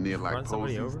 smelling near like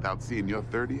posies without seeing your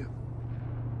 30th?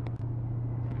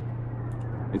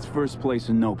 It's first place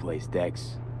or no place,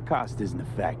 Dex. Cost isn't a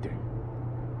factor.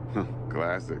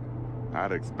 Classic.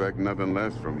 I'd expect nothing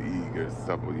less from eager,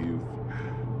 supple youth.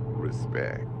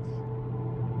 Respect.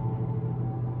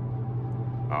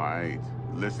 All right,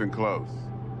 listen close.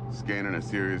 Scanning a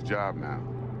serious job now.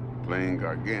 Playing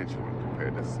gargantuan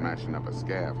compared to smashing up a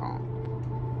scav home.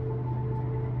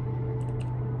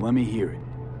 Let me hear it.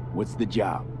 What's the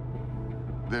job?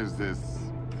 There's this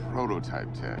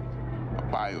prototype tech. A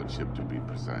biochip to be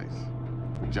precise.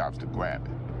 Job's to grab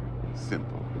it.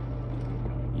 Simple.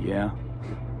 Yeah?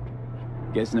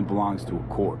 Guessing it belongs to a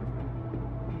corp.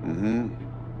 Mm-hmm.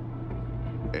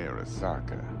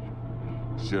 Arasaka.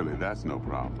 Surely that's no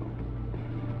problem.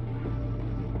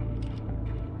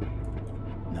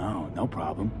 No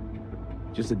problem.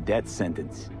 Just a death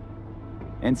sentence.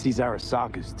 NC's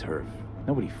Arasaka's turf.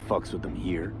 Nobody fucks with them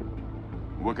here.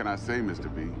 What can I say,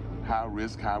 Mr. V? High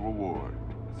risk, high reward.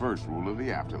 First rule of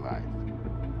the afterlife.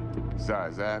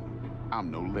 Besides that,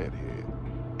 I'm no leadhead.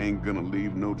 Ain't gonna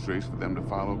leave no trace for them to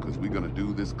follow, cause we gonna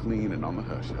do this clean and on the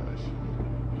hush-hush.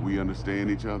 We understand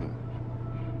each other?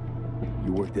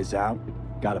 You work this out?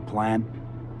 Got a plan?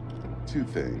 2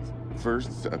 things.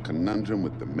 First, a conundrum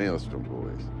with the Maelstrom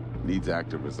boys. Needs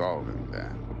active resolve in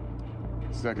that.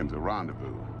 Second's a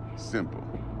rendezvous. Simple.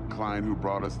 Client who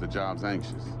brought us the job's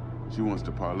anxious. She wants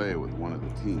to parlay with one of the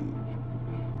team.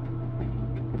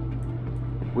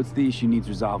 What's the issue needs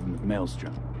resolving with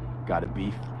Maelstrom? Got a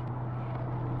beef?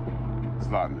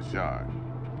 Slot in the shard.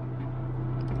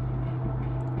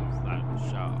 Slot in the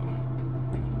shard.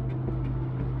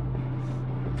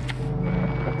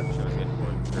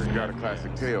 Got a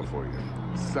classic tale for you.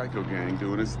 Psycho gang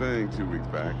doing his thing 2 weeks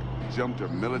back. Jumped a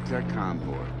Militech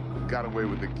convoy. Got away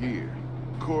with the gear.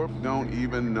 Corp don't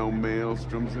even know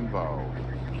Maelstrom's involved.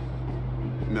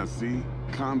 Now see,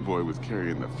 convoy was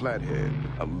carrying the Flathead,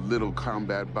 a little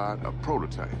combat bot, a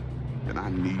prototype. And I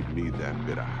need me that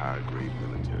bit of high-grade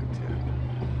military tech.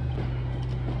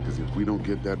 Because if we don't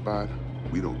get that bot,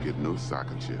 we don't get no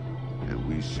soccer chip. And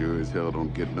we sure as hell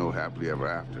don't get no happily ever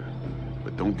after.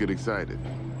 But don't get excited.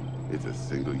 It's a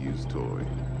single-use toy.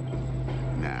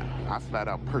 Now, I flat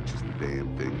out purchased the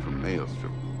damn thing from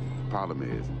Maelstrom. Problem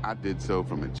is, I did so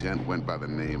from a gent went by the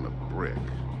name of Brick.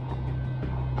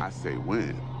 I say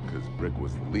when, because Brick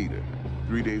was the leader.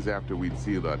 3 days after we'd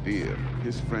sealed our deal,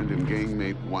 his friend and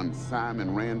gangmate, one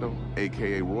Simon Randall,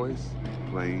 a.k.a. Royce,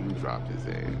 plain dropped his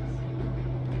ass.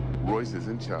 Royce is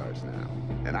in charge now,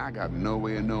 and I got no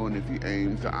way of knowing if he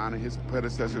aims to honor his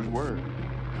predecessor's word.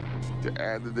 To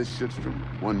add to this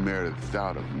shitstorm, one Meredith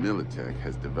Stout of Militech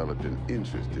has developed an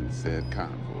interest in said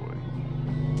convoy.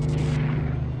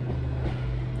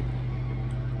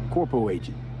 Corpo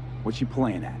agent, what's she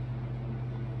playing at?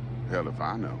 Hell if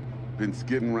I know. Been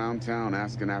skidding around town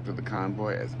asking after the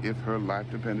convoy as if her life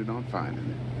depended on finding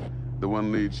it. The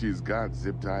one lead she's got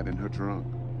zip-tied in her trunk.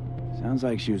 Sounds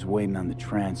like she was waiting on the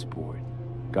transport.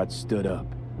 Got stood up.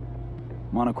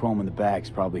 Monochrome in the back's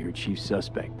probably her chief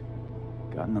suspect.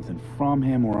 Got nothing from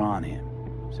him or on him,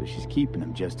 so she's keeping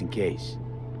him just in case.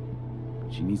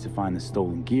 But she needs to find the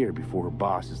stolen gear before her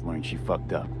bosses learn she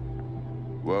fucked up.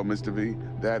 Well, Mr. V,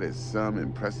 that is some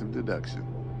impressive deduction.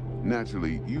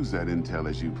 Naturally, use that intel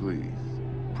as you please.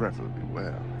 Preferably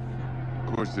well.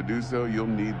 Of course, to do so, you'll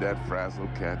need that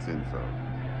frazzled cat's info.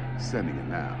 Sending it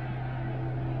now.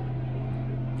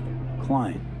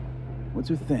 Client, what's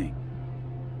her thing?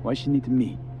 Why she need to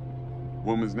meet?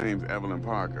 Woman's name's Evelyn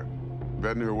Parker.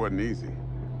 Vetting her wasn't easy.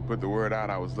 Put the word out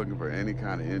I was looking for any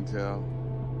kind of intel.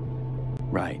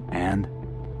 Right, and?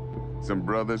 Some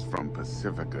brothers from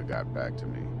Pacifica got back to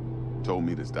me. Told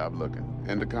me to stop looking.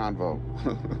 End the convo.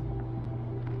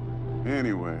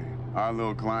 Anyway, our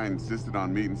little client insisted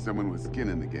on meeting someone with skin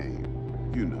in the game.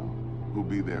 You know, who'll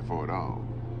be there for it all.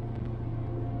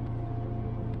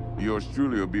 Yours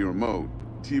truly will be remote.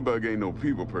 T-Bug ain't no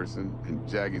people person, and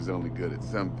Jaggy's only good at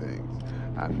some things.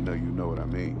 I know you know what I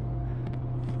mean.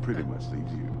 Pretty much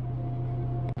leaves you.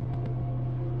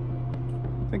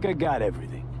 Think I got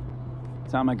everything.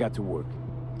 Time I got to work.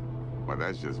 Well,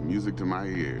 that's just music to my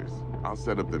ears. I'll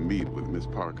set up the meet with Miss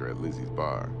Parker at Lizzie's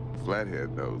bar.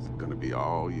 Flathead, though's gonna be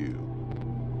all you.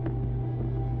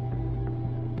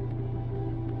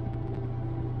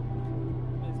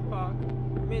 Miss Parker.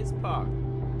 Miss Parker.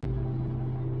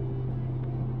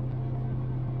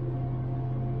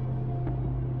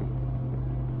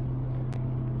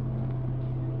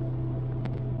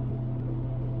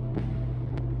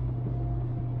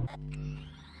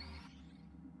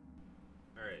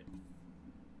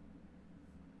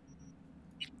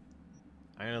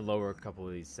 I'm gonna lower a couple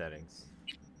of these settings.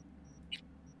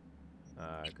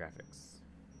 Graphics.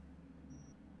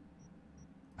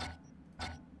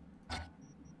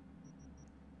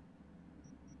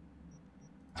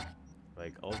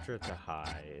 Like ultra to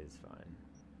high is fine.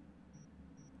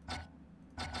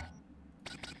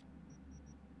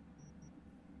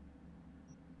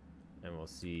 And we'll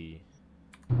see.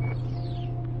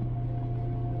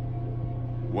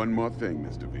 One more thing,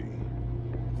 Mr. V.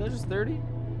 Is that just 30?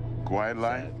 Quiet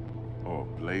life or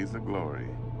blaze of glory?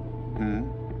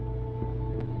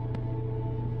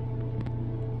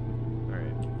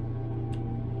 Alright.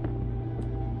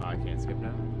 Oh, I can't skip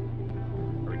now?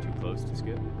 Are we too close to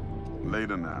skip?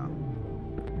 Later now.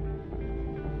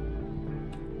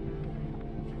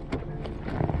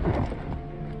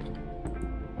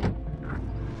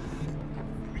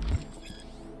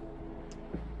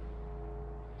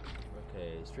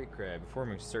 Street cred.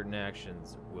 Performing certain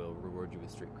actions will reward you with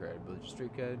street cred. Build your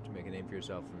street cred to make a name for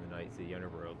yourself in the night to the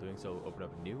underworld. Doing so will open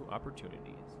up new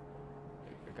opportunities.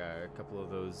 I got a couple of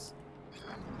those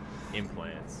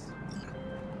implants.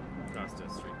 Cost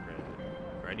us street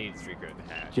cred. Or I need street cred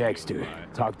to hash. Jackster,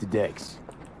 talk to Dex.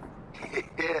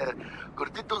 Yeah,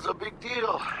 Gordito's a big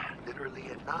deal. Literally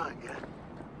at 9, yeah.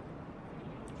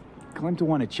 Claim to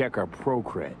want to check our pro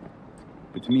cred.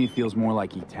 but to me it feels more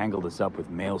like he tangled us up with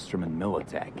Maelstrom and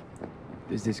Militech.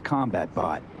 There's this combat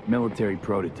bot, military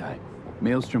prototype.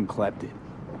 Maelstrom clept it.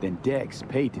 Then Dex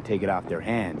paid to take it off their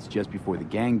hands just before the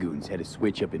Gangoons had a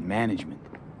switch up in management.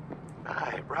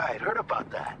 Right. Heard about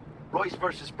that. Royce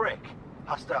versus Brick.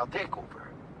 Hostile takeover.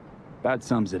 About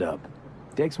sums it up.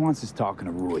 Dex wants us talking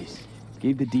to Royce.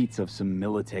 Gave the deets of some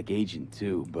Militech agent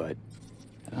too, but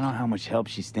I don't know how much help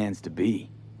she stands to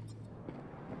be.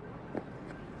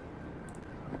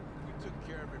 We took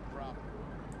care of it proper.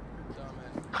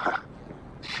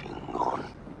 Chingon.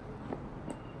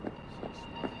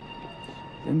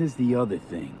 Then there's the other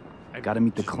thing. Gotta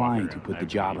meet the client who put the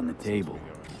job on the table.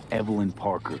 Evelyn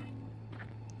Parker.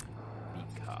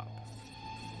 Beat cop.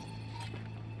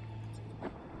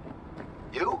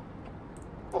 You?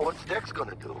 Well, what's Dex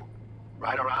gonna do?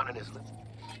 Ride around in his...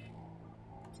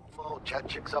 Oh, chat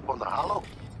chicks up on the hollow?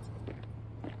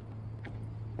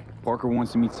 Parker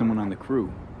wants to meet someone on the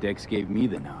crew. Dex gave me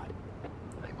the nod.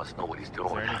 He must know what he's doing.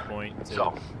 Is there any point to...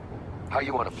 So, how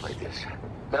you want to play this?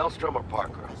 Maelstrom or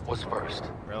Parker? What's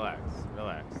first? Relax.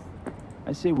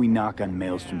 I say we knock on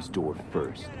Maelstrom's door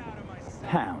first.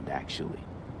 Pound, actually.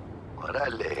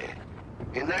 Orale.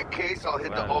 In that case, I'll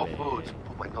hit the Whole Foods and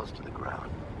put my nose to the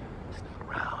ground. Sniff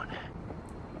around.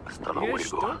 Hasta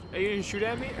luego. Are you gonna shoot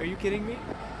at me? Are you kidding me?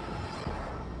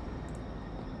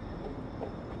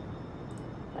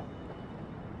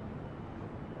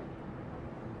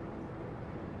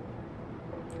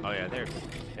 Oh yeah, they're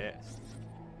pissed.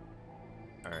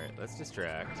 Alright, let's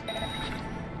distract. I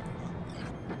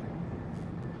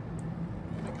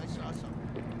think I saw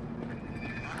something.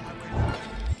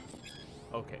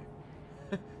 Okay.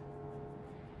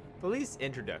 Police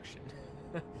introduction.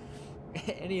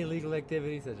 Any illegal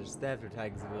activity such as theft or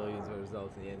tagging civilians will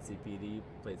result in the NCPD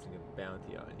placing a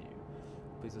bounty on you.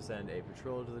 Police will send a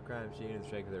patrol to the crime scene and the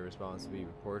strength of their response will be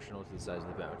proportional to the size of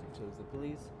the bounty. So as the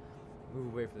police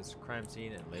move away from this crime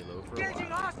scene and lay low for a while.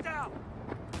 Hostile!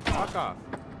 Fuck off.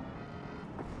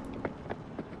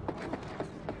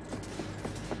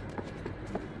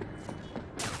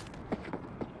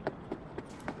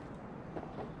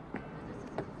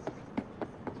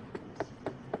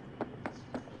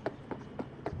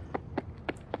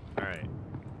 Alright.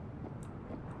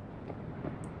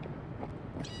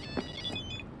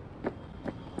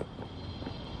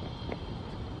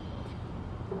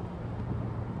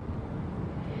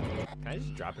 Can I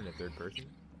just drop into third person?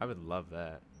 I would love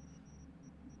that.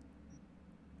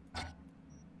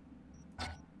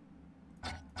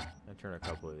 I turn a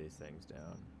couple of these things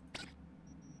down.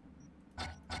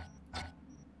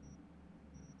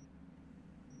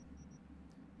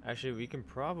 Actually, we can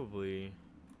probably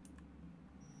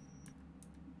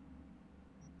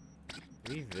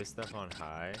leave this stuff on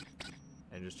high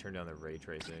and just turn down the ray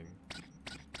tracing.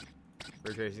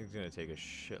 Ray tracing is going to take a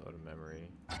shitload of memory.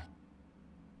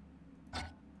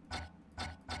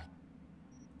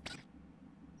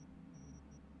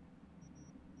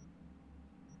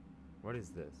 What is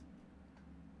this?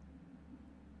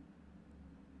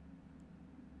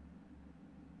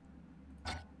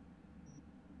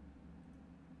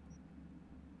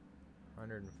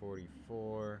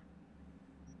 $144.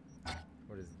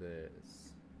 What is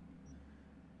this?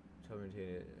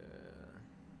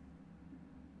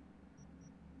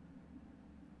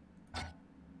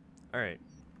 Alright.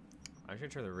 I'm just gonna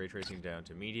turn the ray tracing down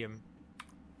to medium.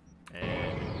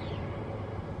 And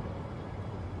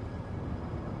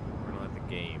we're gonna let the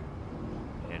game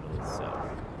handle itself.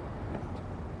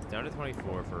 Down to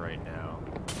 24 for right now.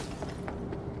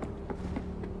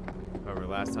 However,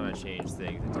 last time I changed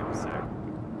things, it took a sec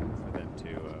for them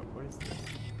to, what is this? I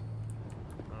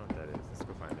don't know what that is. Let's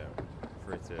go find out.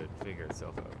 For it to figure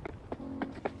itself out.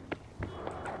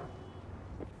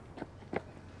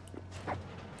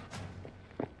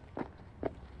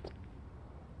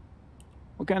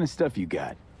 What kind of stuff you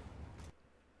got?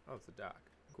 Oh, it's a dock.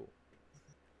 Cool.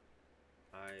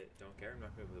 I don't care. I'm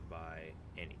not going to be able to buy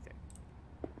anything.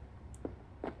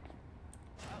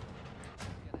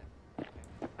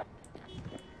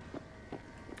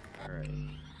 Alright.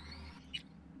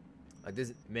 Like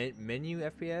this menu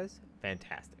FPS?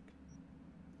 Fantastic.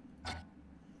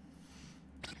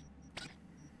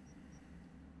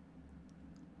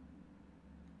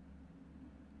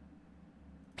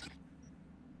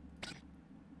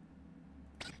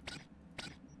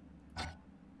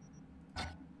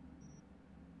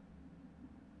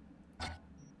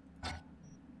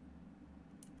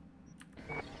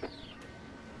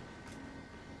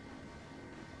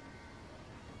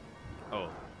 Oh,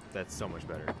 that's so much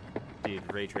better.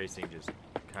 Dude, ray tracing just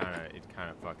kinda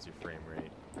fucks your frame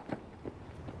rate.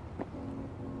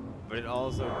 but it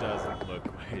also doesn't look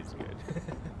quite as good.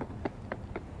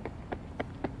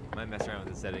 Might mess around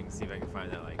with the settings, see if I can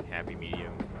find that like happy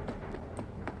medium.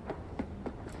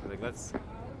 Like let's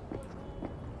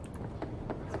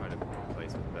find a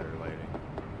place with better lighting.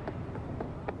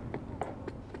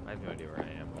 I have no idea where I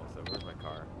am. Also, where's my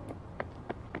car?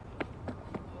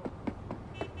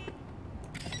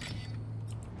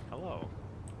 Hello.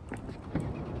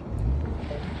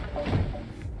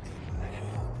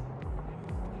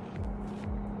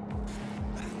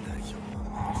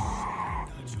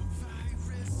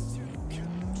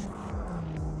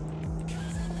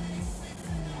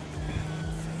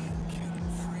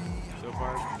 So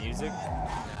far, music,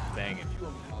 banging.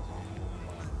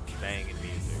 Banging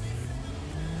music.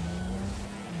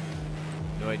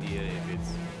 No idea if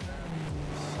it's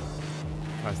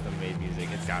custom made music.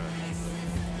 It's gotta be.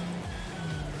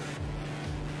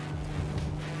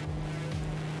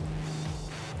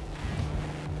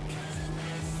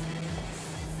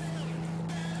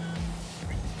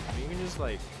 You can just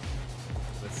like,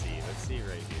 let's see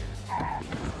right here.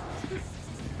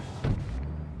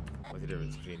 What's the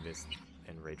difference between this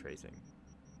and ray tracing?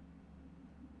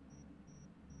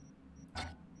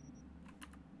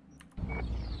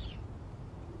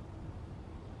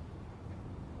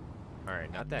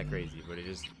 Alright, not that crazy, but it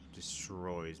just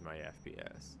destroys my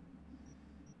FPS.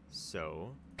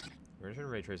 So, we're gonna turn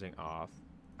ray tracing off.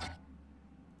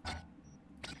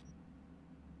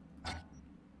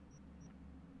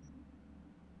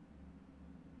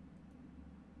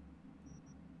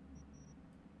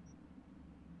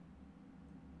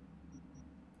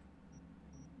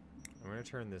 I'm gonna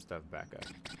turn this stuff back up.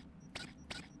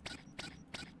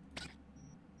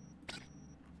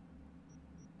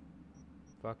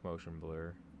 Fuck motion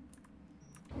blur.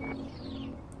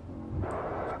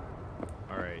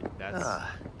 Alright, that's...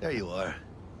 Ah, there you are.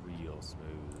 Real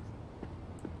smooth.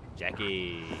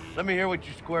 Jackie! Let me hear what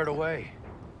you squared away.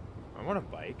 I want a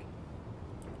bike.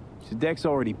 So Dex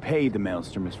already paid the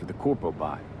maelstromers for the Corpo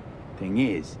bot. Thing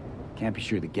is, can't be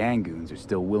sure the gang goons are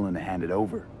still willing to hand it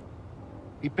over.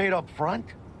 He paid up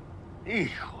front?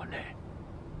 Híjole.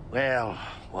 Well,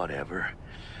 whatever.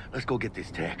 Let's go get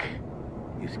this tech.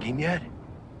 You scheme yet?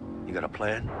 You got a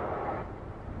plan?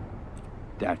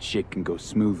 Doubt shit can go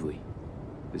smoothly.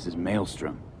 This is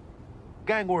Maelstrom.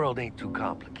 Gang world ain't too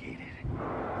complicated.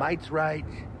 Might's right.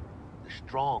 The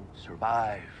strong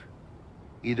survive.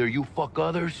 Either you fuck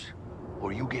others,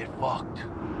 or you get fucked.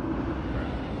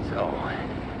 So,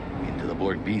 into the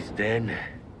Borg Beast den.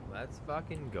 Let's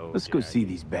fucking go. Let's go see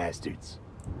these bastards.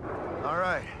 All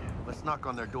right, let's knock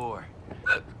on their door.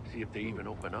 See if they even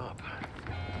open up.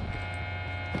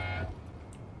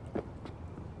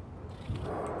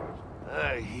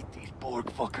 I hate these Borg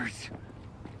fuckers.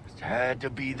 Just had to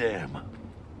be them.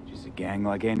 Just a gang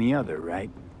like any other, right?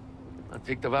 I'll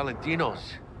take the Valentinos.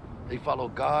 They follow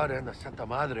God and the Santa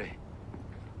Madre.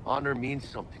 Honor means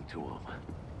something to them.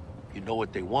 You know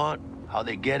what they want, how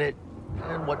they get it,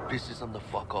 and what pisses them the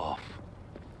fuck off.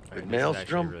 With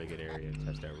Maelstrom, this is actually a really good area to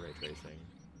test out ray tracing.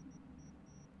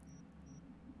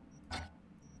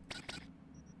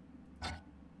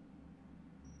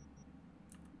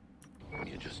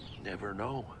 you just never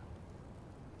know.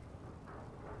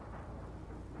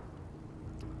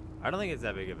 I don't think it's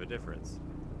that big of a difference,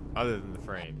 other than the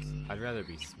frames. I'd rather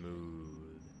be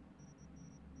smooth.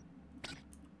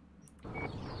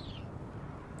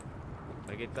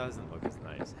 Like, it doesn't look as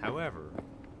nice. However...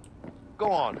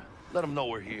 Go on. Let them know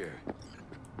we're here.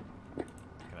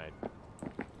 Can I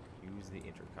use the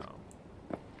intercom?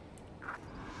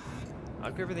 I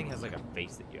like everything has, like, a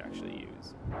face that you actually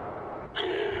use.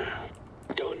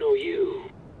 Don't know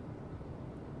you.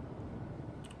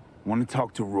 Want to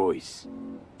talk to Royce.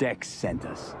 Dex sent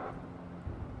us.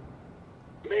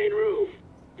 Main room.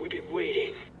 We've been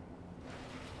waiting.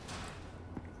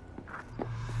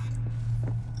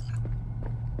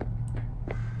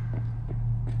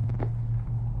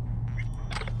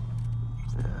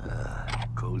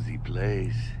 Cozy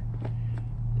place.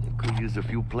 Could use a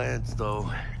few plants, though.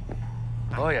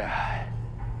 Oh, yeah.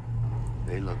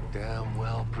 They look damn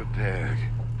well prepared.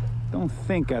 Don't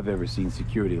think I've ever seen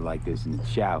security like this in the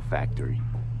Chow factory.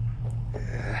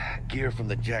 Gear from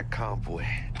the Jack convoy.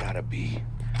 Gotta be.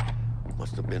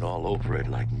 Must have been all over it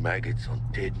like maggots on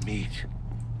dead meat.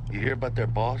 You hear about their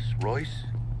boss, Royce?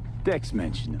 Dex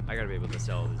mentioned him. I gotta be able to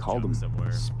sell this Called him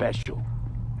somewhere. special.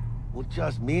 Well,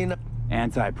 just me and...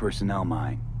 Anti-personnel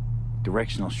mine.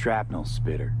 Directional shrapnel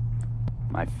spitter.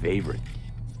 My favorite.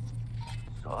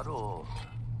 Subtle.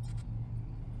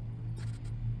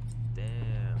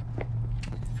 Damn.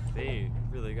 They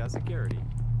really got security.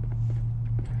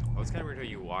 Oh, it's kind of weird how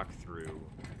you walk through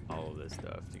all of this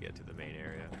stuff to get to the main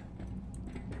area.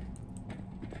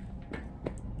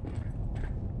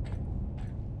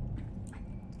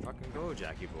 Let's fucking go,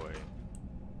 Jackie boy.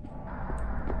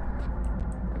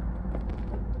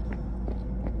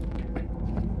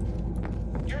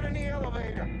 Get in the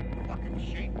elevator. Fucking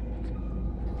sheep.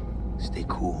 Stay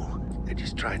cool. They're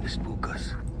just trying to spook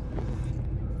us.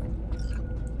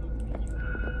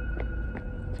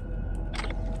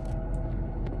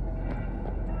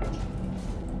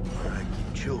 Alright,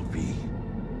 keep chill, V.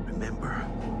 Remember,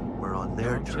 we're on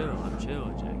their turn. I'm chill,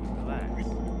 Jackie. Relax.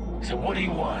 So what do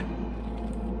you want?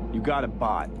 You got a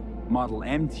bot. Model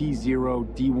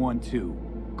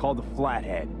MT0D12. Called the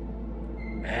Flathead.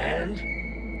 And?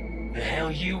 The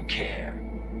hell you care?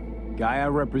 Guy I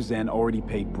represent already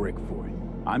paid Brick for it.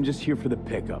 I'm just here for the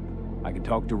pickup. I can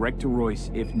talk direct to Royce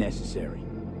if necessary.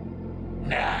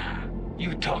 Nah,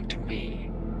 you talk to me.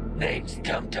 Name's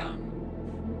Dum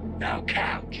Dum. Now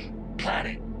couch,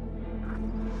 planet.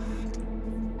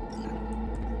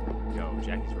 Yo,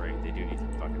 Jackie's right. They do need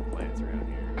some fucking plants around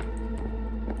here.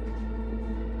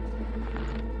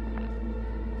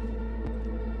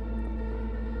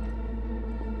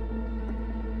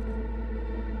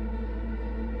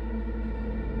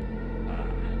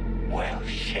 Well,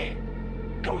 shit.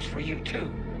 Goes for you,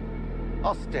 too.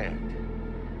 I'll stand.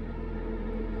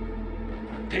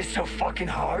 This so fucking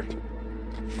hard?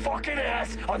 Fucking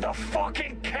ass on the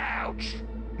fucking couch!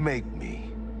 Make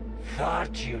me.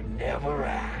 Thought you'd never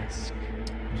ask.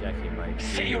 Jackie might...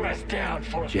 Sit your ass down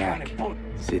for a Jack, kind of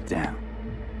sit down.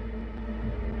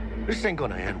 This ain't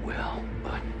gonna end well,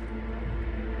 but...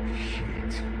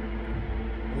 Shit.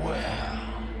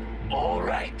 Well, all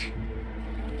right.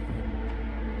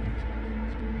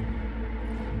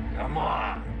 Come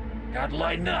on. Gotta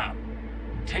lighten up.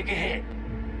 Take a hit.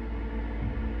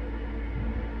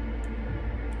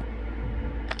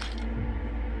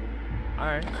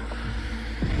 Alright.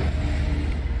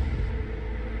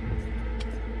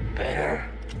 Better?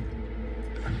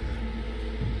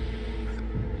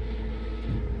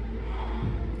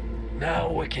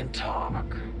 Now we can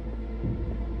talk.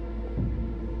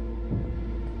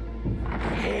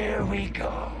 Here we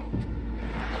go.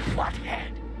 The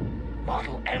Flathead.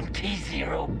 Model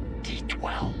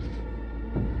MT0D12.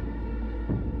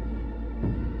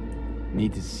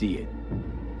 Need to see it.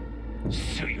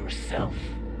 Suit yourself.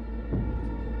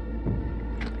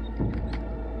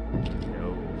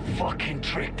 No. Fucking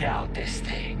tricked out this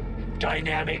thing.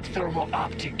 Dynamic thermal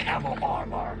optic camo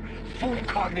armor. Full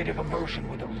cognitive immersion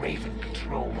with a Raven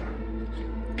controller.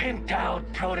 Pimped out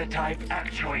prototype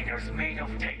actuators made of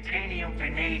titanium,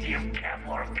 vanadium,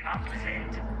 Kevlar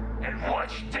composite. And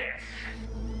watch this.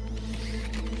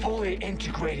 Fully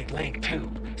integrated link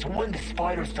tube, so when the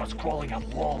spider starts crawling up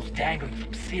walls dangling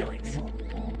from ceilings.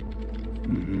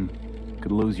 Mm-hmm.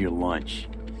 Could lose your lunch.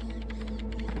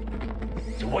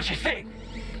 So what you think?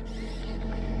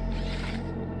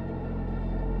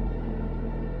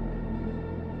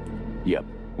 Yep,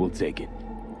 we'll take it.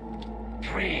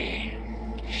 Free.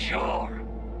 Sure.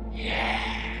 Yeah.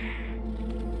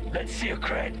 Let's see your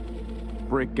cred.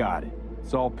 Brick got it.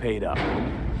 It's all paid up.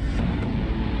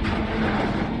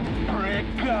 Brick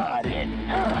got it.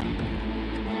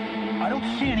 I don't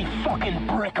see any fucking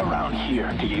brick around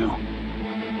here, do you?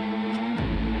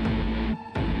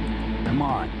 Come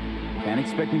on. Can't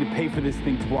expect me to pay for this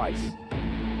thing twice.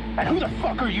 And who the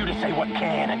fuck are you to say what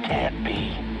can and can't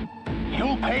be?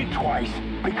 You'll pay twice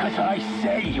because I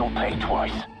say you'll pay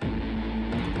twice.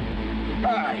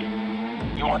 Alright.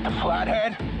 You want the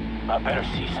Flathead? I better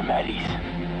see some eddies.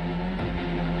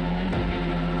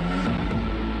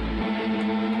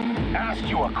 Asked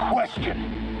you a question.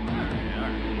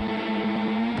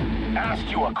 Asked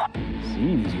you a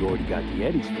Seeing as you already got the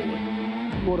eddies for it,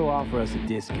 you ought to offer us a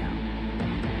discount.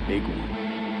 Big one.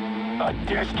 A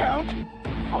discount?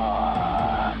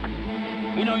 Fuck.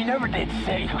 You know, you never did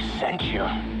say who sent you.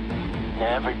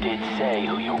 Never did say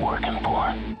who you're working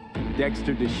for.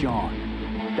 Dexter Deshawn.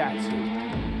 That's who.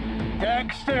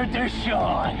 Dexter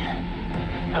Deshawn.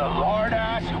 The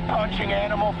lord-ass who punching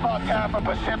animal fucked half of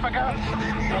Pacifica?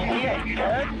 He ain't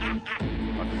dead.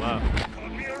 Fuck him up.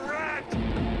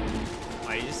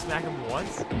 Oh, you just smack him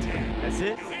once? That's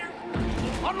it?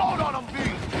 Unload on him, V!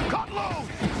 Cut loose!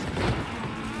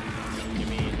 You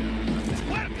mean...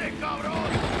 Suerte,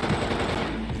 cabrón!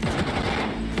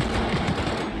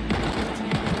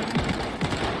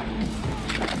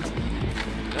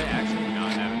 Do they actually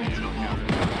not have an ammo counter?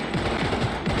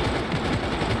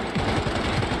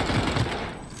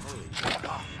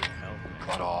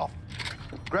 Cut off.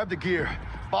 Grab the gear.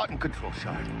 Bot and control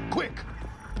shot. Quick!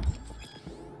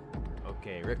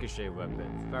 Okay, ricochet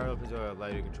weapons. Fire weapons allow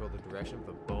you to control the direction of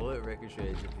the bullet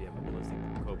ricochets if you have a ballistic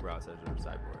co-processor or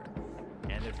cyborg,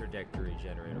 and the trajectory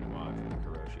generator mod for the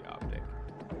Kuroshi optic.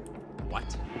 What?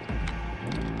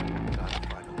 Gotta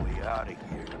find a way out of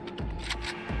here.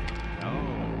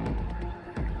 Oh.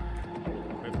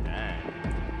 Equip that.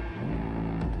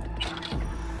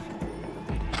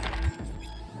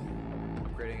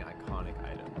 Upgrading iconic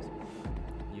items.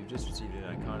 You've just received an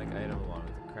iconic item along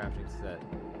with a crafting set.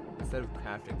 Instead of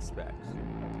crafting specs,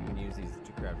 you can use these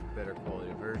to craft better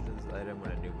quality versions of the item.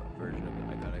 When a new version of the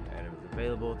iconic item is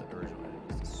available, the original item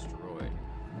is destroyed.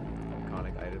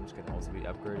 Iconic items can also be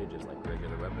upgraded just like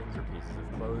regular weapons or pieces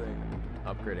of clothing.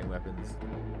 Upgrading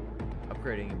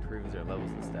improves their levels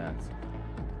and stats,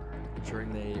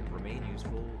 ensuring they remain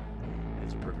useful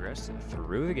as you progress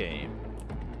through the game.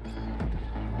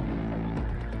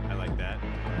 I like that.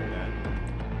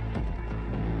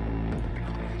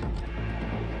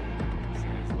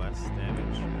 Less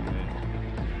damage. Okay.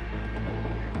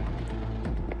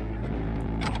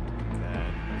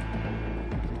 That.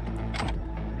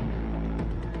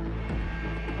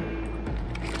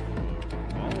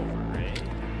 Revolver, eh?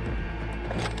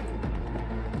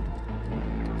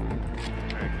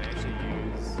 Alright, can I actually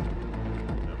use...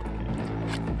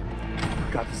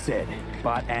 Okay. Got the set,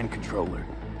 bot and controller.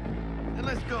 Then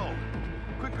let's go.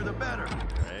 Quicker the better.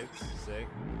 Right, sick.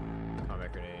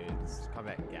 Combat grenades,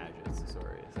 combat gadgets,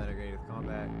 sorry. Assign a grenade with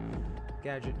combat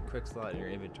gadget quick slot in your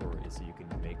inventory so you can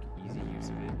make easy use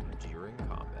of it during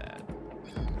combat.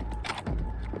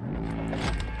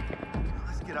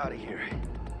 Let's get out of here.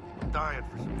 I'm dying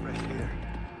for some fresh air.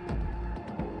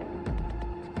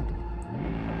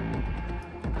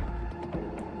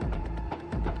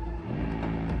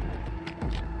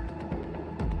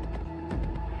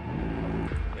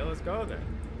 Yeah, let's go then.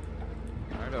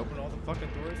 Alright, open all the fucking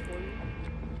doors for you.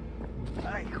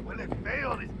 Hey, when it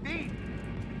failed, it's beat.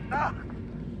 Ah,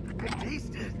 I can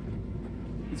taste it.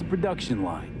 It's a production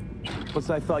line. Plus,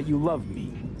 I thought you loved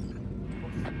me.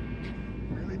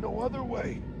 Really no other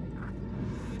way.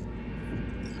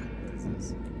 What is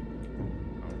this?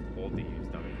 Oh, hold to use,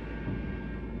 dummy.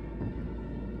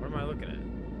 What am I looking at?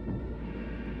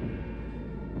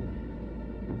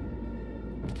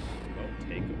 Remote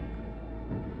takeover.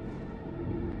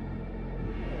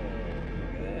 Oh,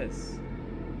 look at this.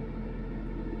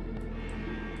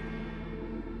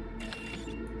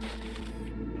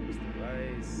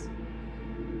 Device.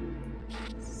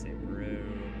 Same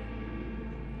room.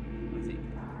 Let's see.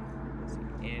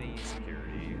 Any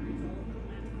security.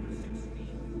 What is it?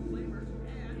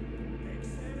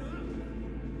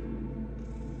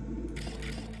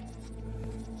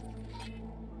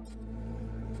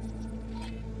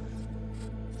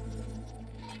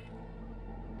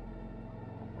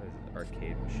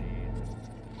 Arcade machine.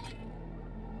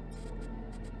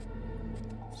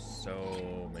 So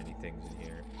many things in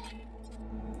here.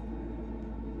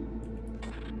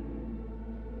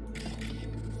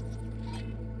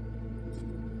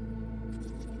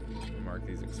 Mark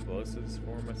these explosives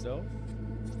for myself.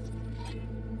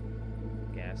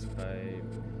 Gas pipe.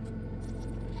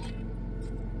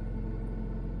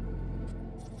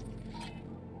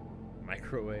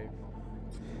 Microwave.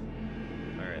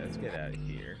 Alright, let's get out of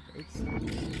here. Oops.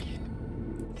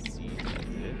 Seems like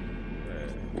it.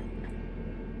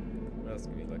 What else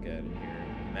can we look at in here?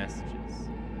 Messages.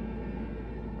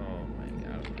 Oh my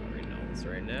god, I'm not reading all this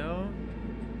right now.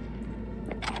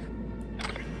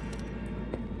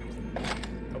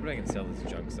 Hoping I can sell this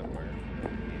junk somewhere. I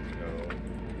need to go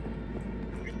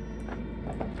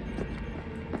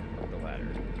up the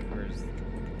ladder. Where's...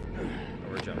 Oh,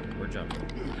 we're jumping. We're jumping.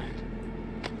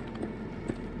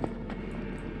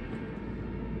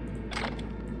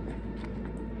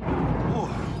 Oh,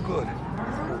 good.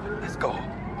 Let's go.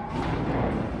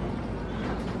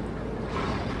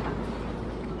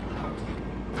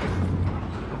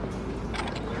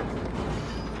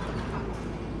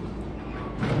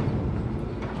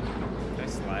 Can I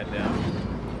slide down?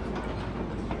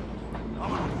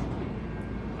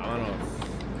 Vámonos.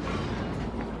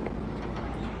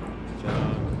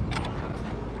 Jump.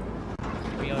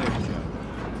 We all jump.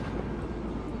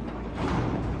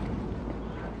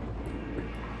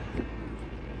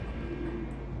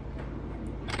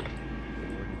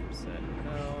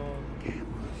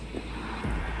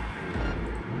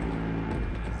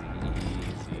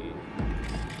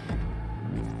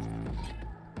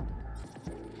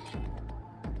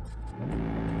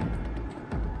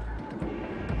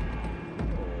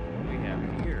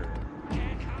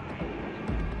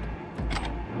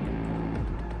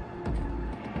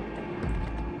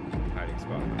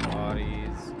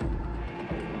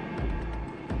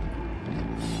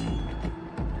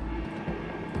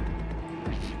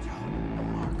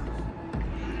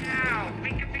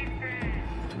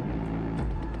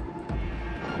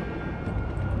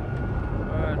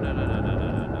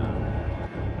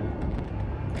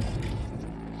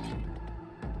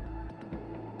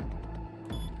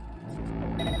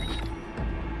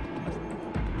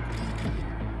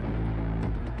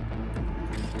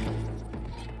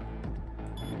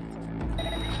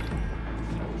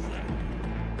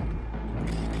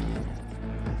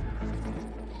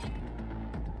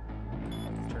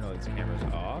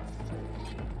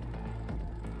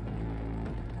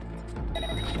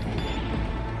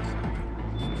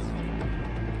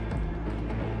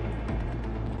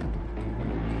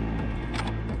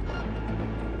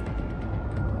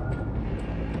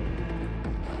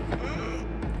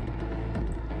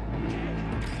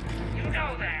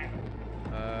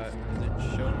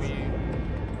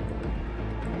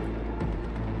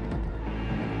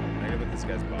 this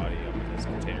guy's body up in this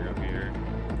container up here.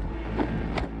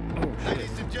 Oh, shit.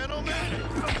 Ladies and gentlemen,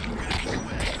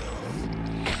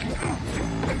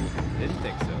 Didn't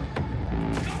think so.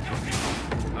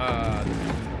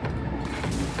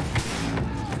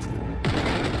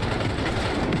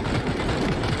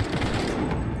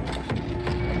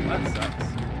 That sucks.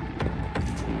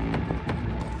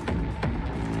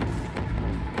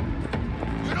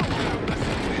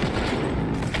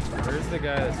 Where's the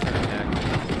guy that's trying to attack me?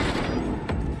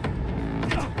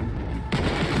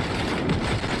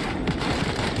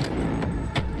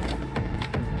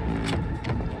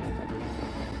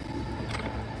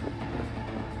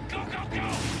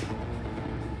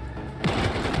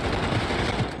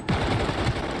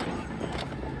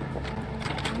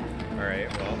 Alright,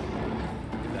 well,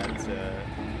 that's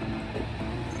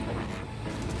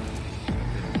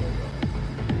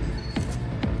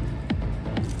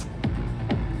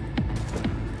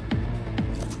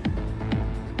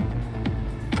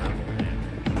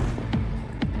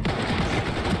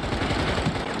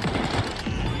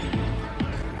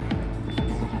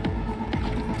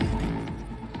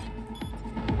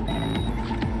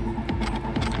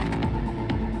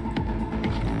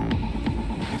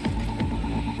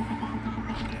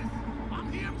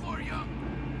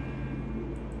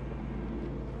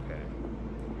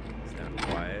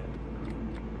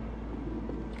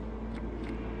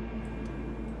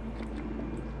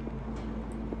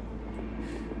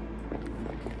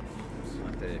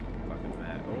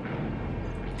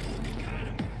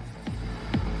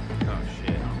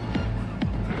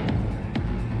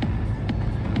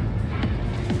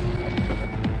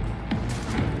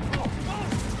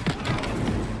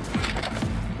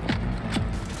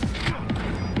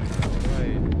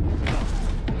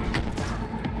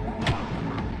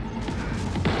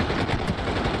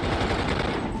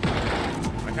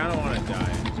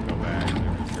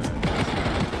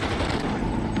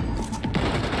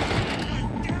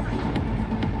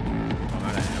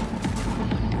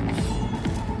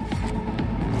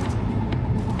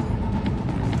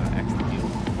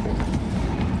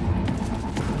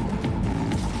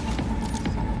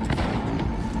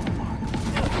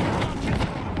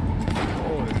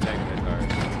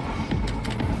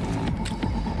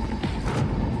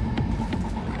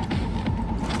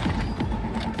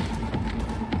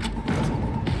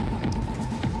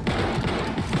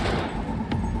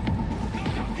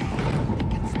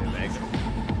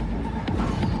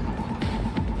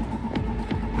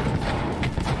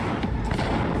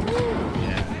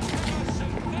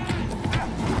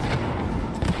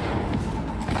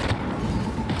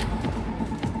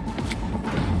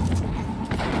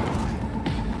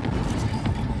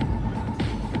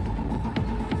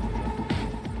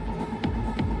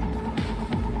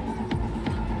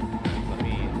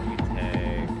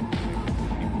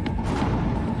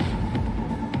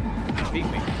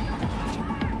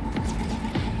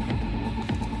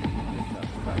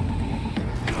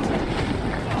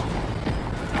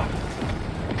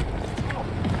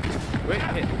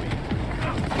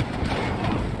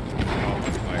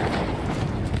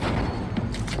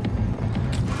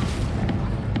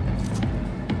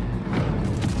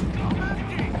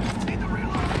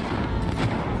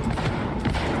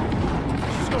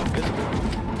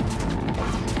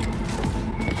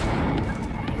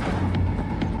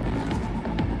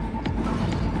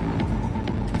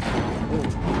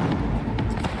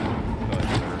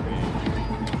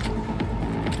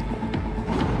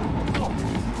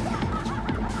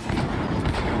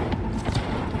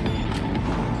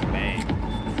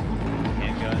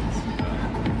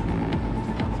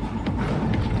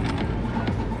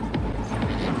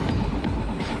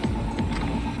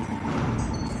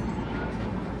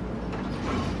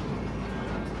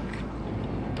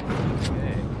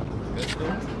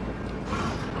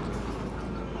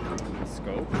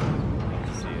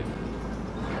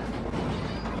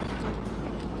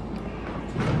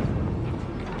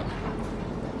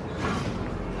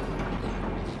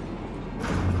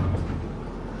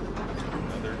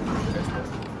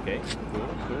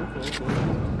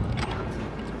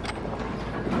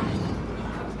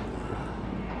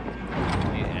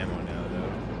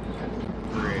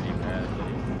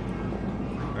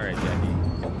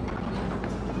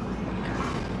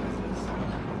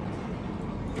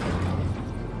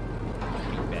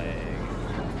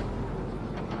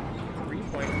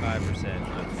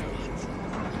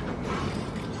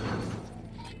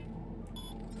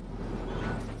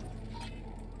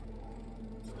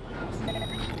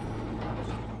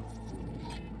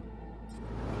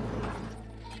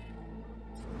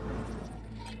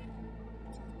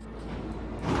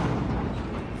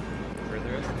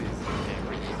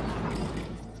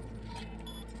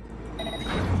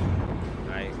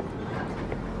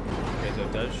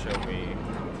does show me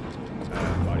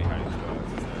body hiding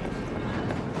spots.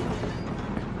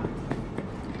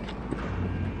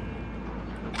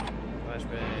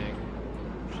 Flashbang,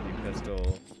 shitty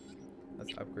pistol.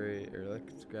 Let's upgrade, or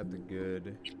let's grab the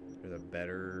good, or the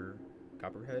better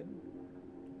copperhead.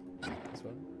 This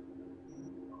one.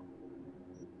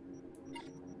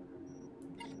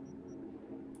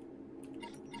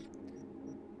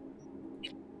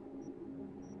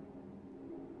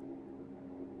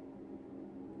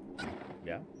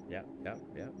 Yeah.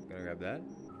 Gonna grab that.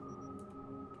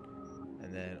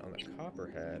 And then on the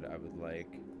copperhead, I would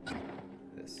like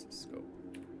this scope.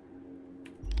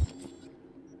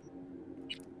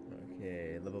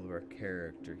 Okay, level of our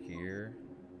character here.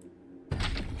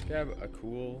 Let's grab a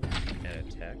cool and a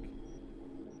tech.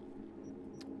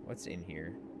 What's in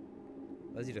here?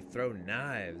 Allows you to throw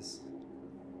knives.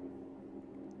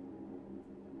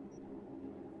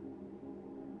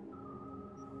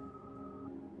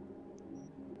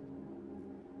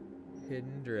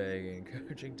 Hidden dragon,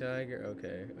 coaching tiger.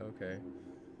 Okay.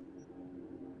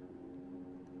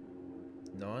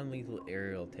 Non-lethal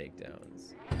aerial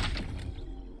takedowns.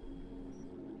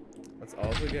 Let's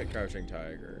also get crouching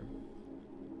tiger,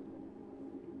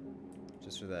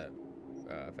 just for that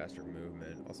faster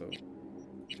movement. Also,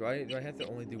 do I have to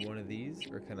only do one of these,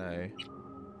 or can I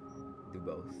do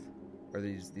both? Or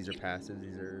these are passives?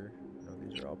 These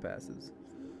are all passives.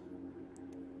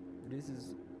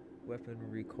 Reduces weapon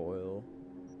recoil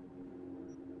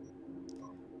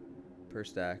per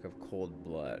stack of cold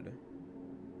blood.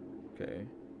 Okay.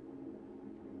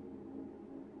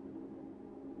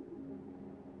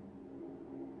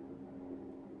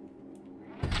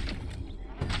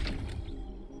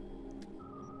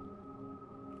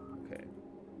 Okay.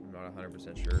 I'm not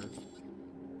 100% sure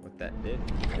what that did.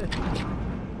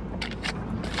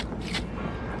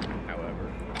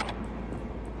 However,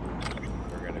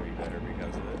 we're gonna be better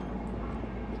because of it.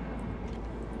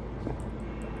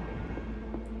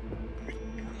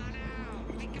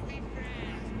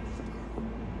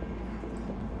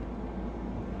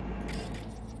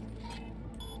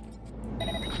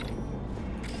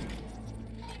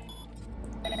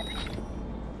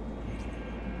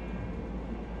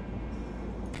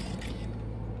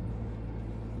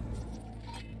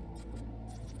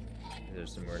 Is there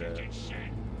somewhere to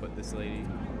put this lady?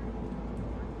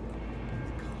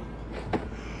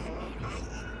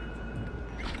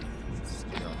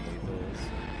 Still on lethals.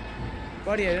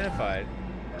 Body identified.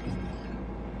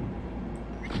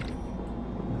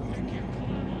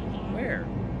 Where?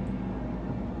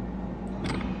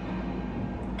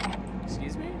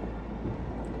 Excuse me?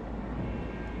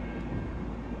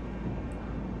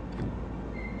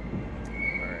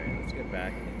 Alright, let's get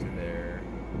back into there.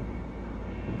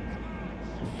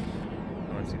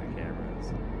 I want to see the cameras.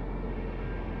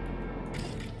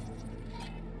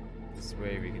 This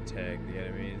way we can tag the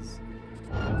enemies.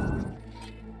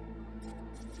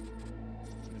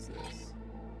 What is this?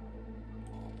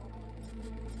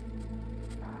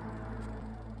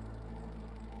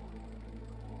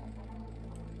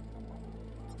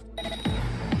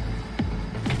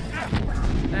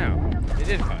 Now, they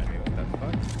did find me. What the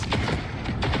fuck?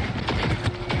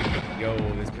 Yo,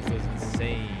 this pistol's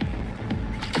insane.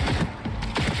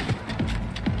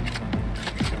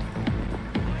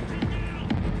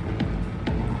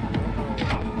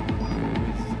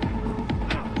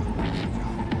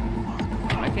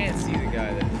 I can't see the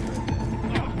guy that's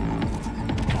doing this.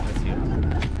 Let's heal.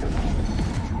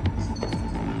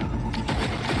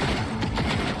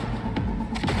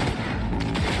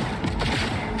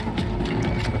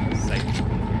 Sight.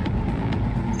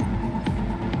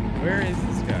 Where is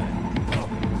this guy?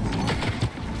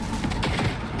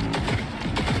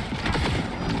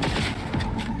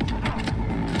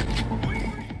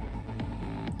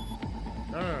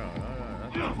 No,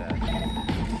 not like that.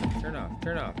 Turn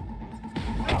off.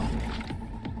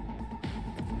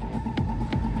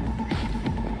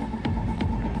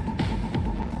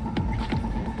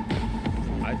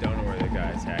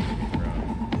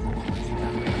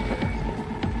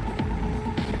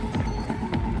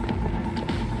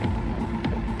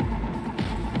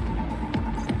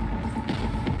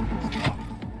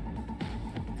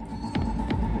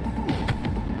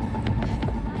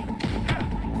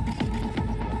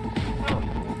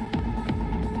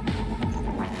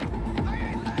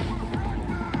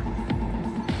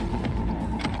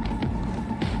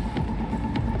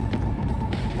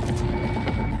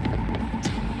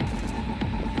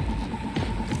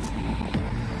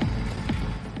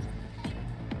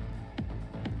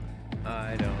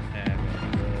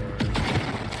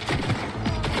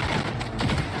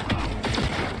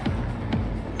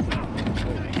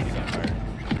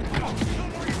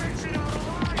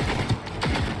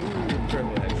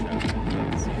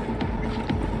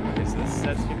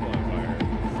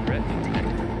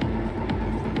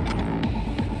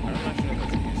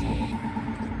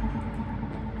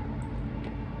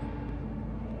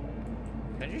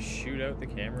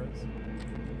 cameras?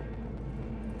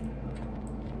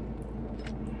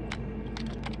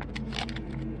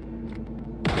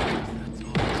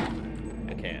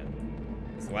 I can.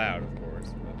 It's loud, of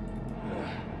course,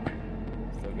 but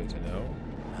still good to know.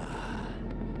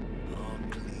 All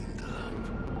cleaned up.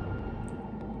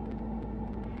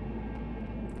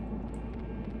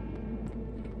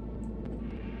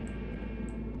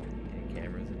 Any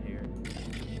cameras in here?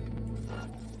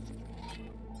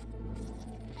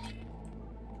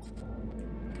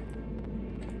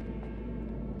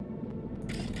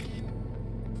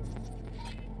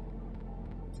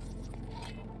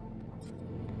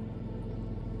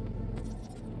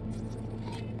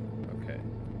 Okay.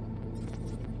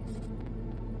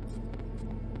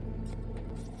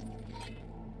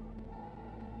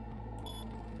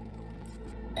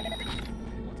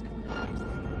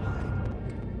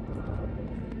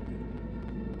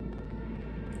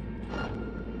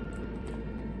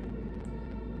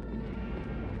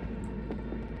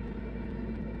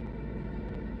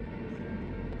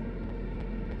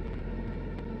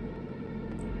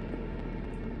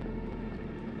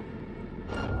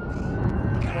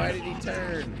 Why did he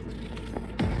turn?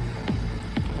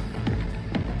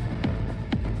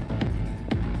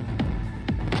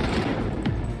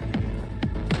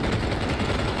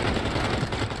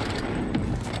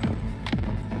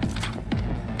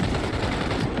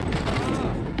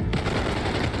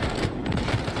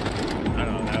 I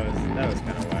don't know, that was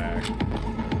kind of whack.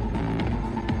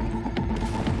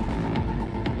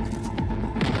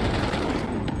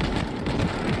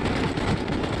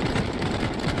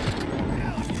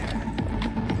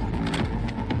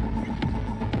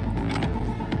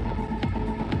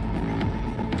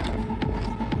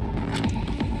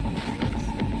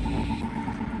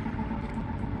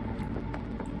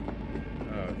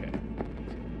 Oh, okay.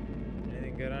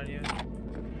 Anything good on you?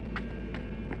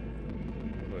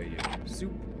 What about you?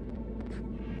 Soup.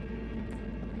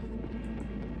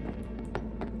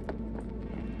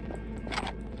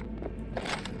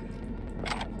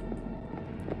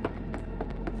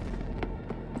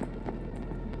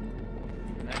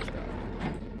 Nice dog.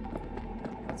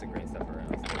 Lots of great stuff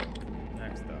around still.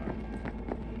 Nice dog.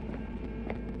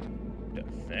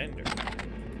 Defender.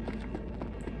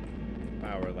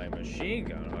 Power light machine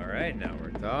gun. Alright, now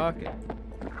we're talking.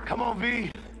 Come on,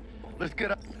 V. Let's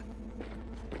get up.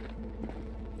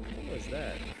 What was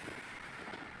that?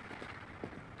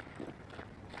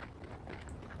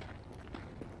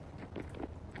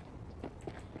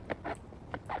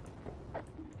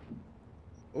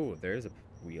 Oh, there's a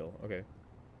wheel. Okay.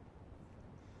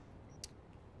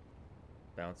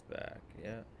 Bounce back.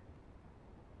 Yeah.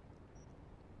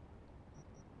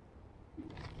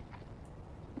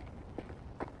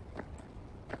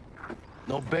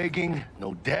 No begging,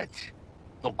 no debt,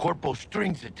 no corpo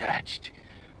strings attached.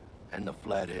 And the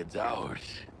flathead's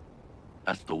ours.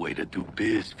 That's the way to do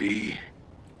biz, V.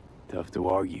 Tough to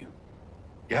argue.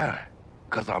 Yeah,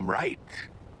 'cause I'm right. Getting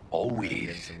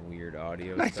Always. some weird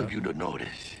audio Nice stuff. of you to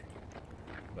notice.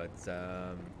 But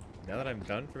now that I'm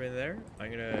done from in there, I'm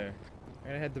gonna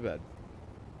head to bed.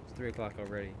 It's 3 o'clock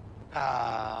already.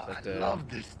 Ah, But, I love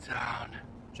this town.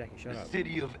 Jackie, shut The up.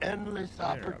 city of endless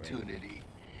Don't interrupt me. opportunity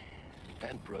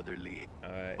and brotherly.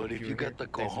 Alright, But if were you got here, the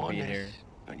thanks for being here. cojones,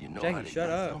 and you know Jackie, how to shut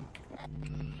use up.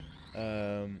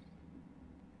 them.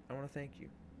 I want to thank you.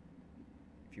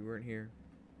 If you weren't here,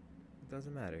 it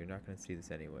doesn't matter. You're not going to see this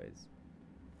anyways.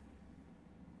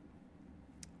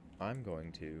 I'm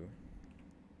going to...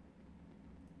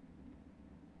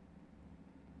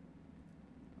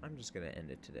 I'm just going to end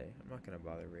it today. I'm not going to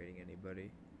bother rating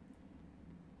anybody.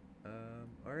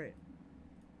 Alright.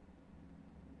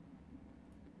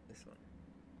 This one.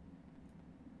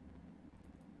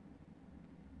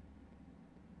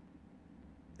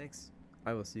 Thanks.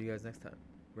 I will see you guys next time.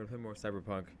 We're gonna play more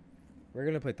Cyberpunk. We're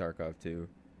gonna play Tarkov too.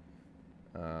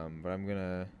 But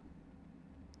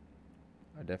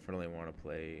I definitely want to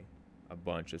play a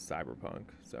bunch of Cyberpunk,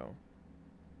 so.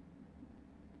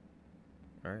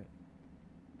 Alright.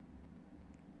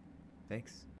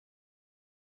 Thanks.